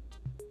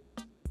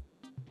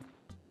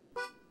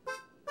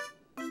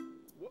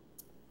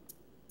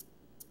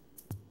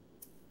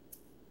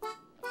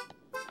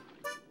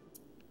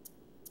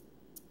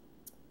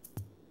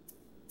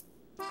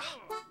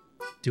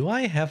 Do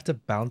I have to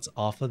bounce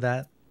off of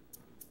that?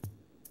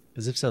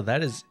 Because if so,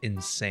 that is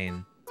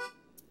insane.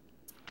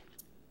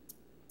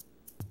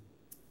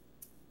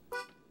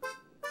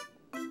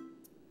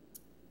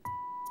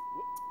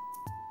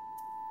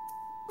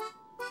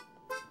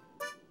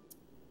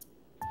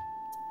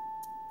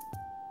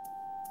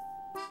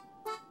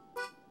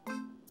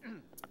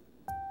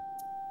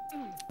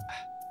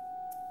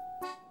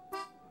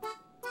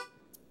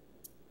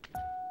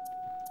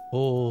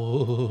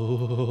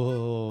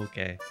 Oh,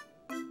 okay.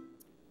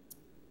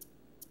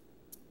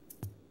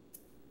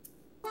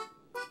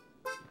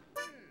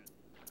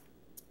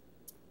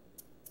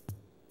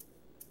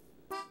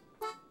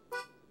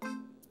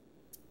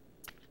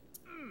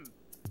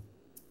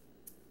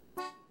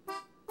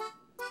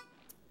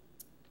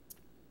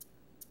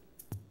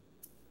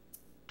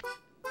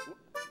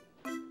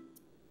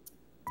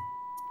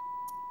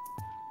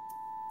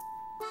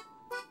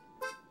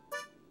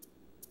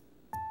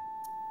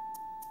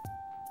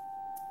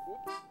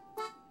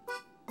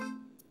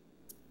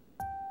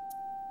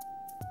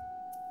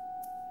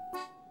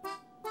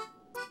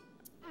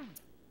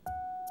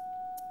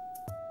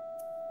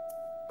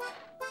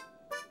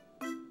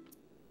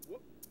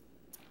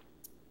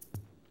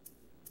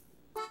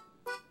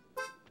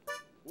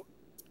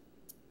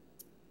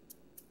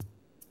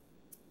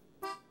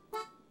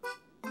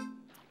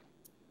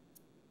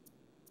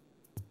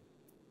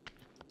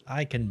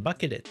 I can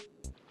bucket it.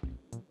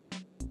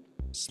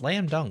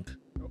 Slam dunk.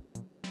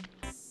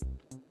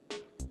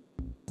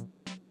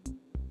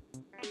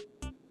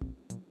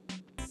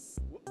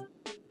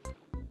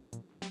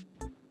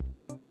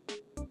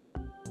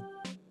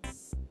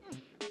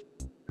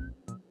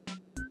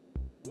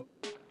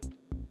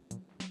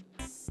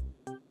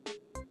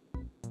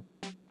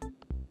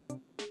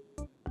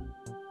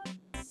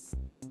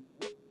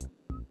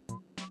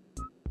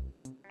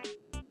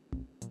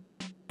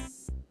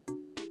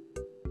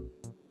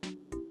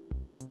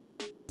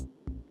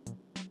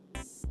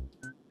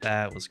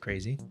 That was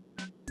crazy.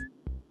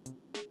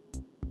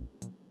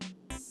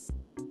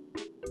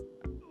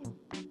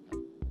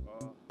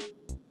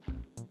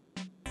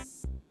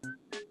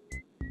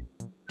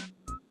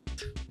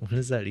 What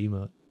is that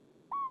emote?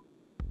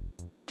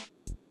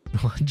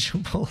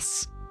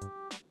 Lunchables.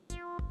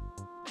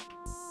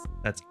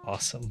 That's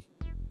awesome.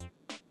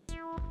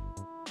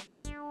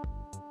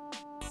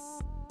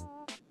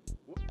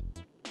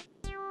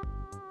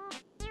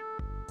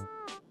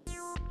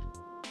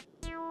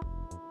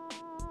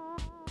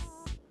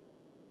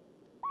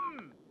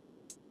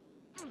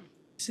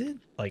 Is it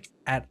like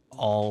at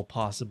all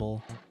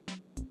possible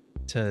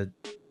to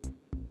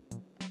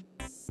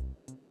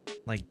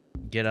like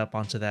get up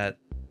onto that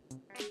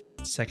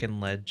second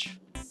ledge?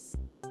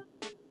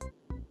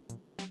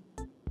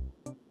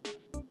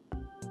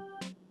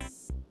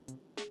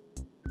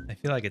 I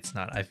feel like it's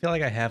not. I feel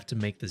like I have to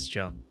make this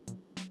jump.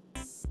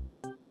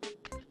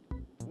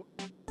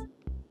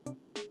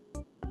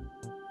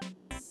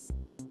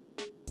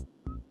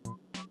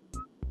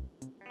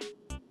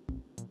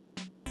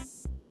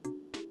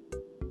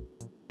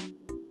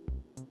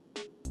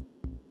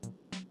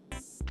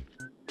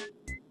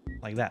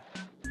 Like that.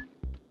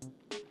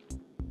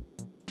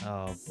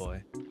 Oh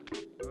boy.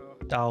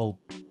 Oh.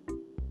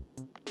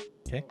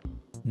 Okay.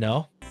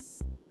 No.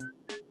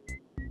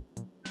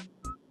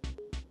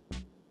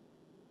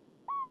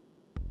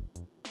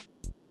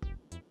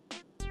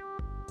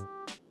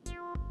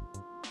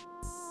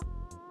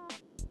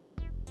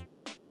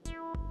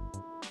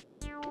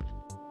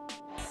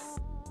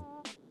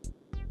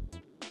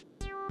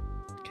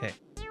 Okay.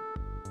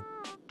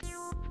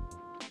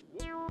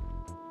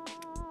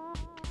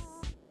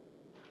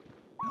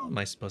 How am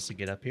I supposed to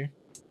get up here?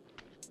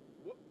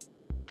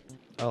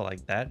 Oh,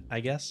 like that, I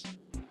guess.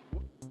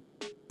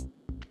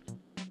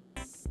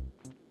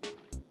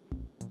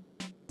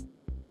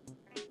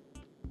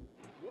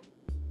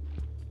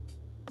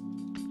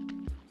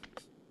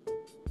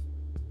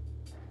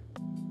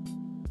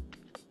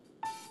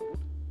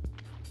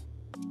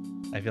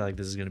 I feel like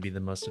this is going to be the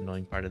most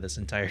annoying part of this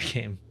entire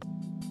game.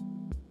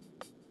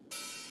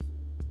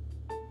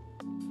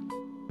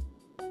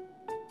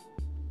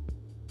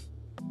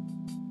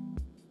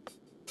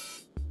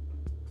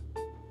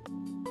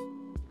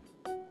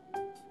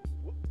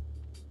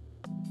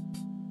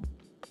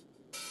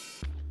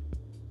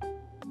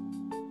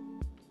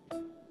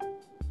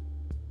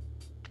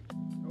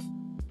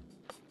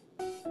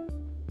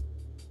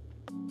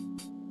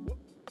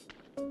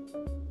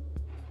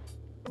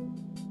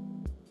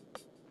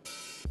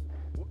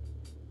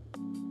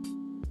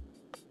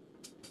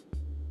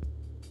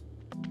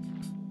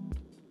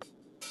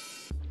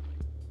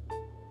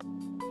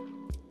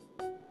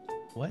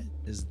 What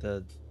is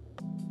the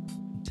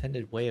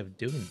intended way of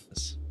doing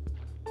this?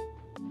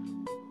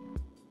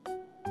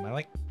 Am I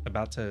like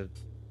about to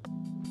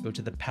go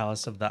to the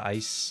Palace of the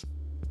Ice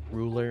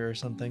Ruler or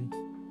something?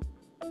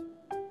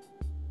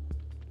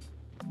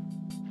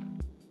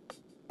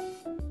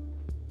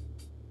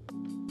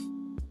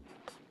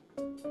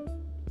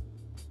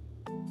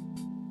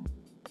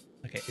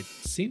 Okay, it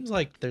seems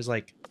like there's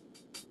like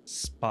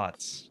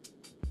spots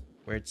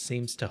where it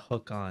seems to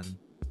hook on.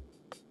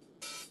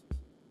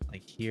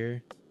 Like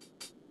here.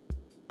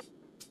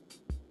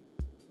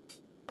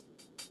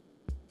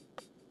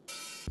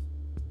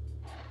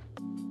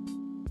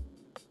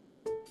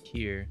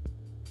 Here.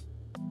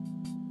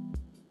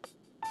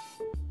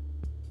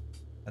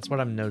 That's what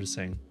I'm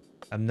noticing.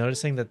 I'm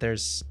noticing that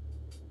there's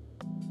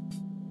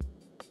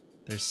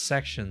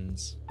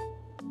sections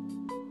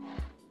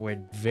where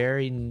it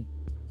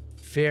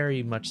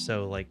very much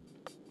so like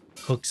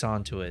hooks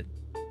onto it.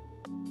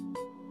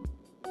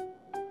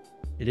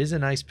 It is a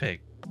nice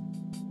pick.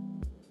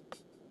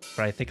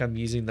 But I think I'm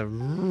using the...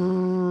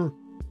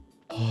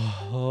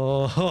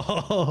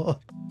 Oh,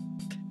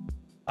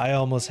 I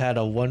almost had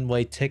a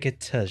one-way ticket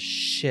to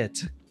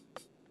shit.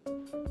 I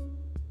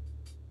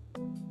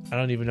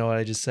don't even know what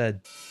I just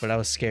said, but I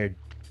was scared.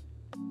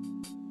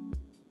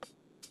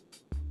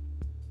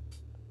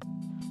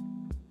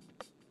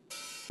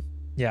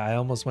 Yeah, I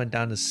almost went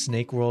down to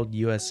Snake World,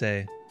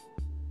 USA.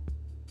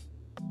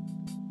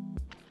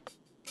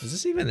 Is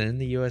this even in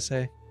the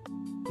USA?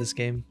 This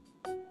game?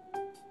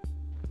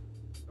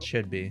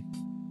 Should be.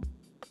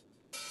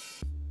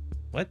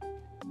 What?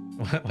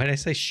 Why did I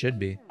say should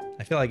be?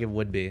 I feel like it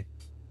would be.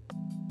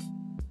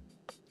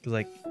 Cause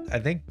like I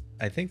think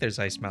there's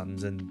ice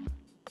mountains in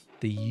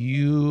the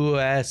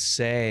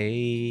USA.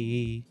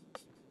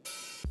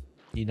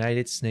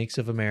 United Snakes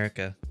of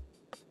America.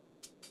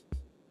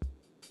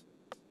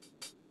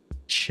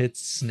 Shit,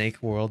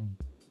 Snake World.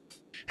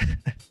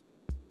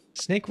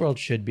 Snake World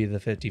should be the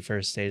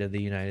 51st state of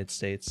the United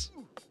States.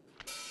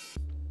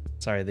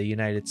 Sorry, the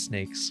United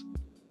Snakes.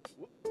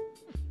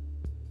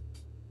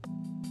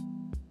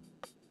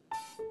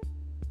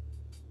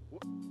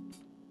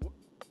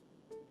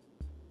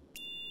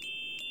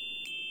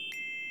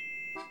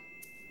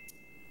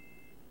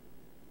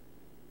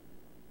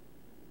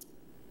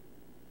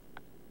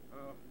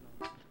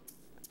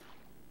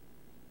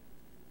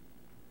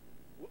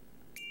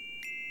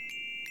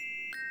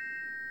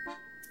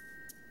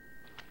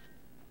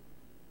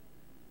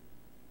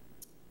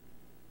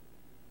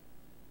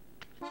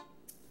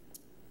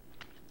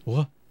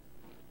 What?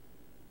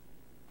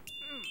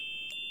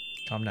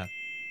 Calm down.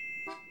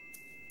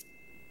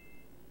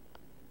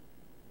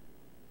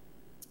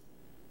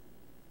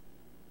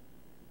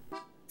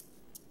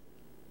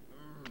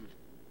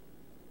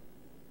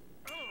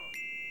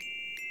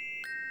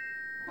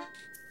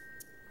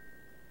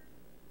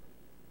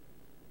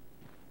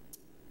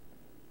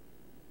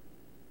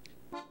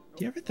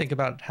 Do you ever think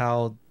about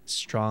how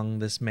strong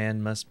this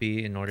man must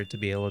be in order to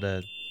be able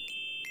to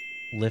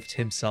lift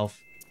himself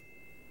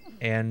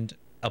and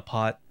a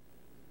pot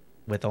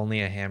with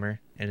only a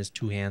hammer and his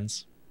 2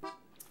 hands.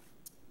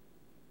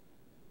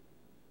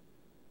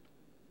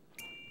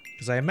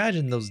 Because I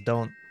imagine those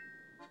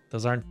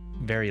aren't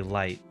very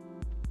light.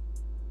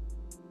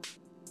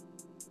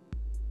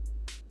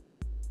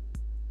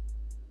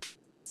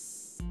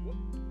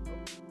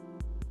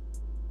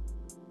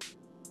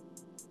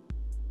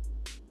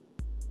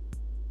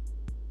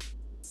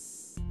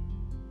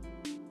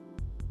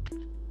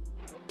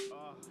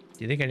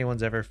 Do you think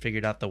anyone's ever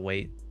figured out the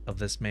weight of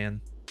this man?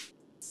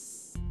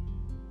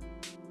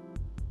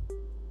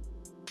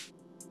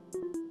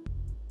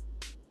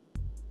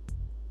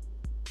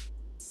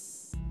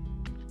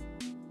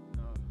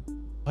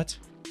 What?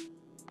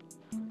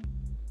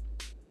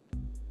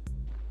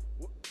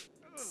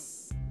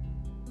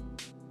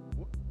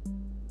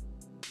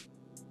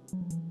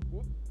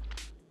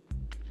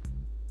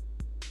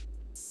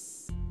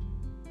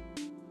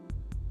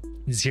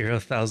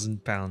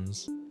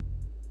 £0,000.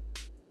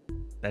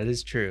 That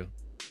is true.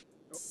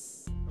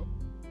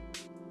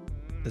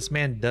 This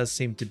man does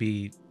seem to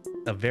be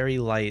a very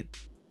light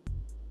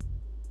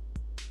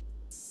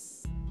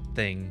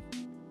thing.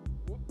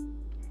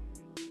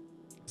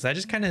 So I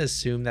just kind of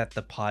assume that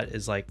the pot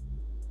is like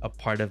a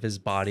part of his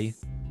body.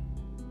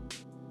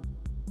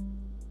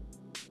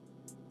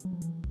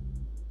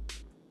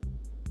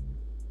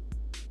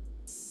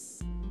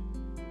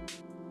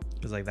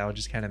 Because like that would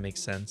just kind of make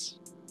sense.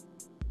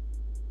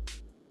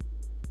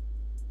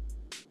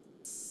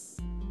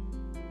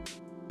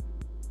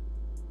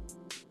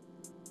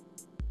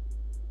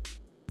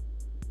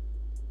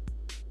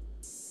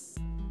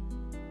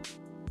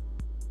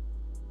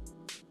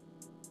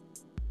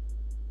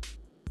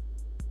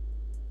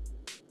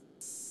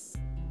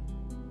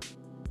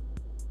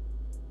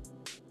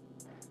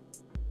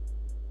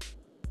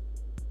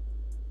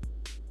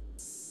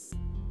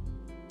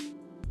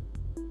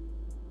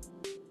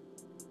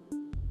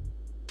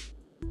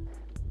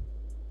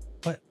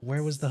 What?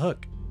 Where was the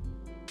hook?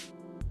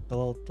 The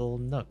little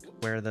nook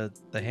where the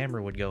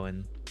hammer would go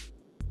in.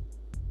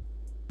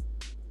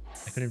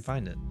 I couldn't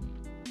find it.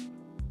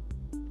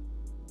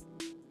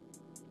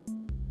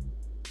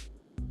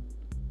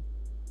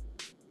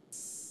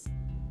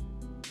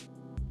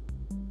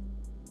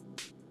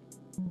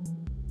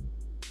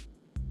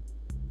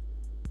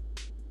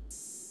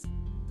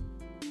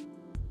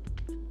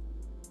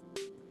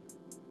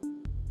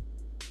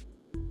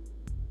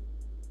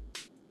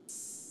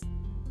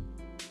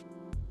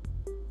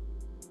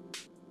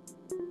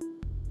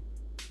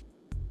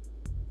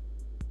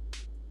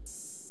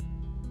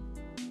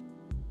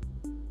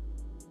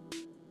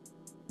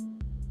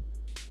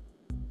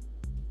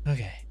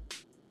 Okay.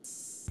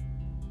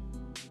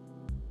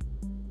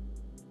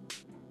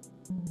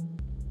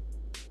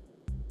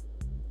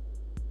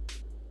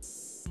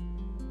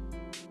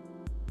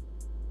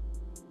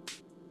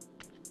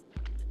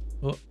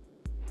 Oh. Okay,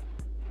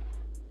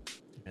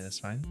 that's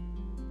fine.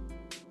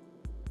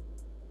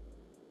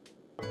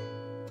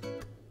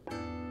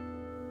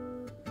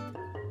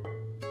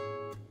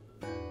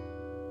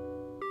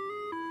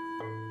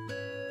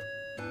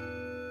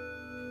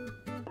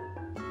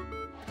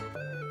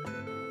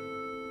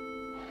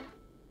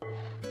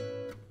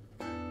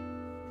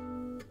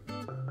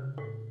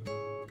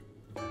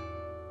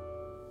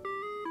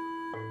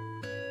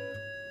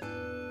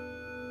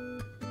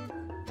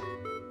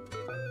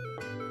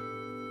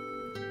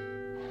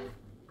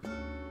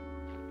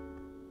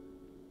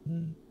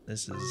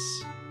 This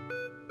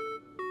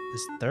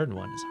third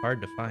one is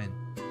hard to find.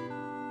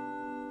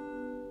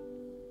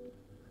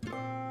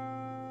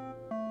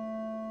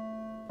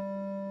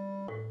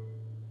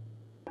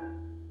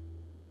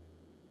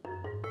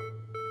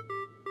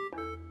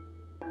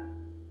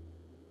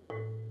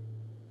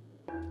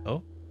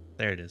 Oh,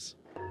 there it is.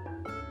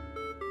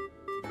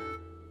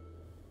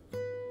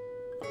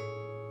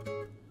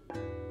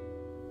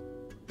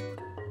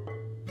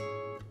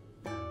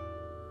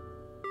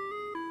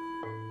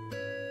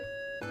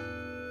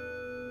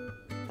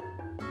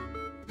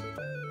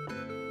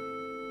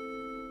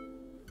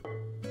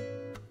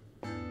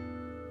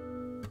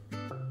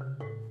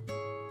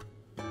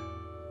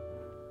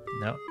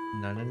 No,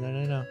 no, no, no,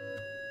 no, no.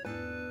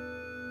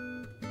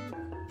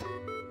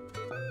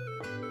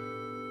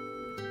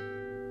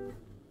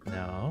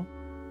 No.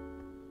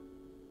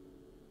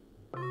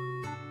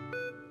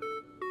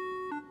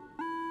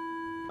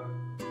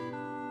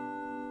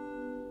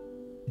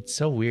 It's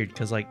so weird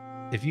because like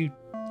if you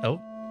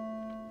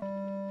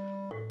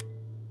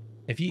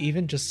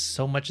even just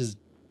so much as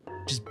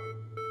just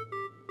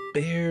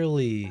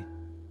barely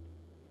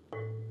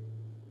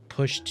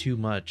push too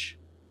much,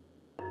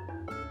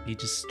 he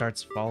just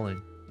starts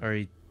falling, or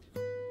he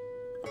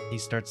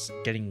starts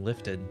getting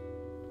lifted.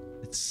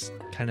 It's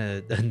kind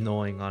of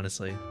annoying,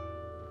 honestly.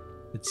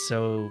 It's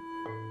so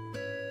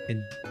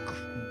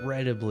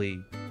incredibly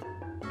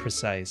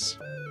precise,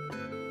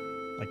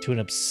 like to an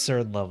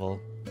absurd level.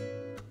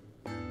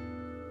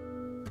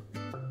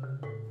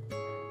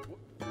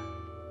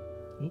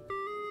 Oop.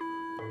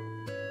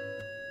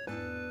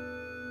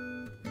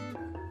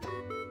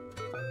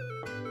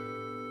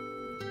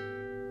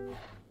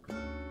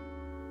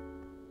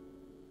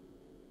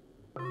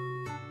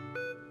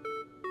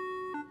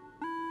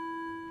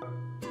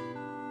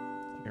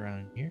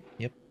 Here?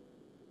 Yep.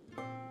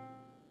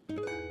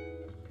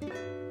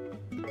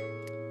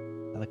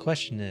 Now the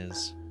question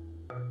is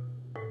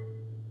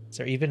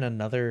there even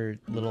another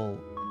little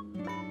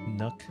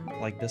nook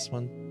like this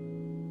one?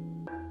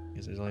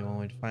 Because there's only one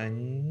way to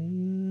find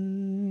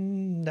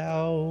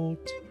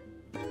out.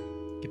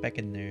 Get back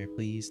in there,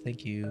 please.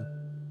 Thank you.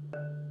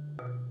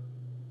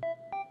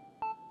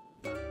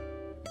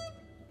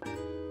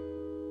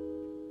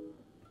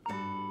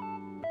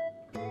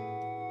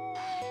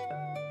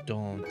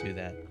 Don't do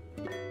that.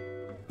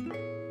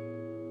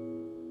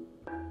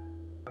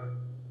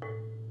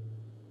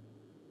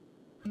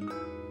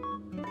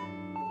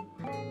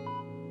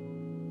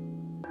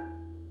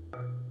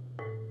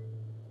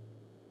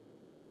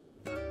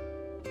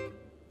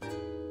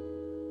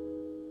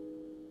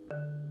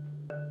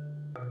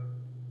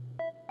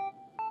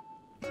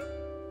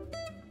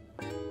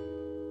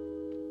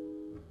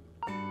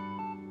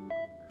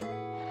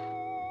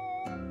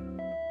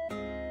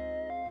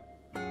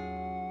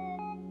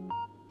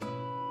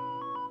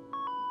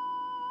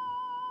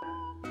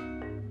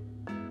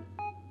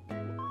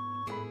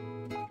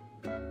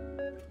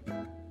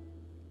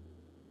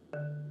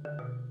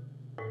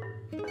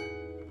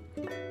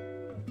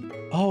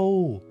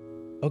 Oh,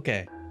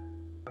 okay.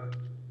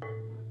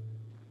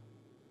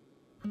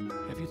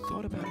 Have you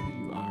thought about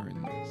who you are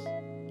in this?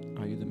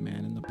 Are you the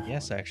man in the pot,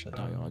 Yes, actually.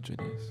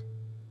 Diogenes?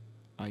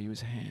 Are you his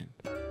hand?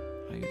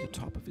 Are you the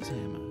top of his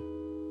hammer?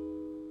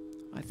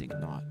 I think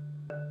not.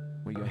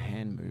 Where your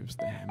hand moves,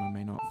 the hammer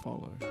may not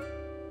follow,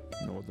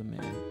 nor the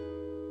man,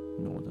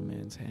 nor the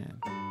man's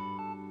hand.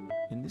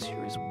 In this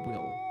you're his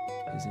will,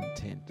 his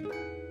intent,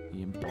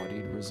 the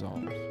embodied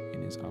resolve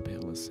in his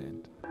uphill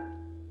ascent.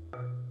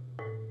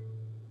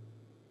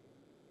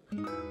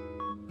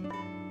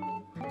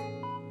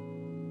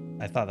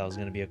 I thought that was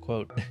going to be a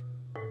quote.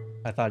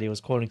 I thought he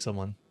was quoting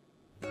someone.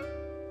 But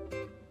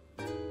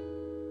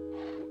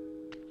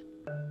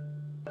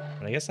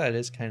I guess that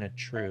is kind of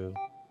true.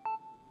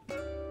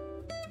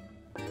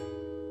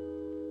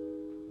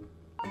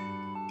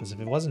 Because if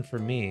it wasn't for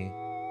me,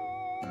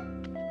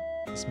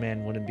 this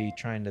man wouldn't be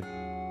trying to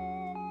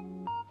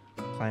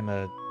climb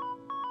a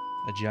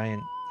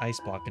giant ice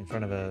block in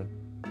front of a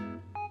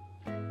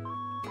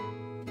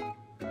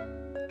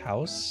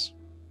house,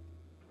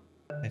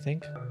 I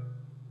think.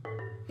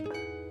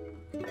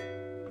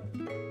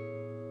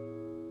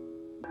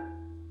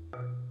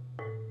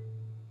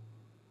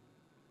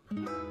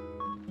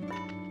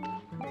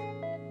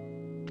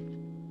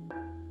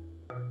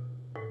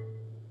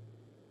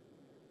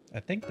 I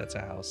think that's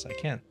a house. I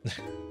can't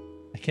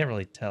I can't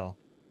really tell.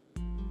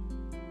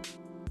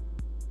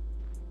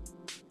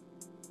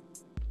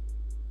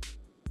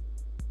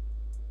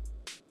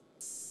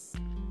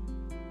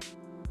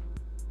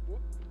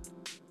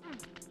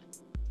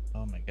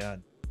 Oh my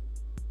god.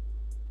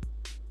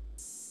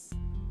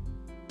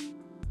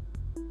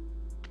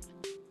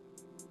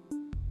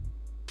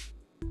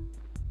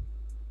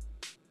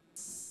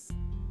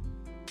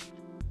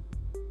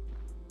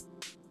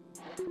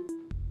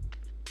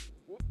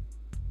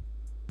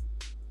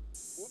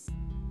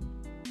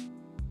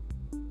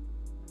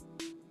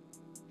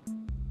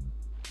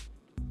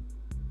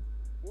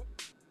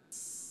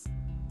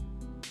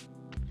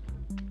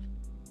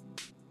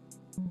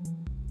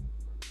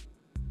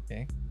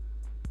 Okay.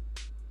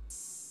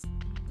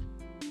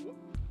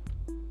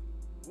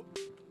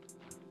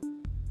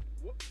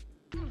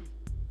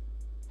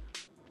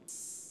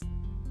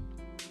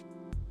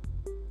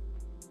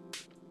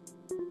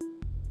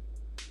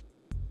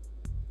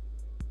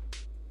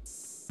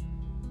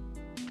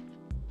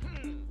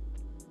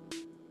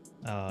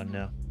 Oh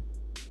no.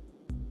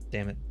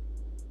 Damn it.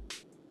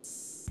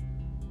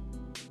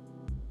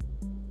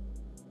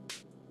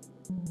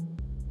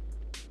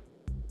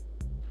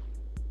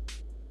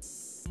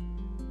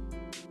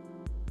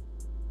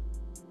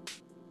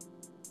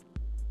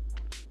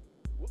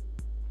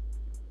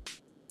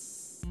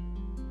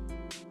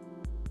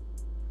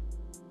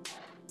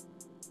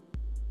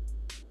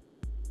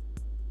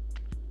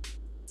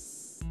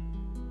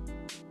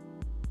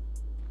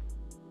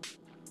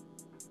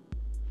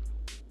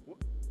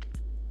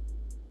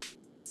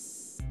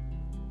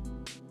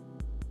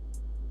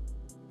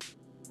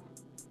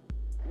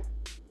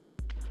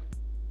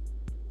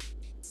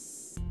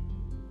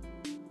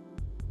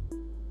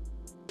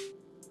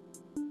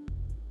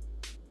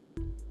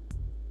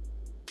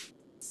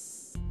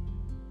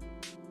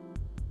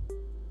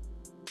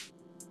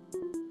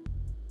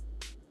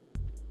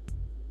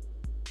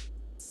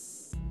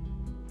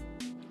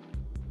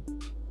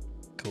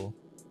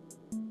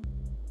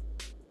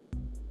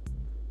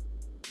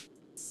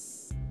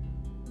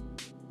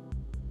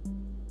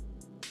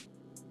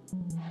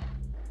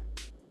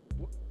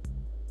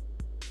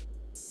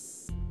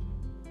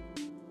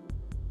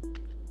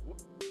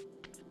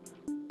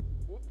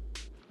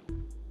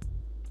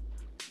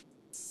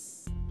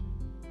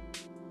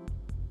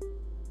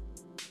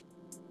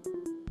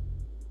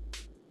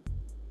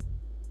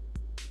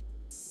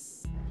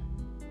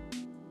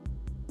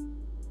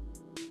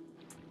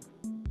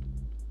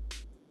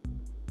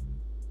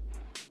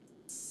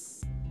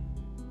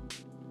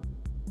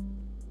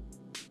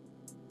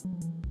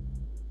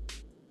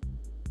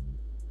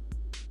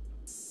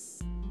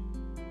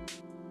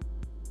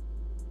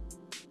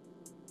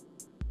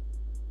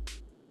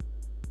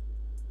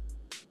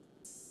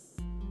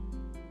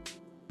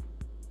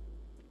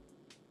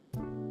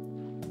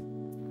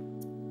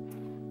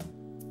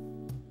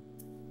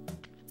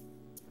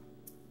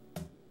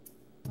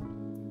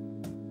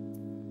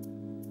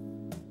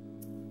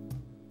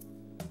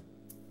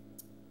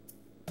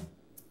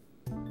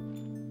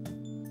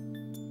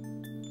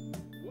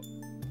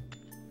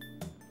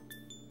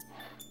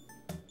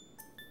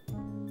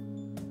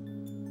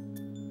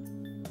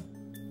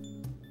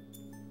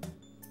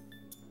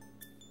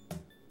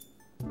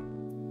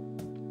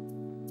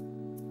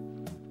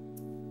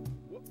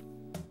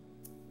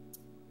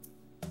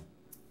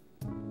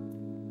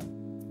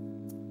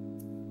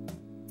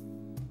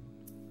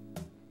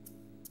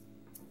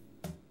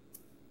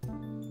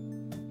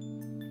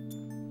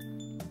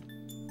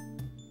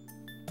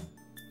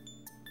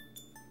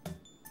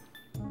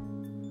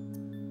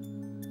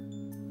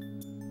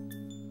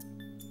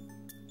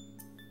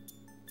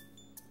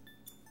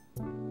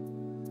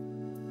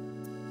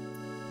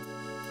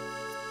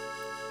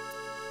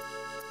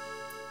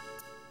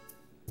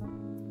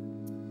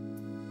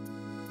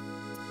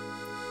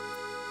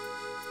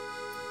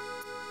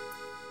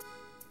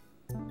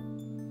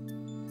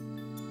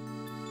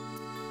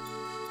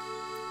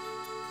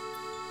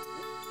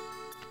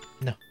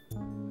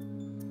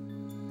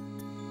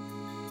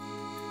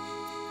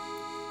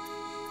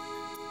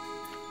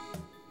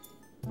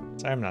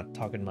 Sorry, I'm not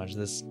talking much.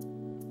 This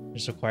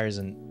requires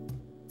an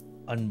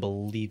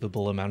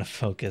unbelievable amount of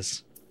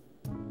focus.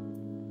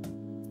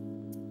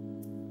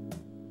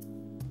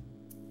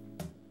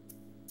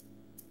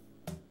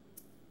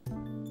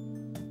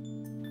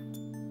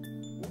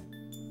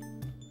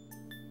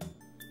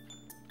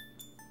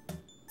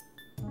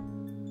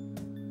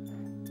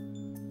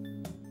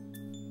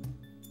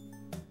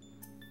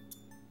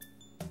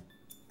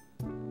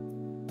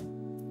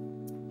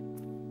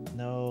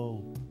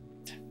 No.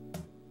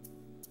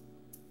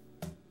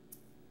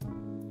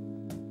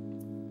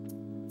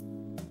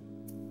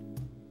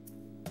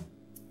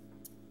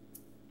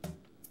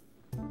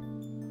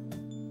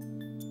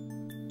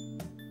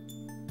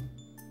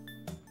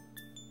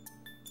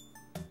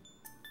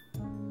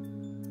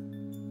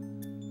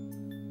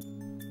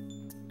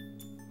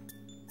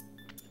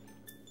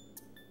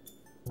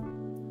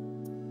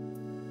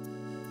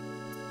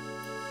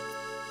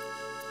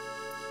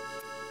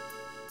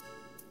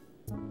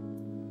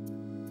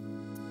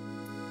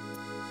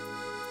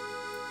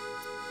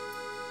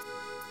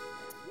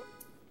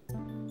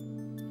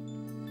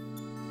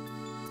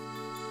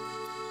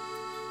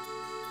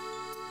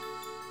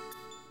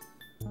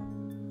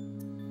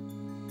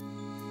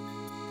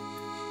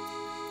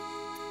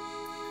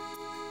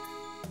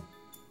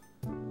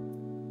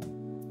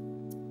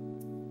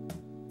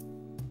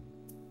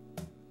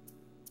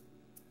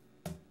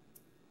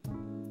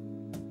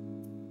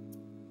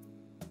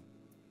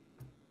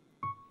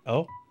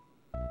 Oh.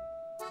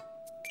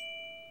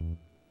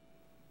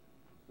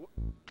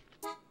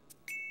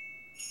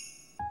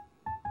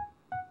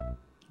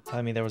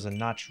 Telling me there was a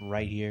notch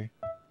right here.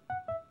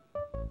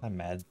 I'm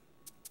mad.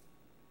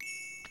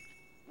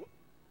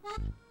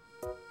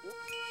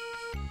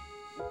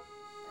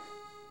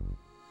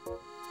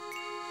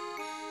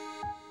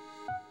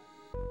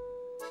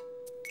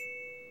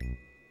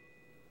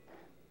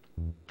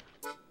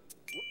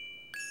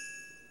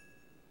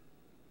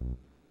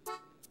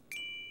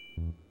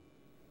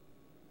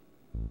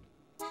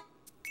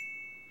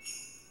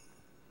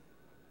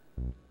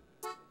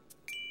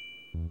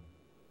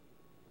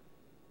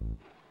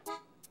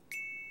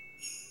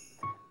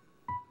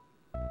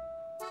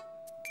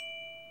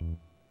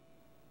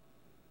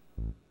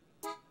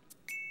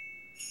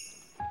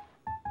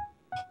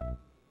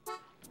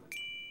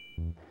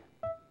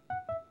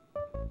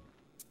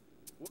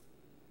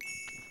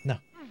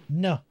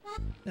 No.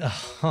 No.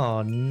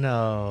 Oh,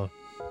 no.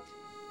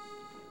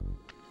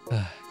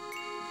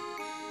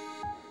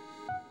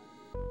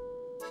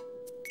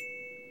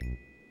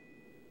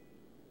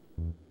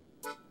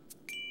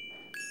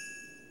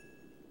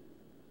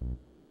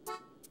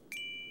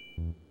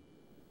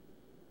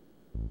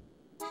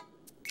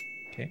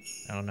 Okay,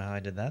 I don't know how I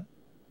did that.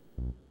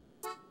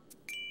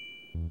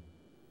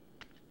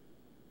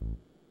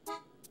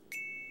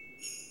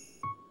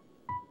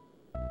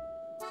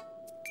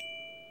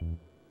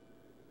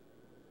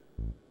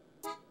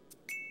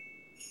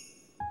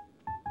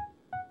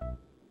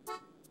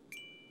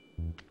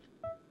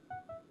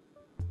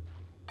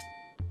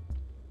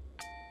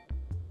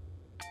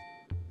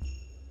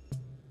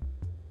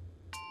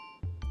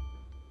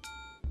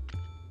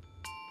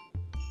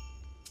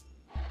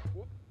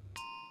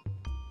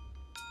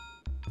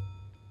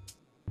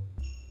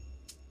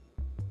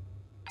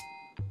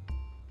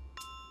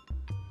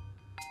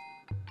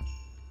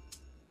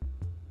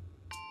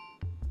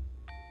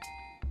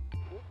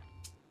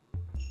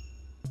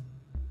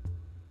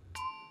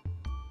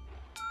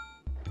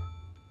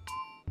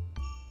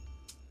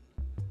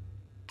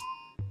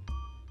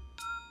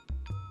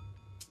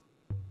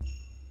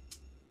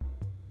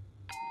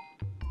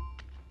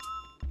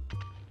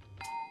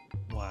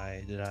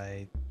 Why did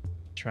I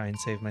try and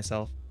save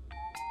myself?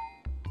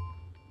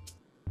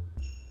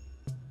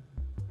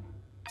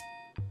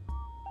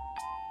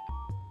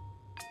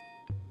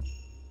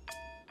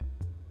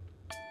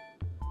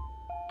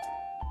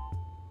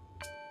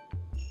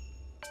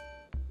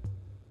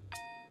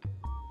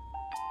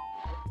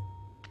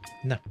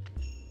 No.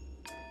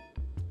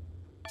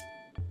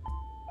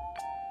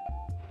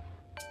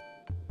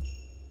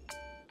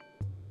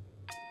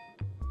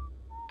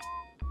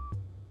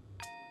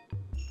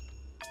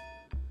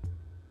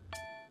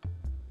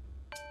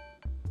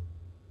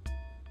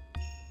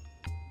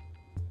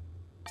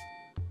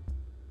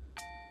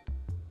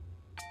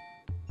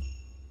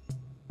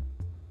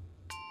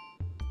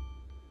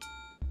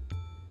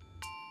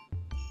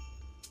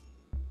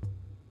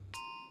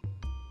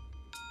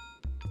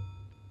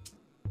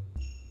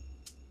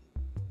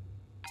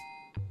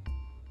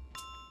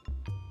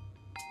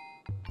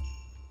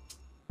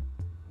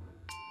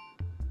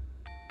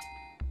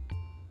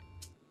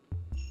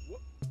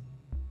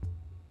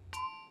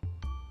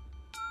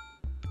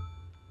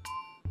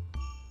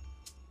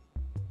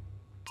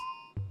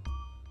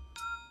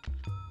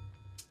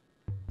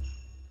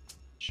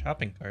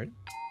 Shopping cart?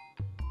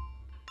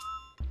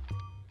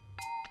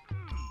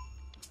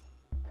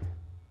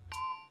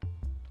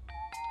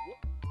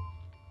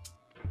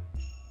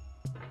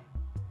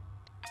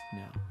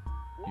 Now,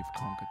 you've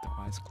conquered the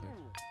ice cliff,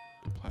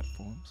 the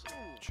platforms,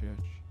 the church,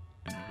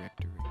 and the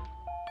rectory.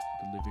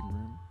 the living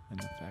room and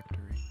the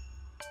factory,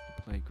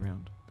 the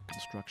playground, the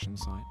construction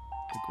site,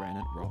 the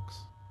granite rocks,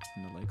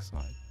 and the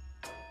lakeside.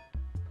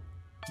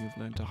 You've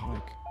learned to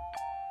hike.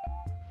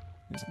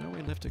 There's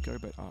nowhere left to go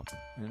but up,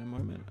 and in a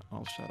moment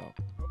I'll shut up.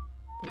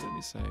 But let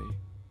me say,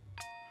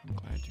 I'm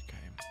glad you came.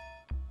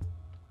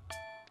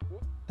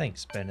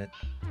 Thanks, Bennett.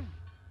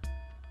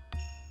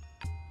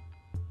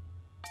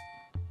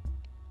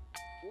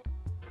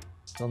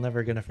 Still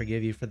never gonna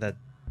forgive you for that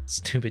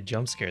stupid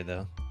jump scare,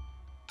 though.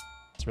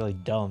 It's really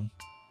dumb.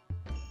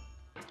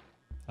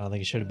 I don't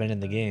think it should have been in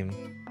the game.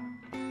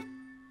 I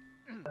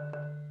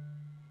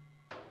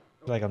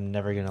feel like I'm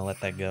never gonna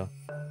let that go.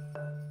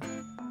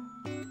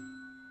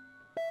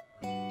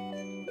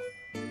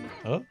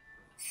 Oh?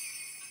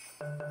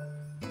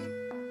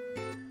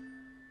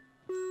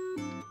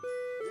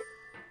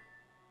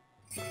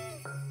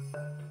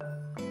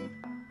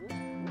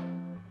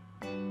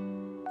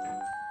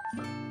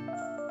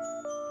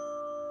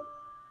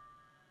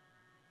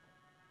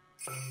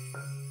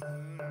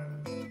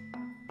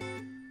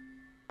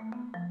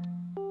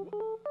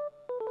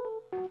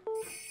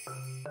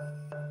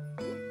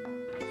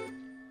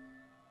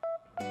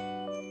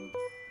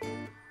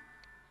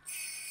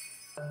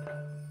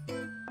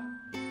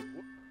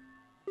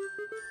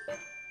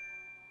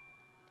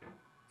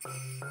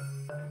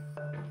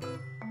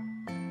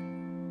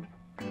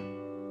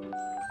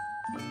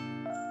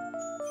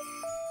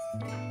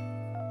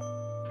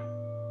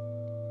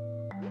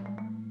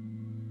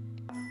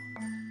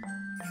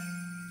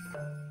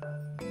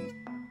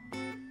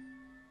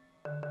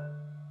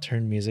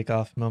 Turn music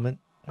off moment.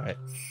 Alright.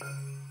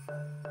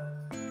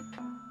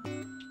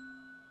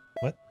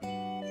 What?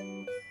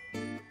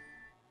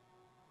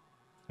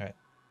 Alright.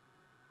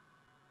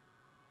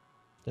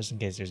 Just in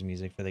case there's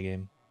music for the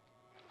game.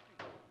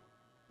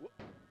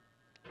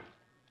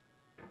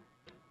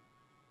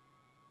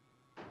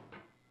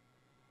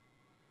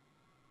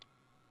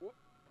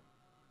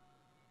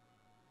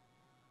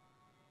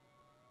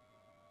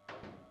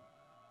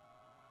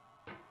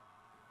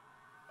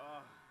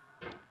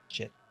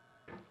 Shit.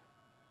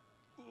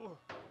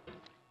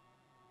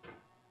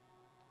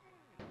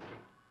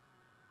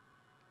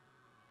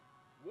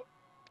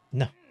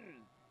 No.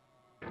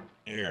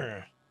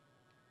 Urgh.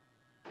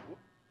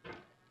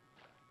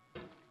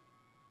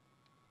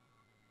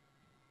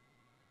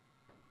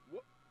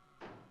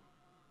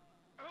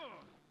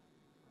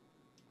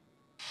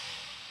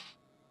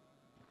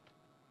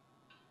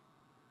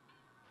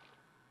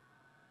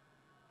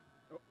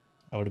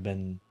 I would have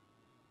been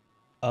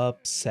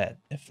upset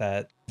if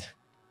that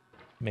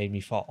made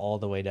me fall all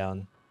the way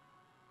down.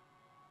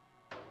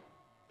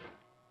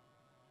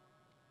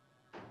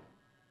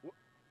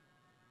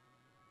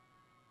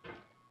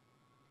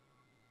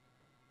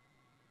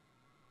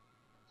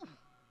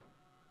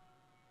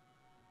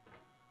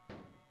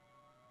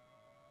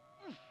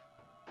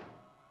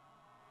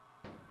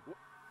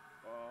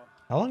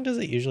 How long does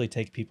it usually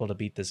take people to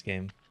beat this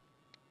game?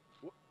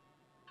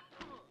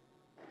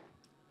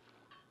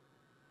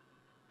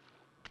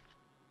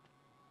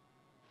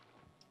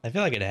 I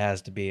feel like it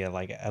has to be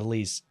like at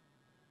least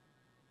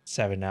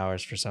 7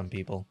 hours for some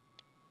people.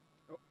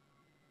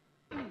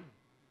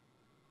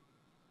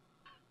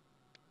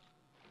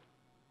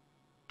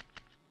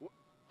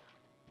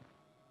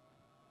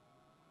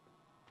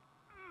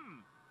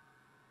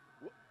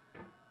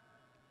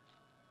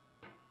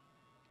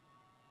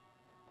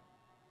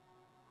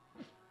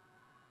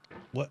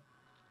 What?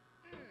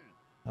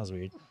 That was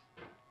weird.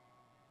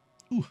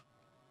 Ooh.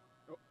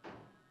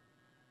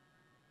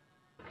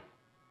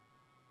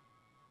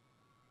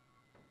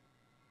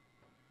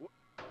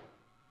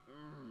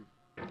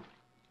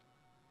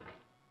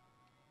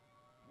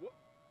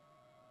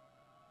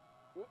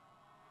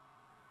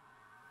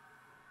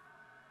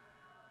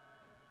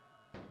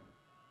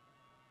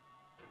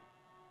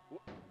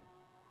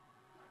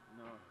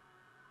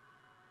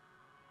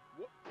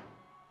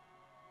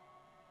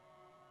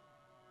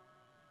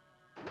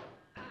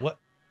 What?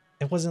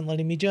 It wasn't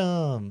letting me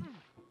jump.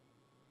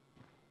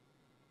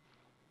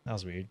 That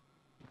was weird.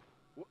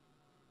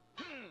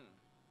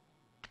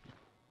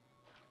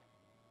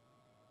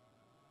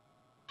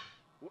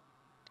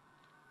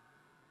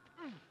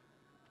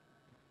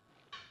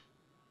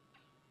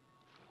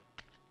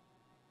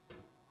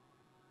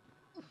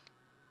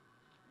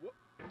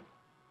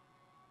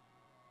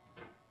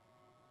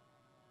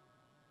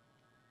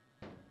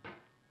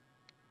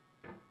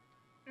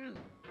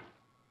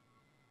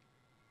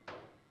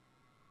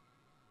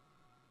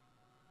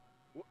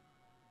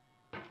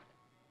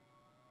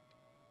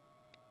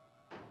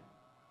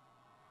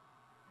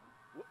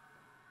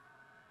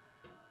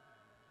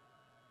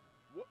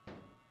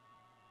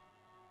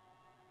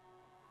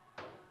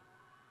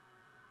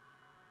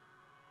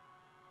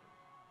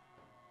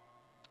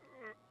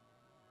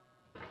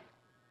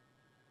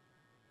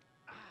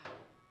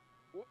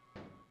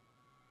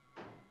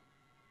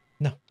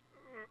 No.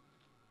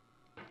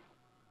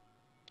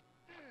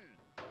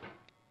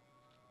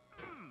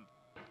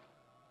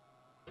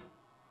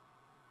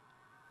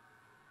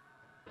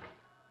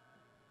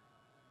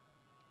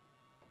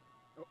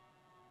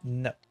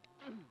 No.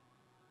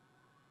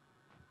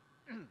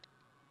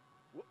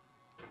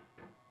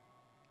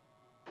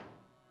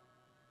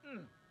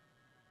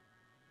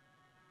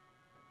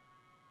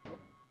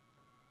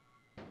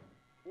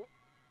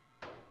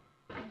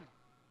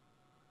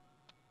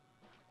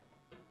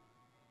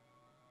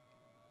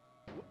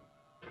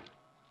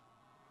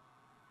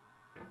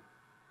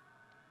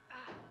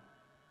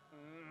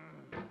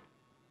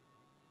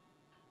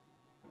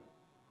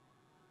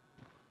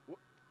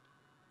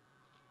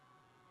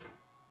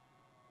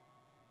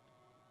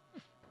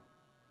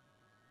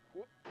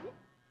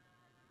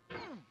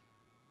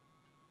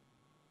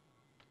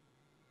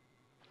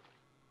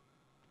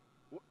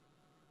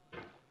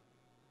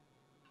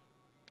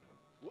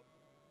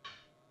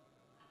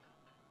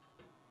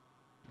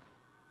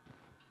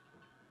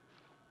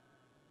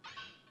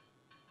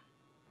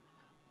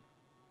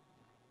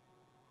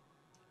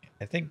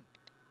 I think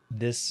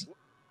this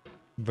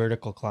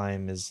vertical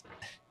climb is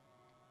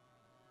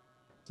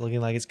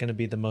looking like it's going to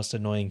be the most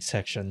annoying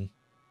section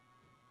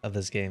of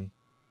this game.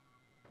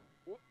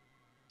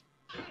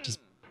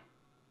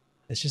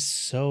 It's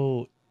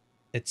so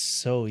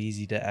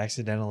easy to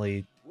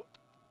accidentally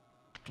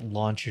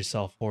launch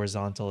yourself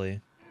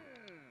horizontally.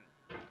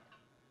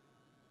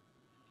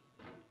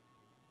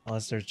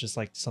 Unless there's just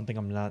like something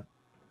I'm not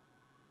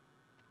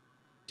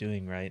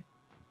doing right.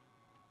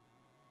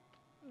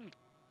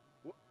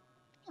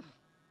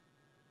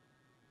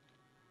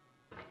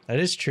 That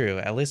is true.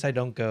 At least I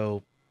don't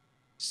go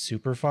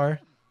super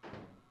far.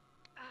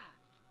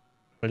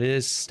 But it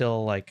is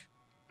still like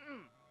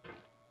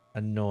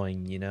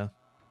annoying, you know?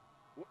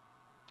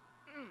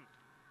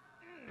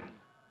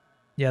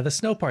 Yeah, the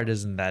snow part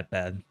isn't that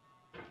bad.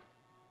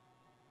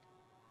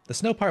 The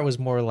snow part was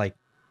more like,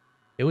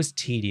 it was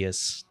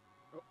tedious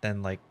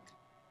than like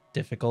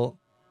difficult,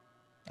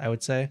 I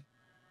would say.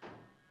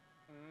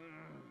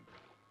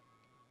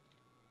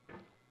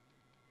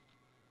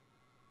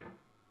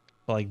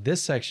 But like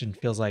this section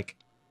feels like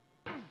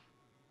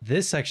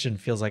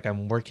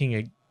I'm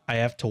working, I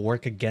have to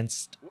work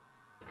against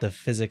the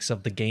physics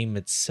of the game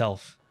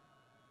itself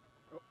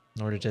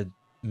in order to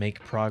make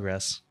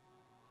progress.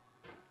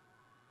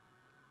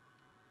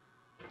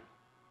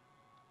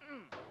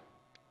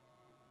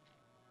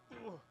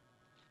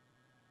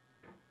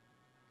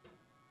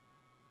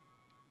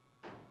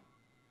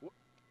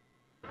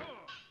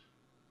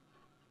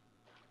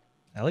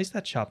 At least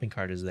that shopping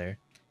cart is there.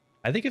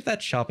 I think if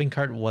that shopping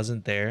cart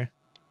wasn't there,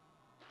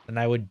 then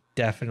I would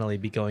definitely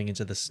be going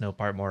into the snow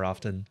part more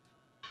often.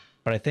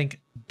 But I think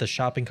the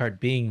shopping cart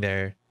being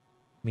there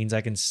means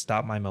I can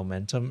stop my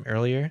momentum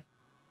earlier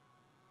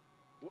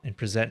and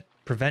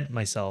prevent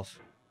myself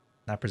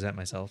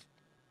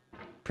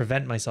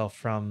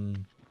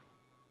from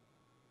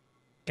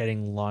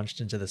getting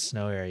launched into the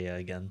snow area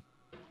again.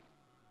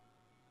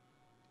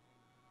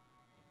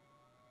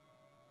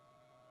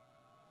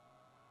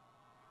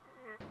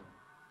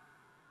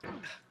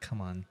 Come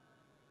on.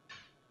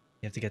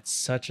 You have to get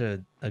such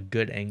a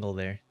good angle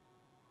there.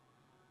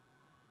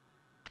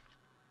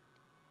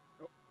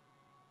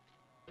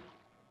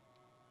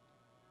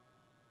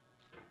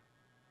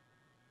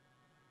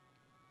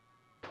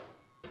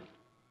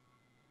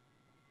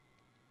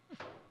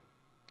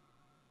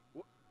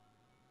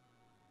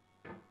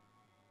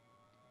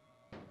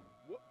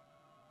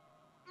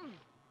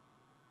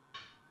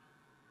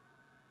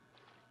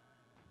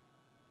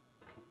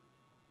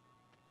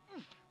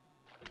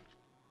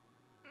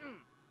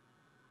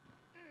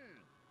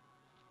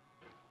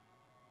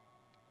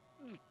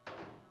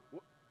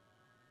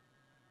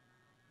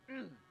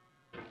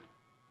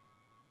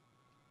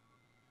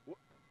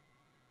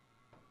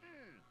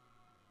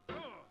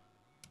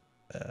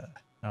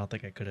 I don't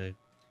think I could have.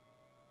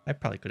 I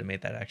probably could have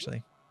made that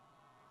actually.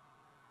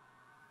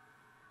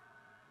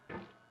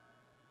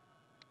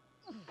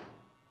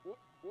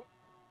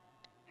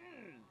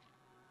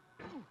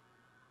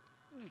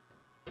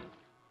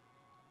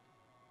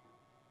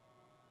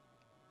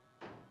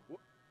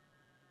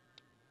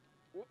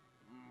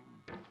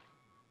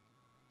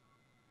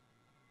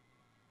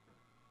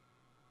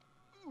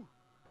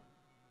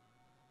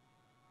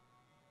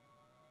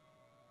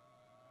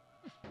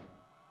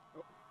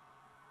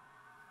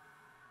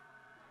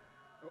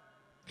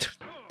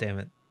 Damn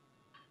it.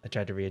 I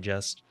tried to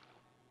readjust.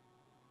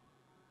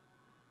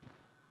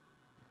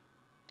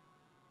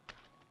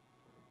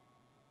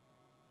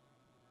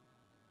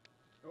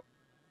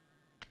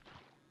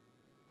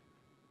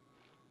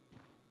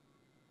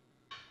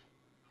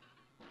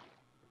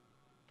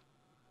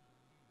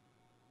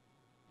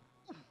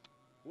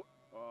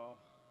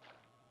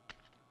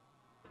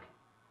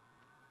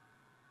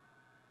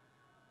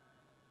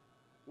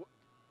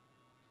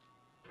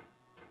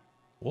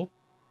 Whoop.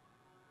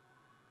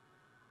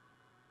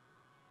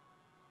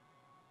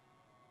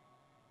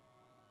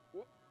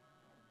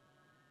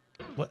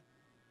 What?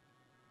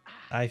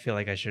 I feel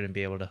like I shouldn't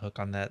be able to hook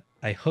on that.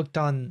 I hooked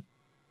on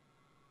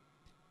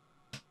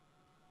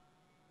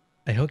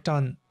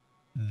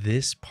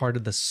this part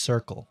of the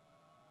circle.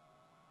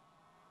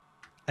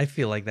 I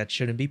feel like that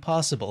shouldn't be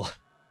possible.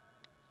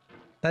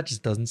 That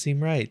just doesn't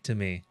seem right to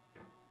me.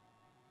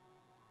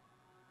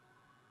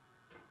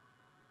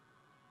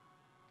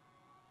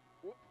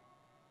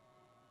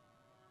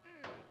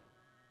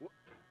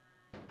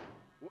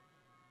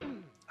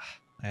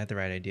 I had the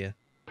right idea.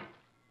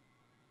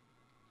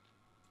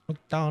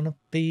 Hooked on a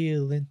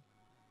feeling.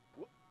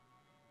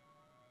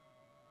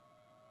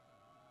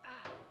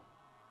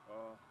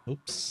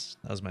 Oops,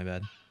 that was my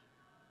bad.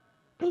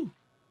 Ooh.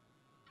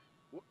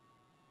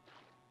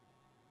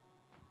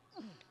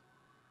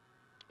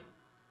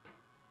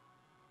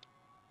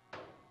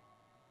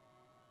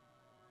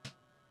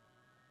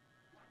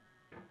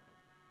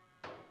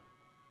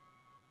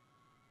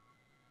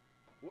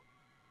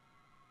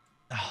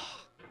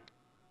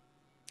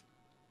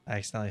 I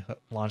accidentally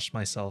launched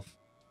myself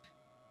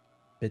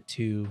a bit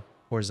too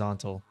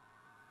horizontal.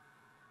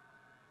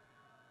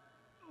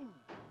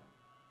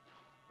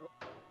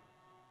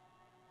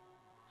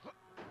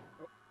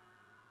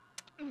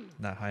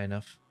 not high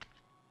enough.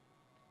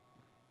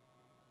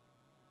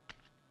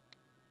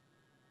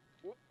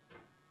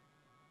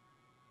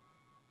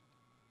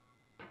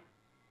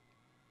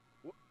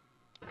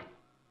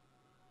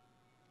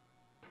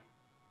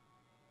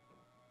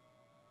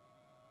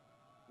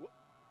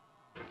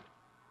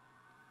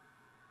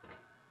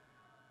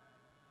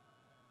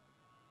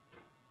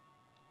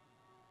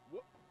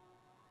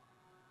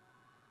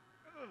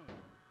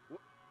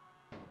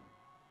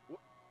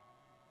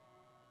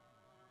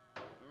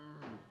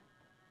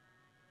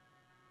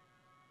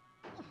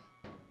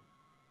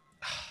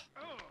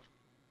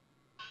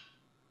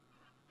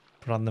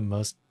 Put on the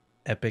most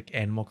epic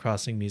Animal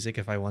Crossing music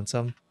if I want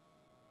some.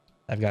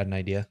 I've got an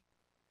idea.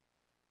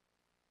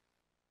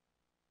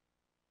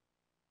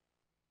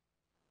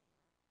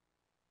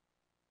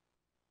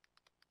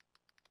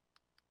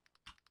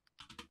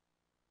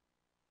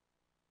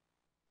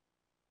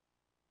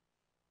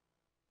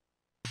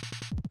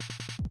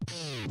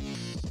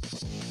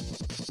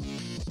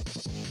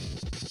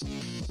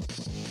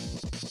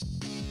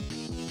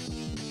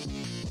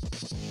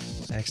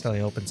 I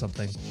accidentally opened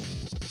something.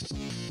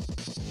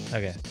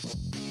 Okay.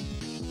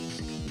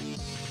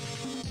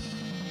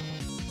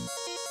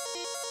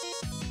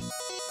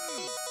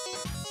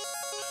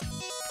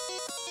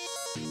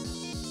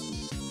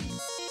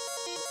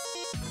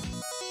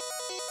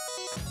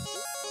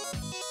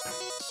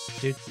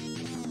 Dude.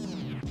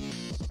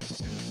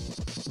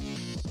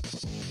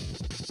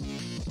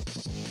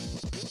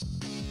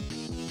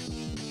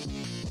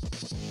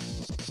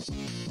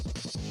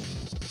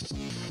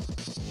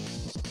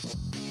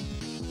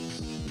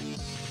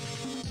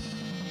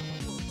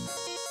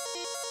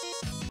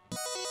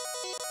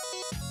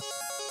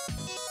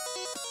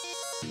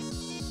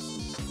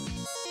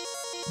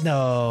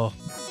 No.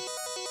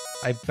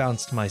 I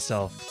bounced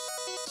myself.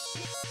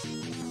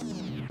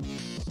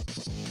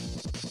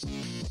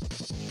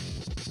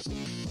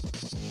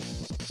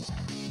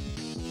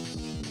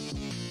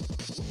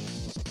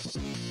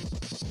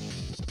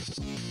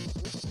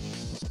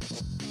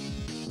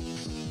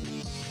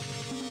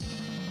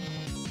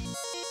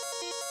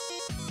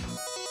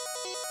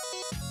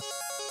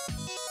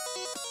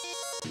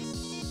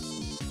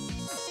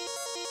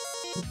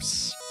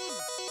 Oops.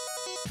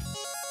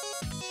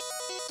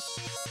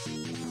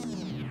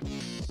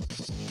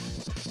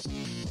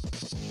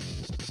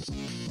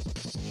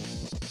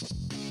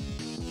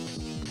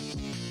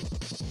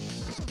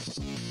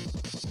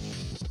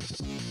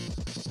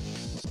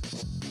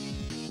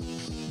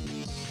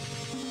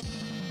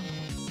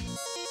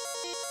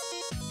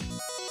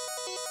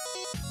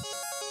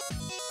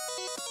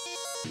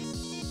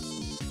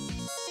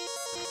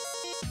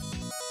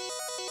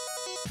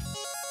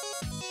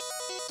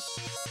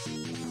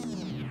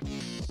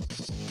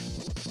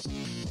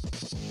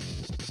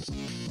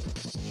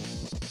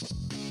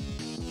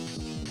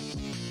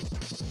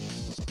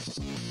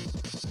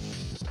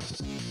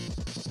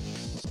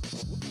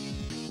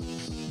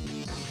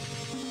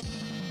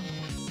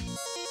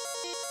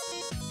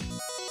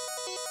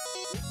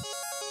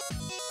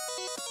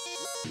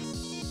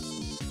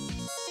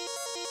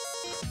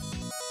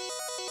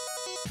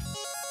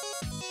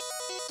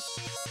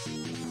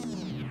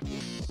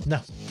 No.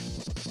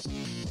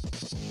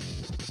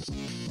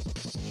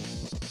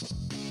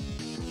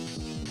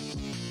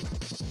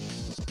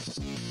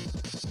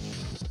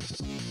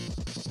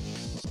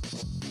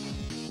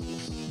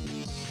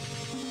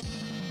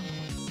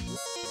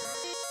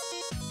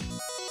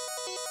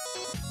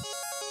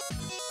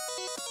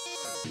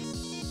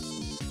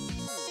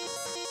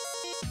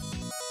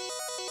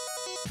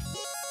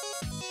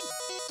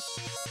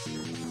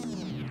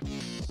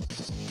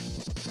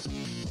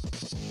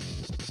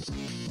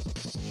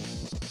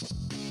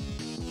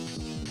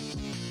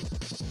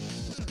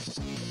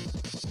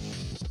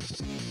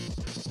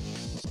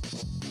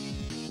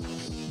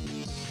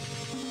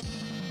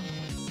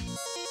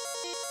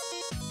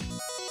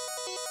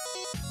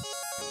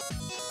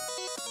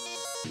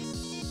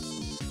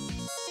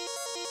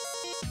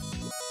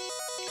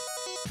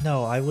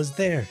 No, I was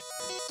there.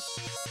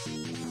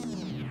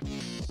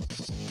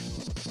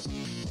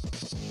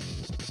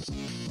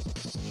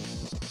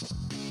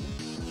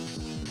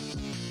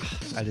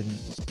 I didn't.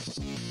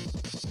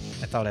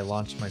 I thought I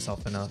launched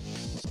myself enough.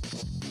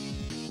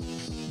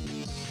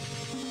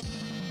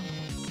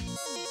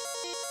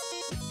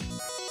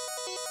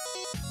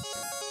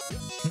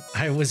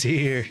 I was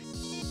here.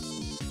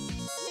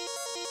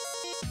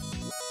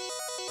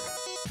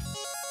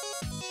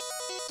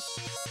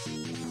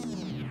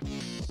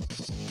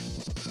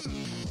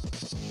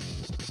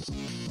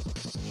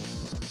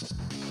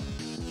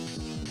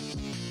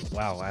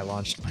 Wow, I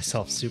launched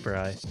myself super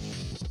high.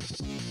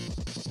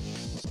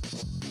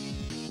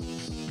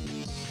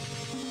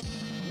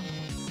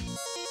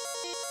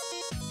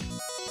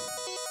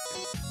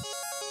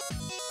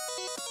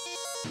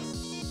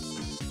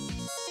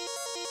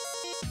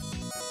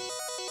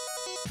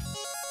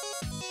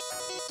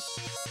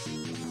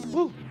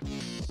 Woo!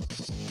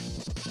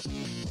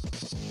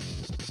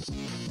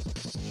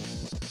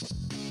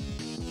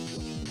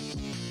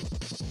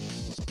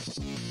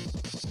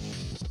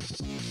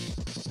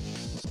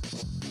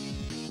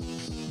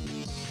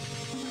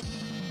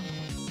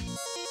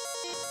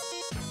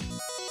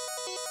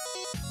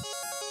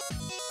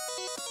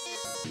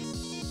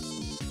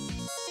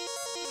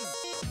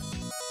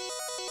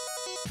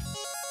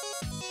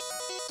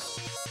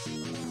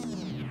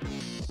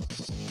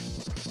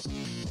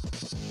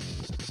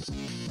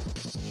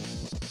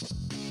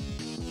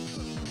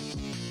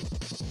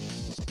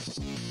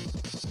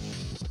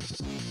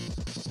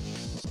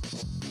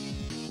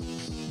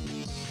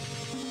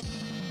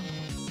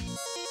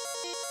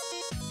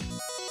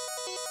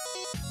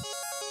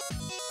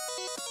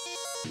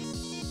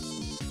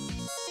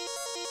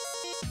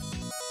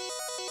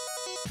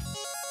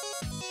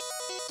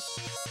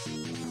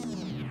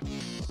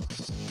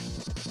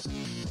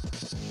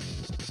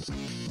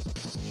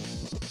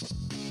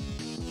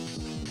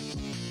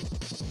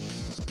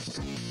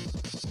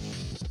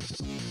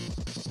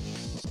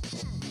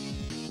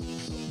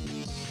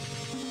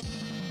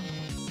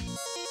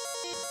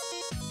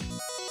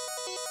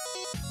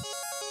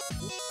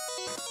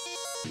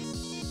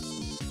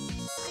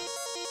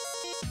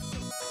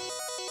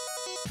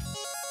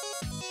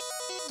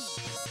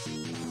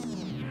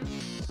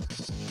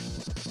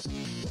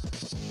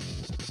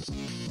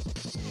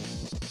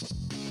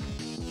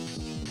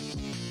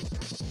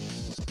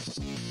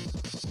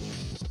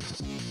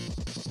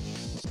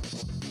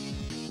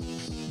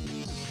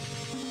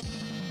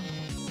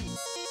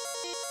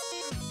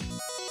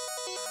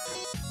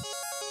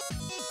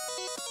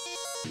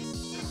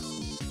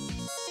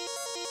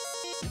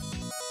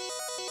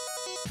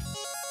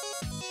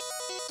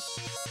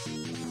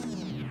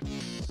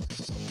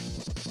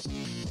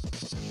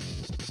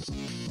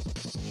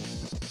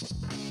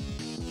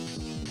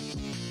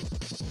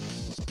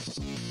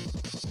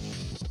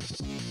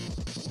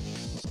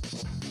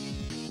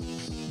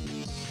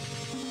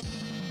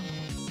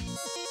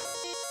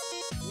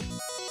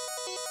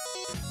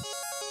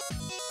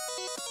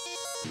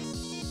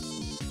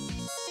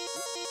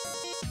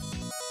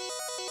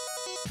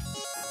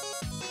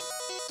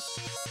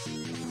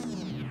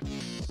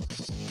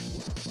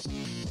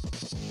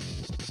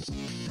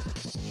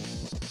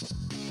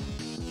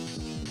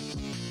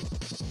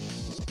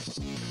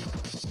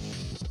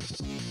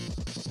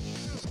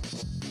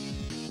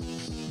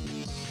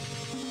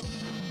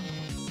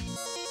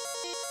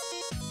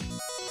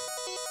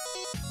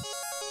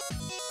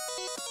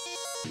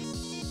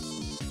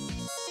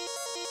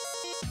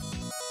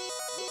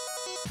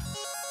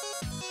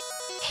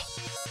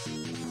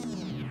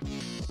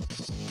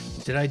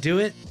 Did I do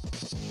it?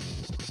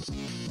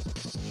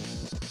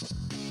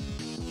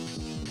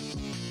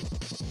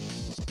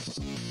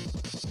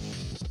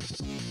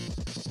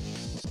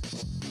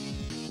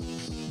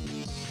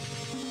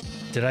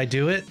 Did I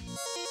do it?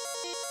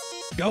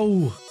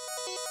 Go!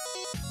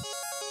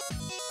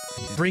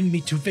 Bring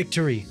me to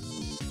victory!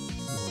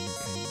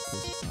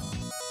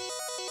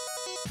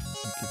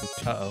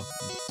 Uh-oh.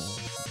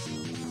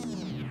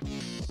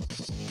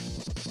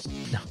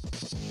 No.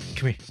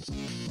 Come here.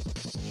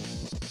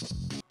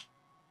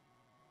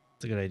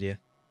 It's a good idea.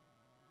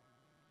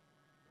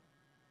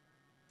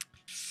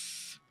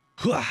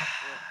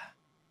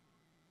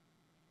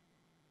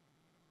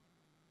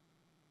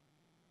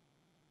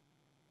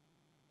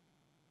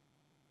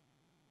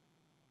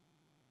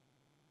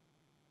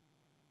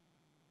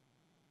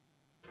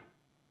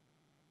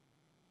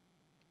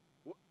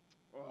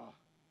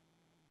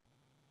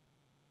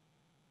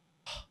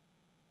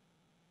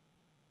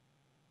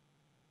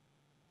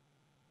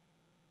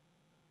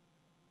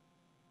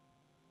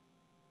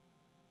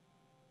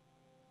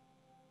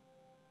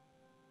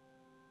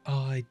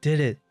 Oh, I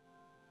did it.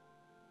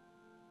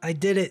 I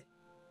did it.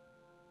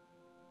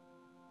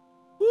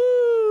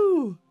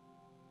 Woo!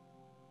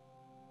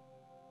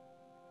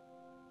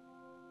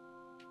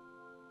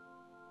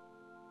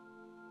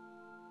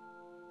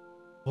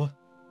 What?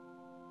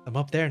 I'm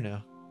up there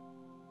now.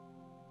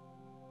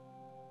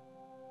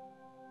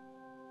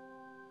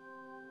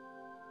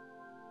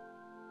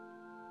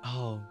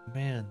 Oh,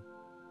 man.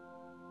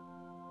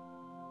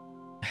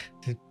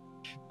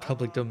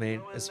 Public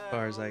domain as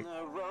far as I...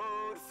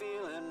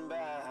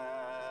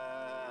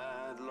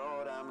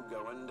 Lord, I'm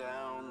going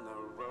down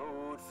the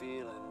road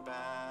feeling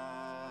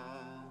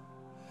bad.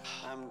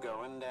 I'm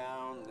going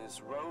down this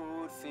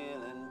road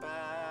feeling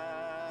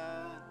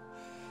bad.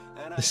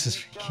 And This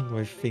is making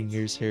my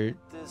fingers hurt.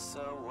 This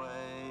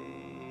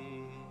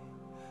away.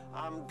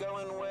 I'm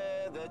going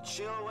where the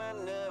chill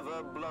wind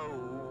never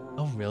blows.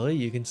 Oh, really?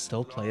 You can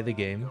still play the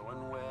game?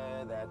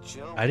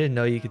 I didn't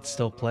know you could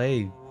still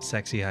play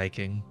Sexy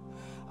Hiking.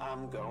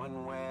 I'm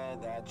going where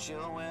that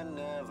chill wind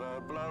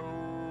never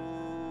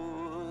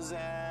blows,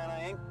 and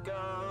I ain't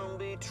gonna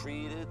be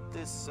treated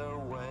this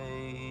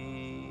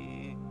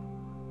away.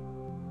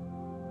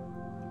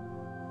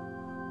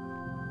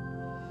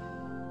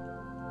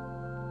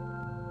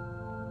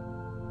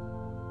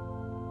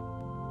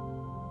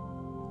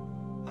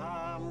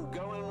 I'm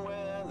going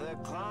where the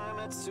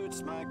climate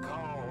suits my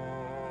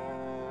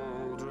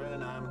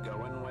cauldron. I'm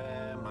going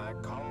where my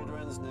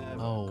cauldron's never.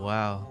 Oh,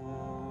 wow.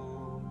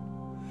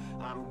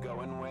 I'm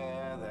going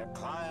where the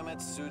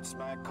climate suits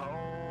my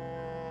cauldron.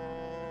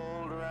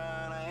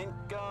 I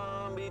ain't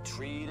gonna be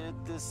treated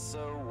this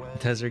away.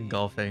 Desert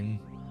golfing.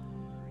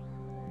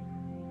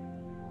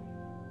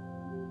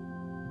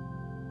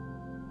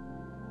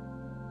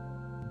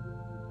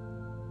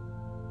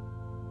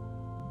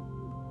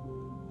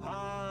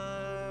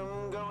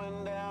 I'm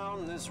going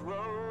down this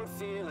road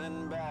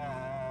feeling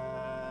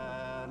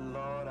bad.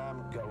 Lord,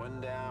 I'm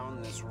going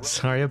down this road.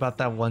 Sorry about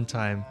that one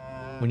time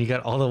when you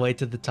got all the way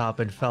to the top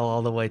and fell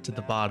all the way to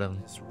the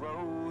bottom.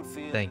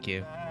 Thank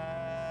you.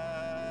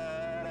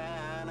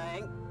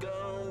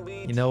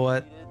 You know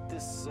what?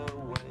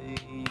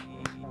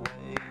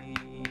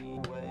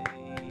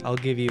 I'll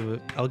give you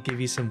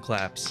some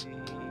claps.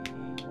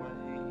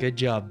 Good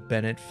job,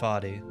 Bennett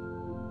Foddy.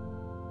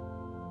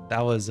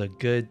 That was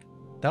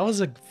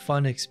a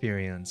fun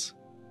experience.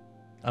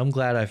 I'm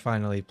glad I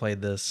finally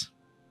played this.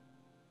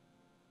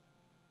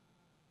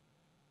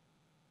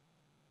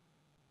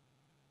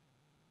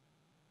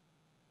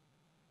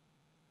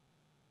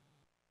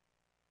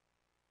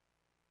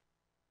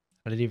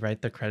 How did he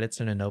write the credits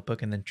in a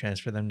notebook and then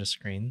transfer them to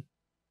screen?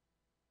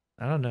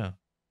 I don't know.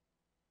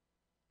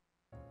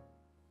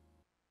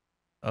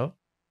 Oh.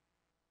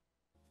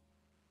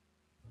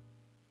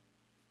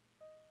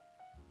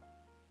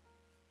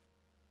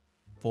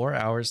 Four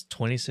hours,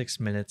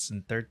 26 minutes,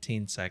 and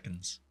 13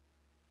 seconds.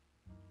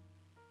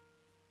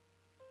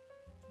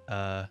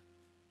 Yeah.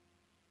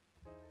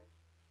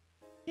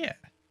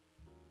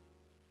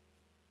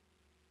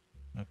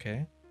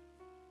 Okay.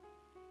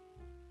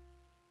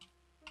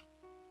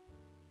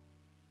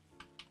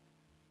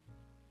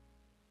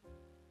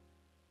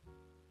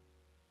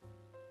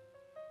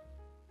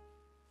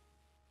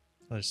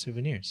 Oh, there's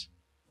souvenirs.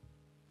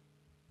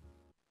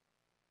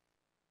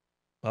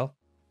 Well.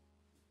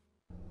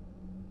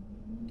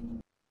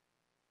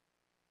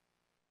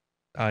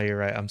 Oh, you're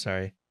right. I'm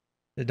sorry.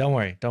 Don't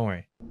worry. Don't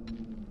worry.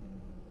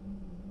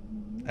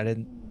 I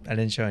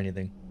didn't show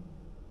anything.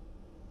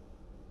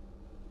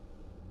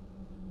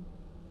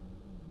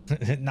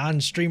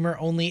 Non-streamer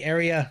only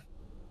area.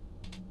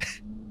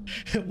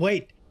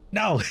 Wait,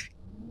 no.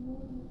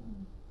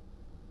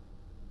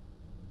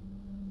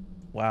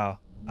 Wow.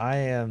 I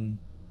am.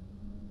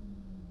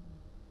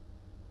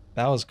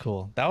 That was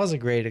cool. That was a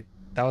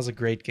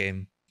great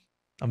game.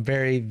 I'm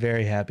very,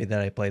 very happy that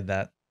I played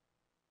that.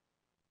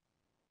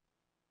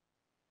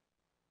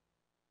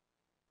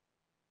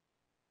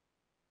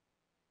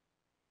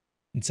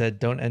 It said,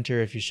 don't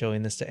enter if you're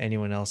showing this to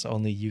anyone else.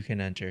 Only you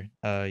can enter.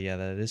 Yeah,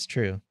 that is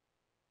true.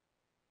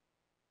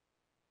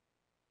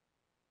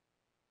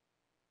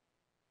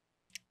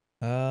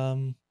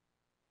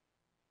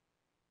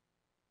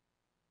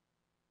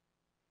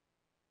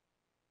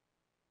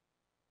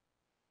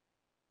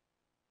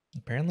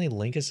 Apparently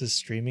Linkus is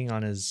streaming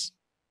on his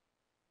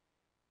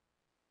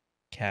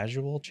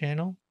casual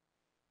channel,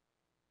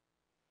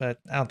 but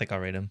I don't think I'll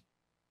rate him.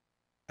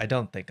 I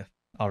don't think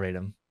I'll rate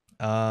him.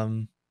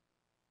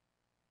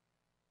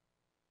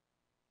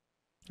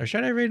 Or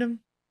should I rate him?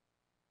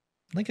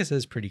 Linkus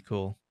is pretty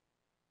cool.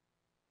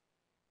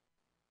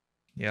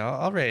 Yeah,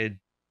 I'll rate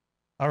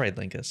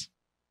Linkus.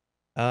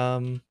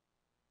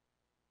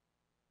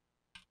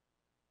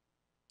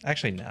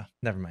 Actually, no,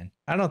 never mind.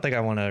 I don't think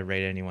I want to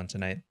rate anyone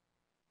tonight.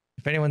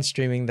 If anyone's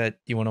streaming that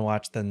you want to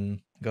watch,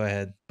 then go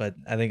ahead. But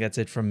I think that's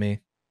it from me.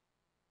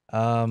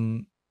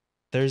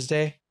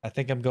 Thursday, I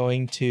think I'm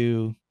going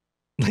to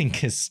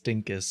Linkus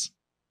Stinkus.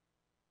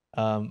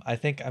 I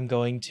think I'm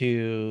going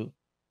to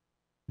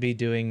be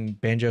doing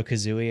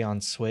Banjo-Kazooie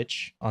on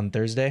Switch on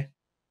Thursday.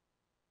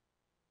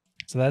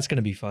 So that's going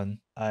to be fun.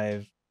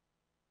 I've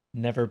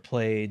never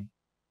played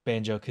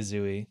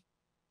Banjo-Kazooie,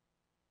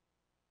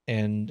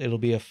 and it'll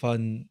be a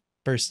fun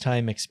first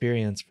time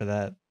experience for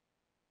that.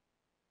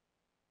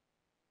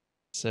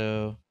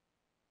 So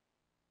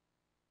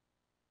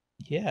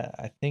yeah,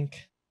 I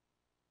think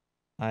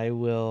I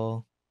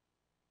will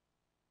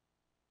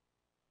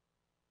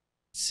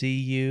see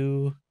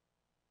you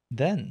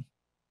then.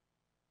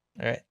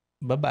 All right.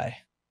 Bye-bye.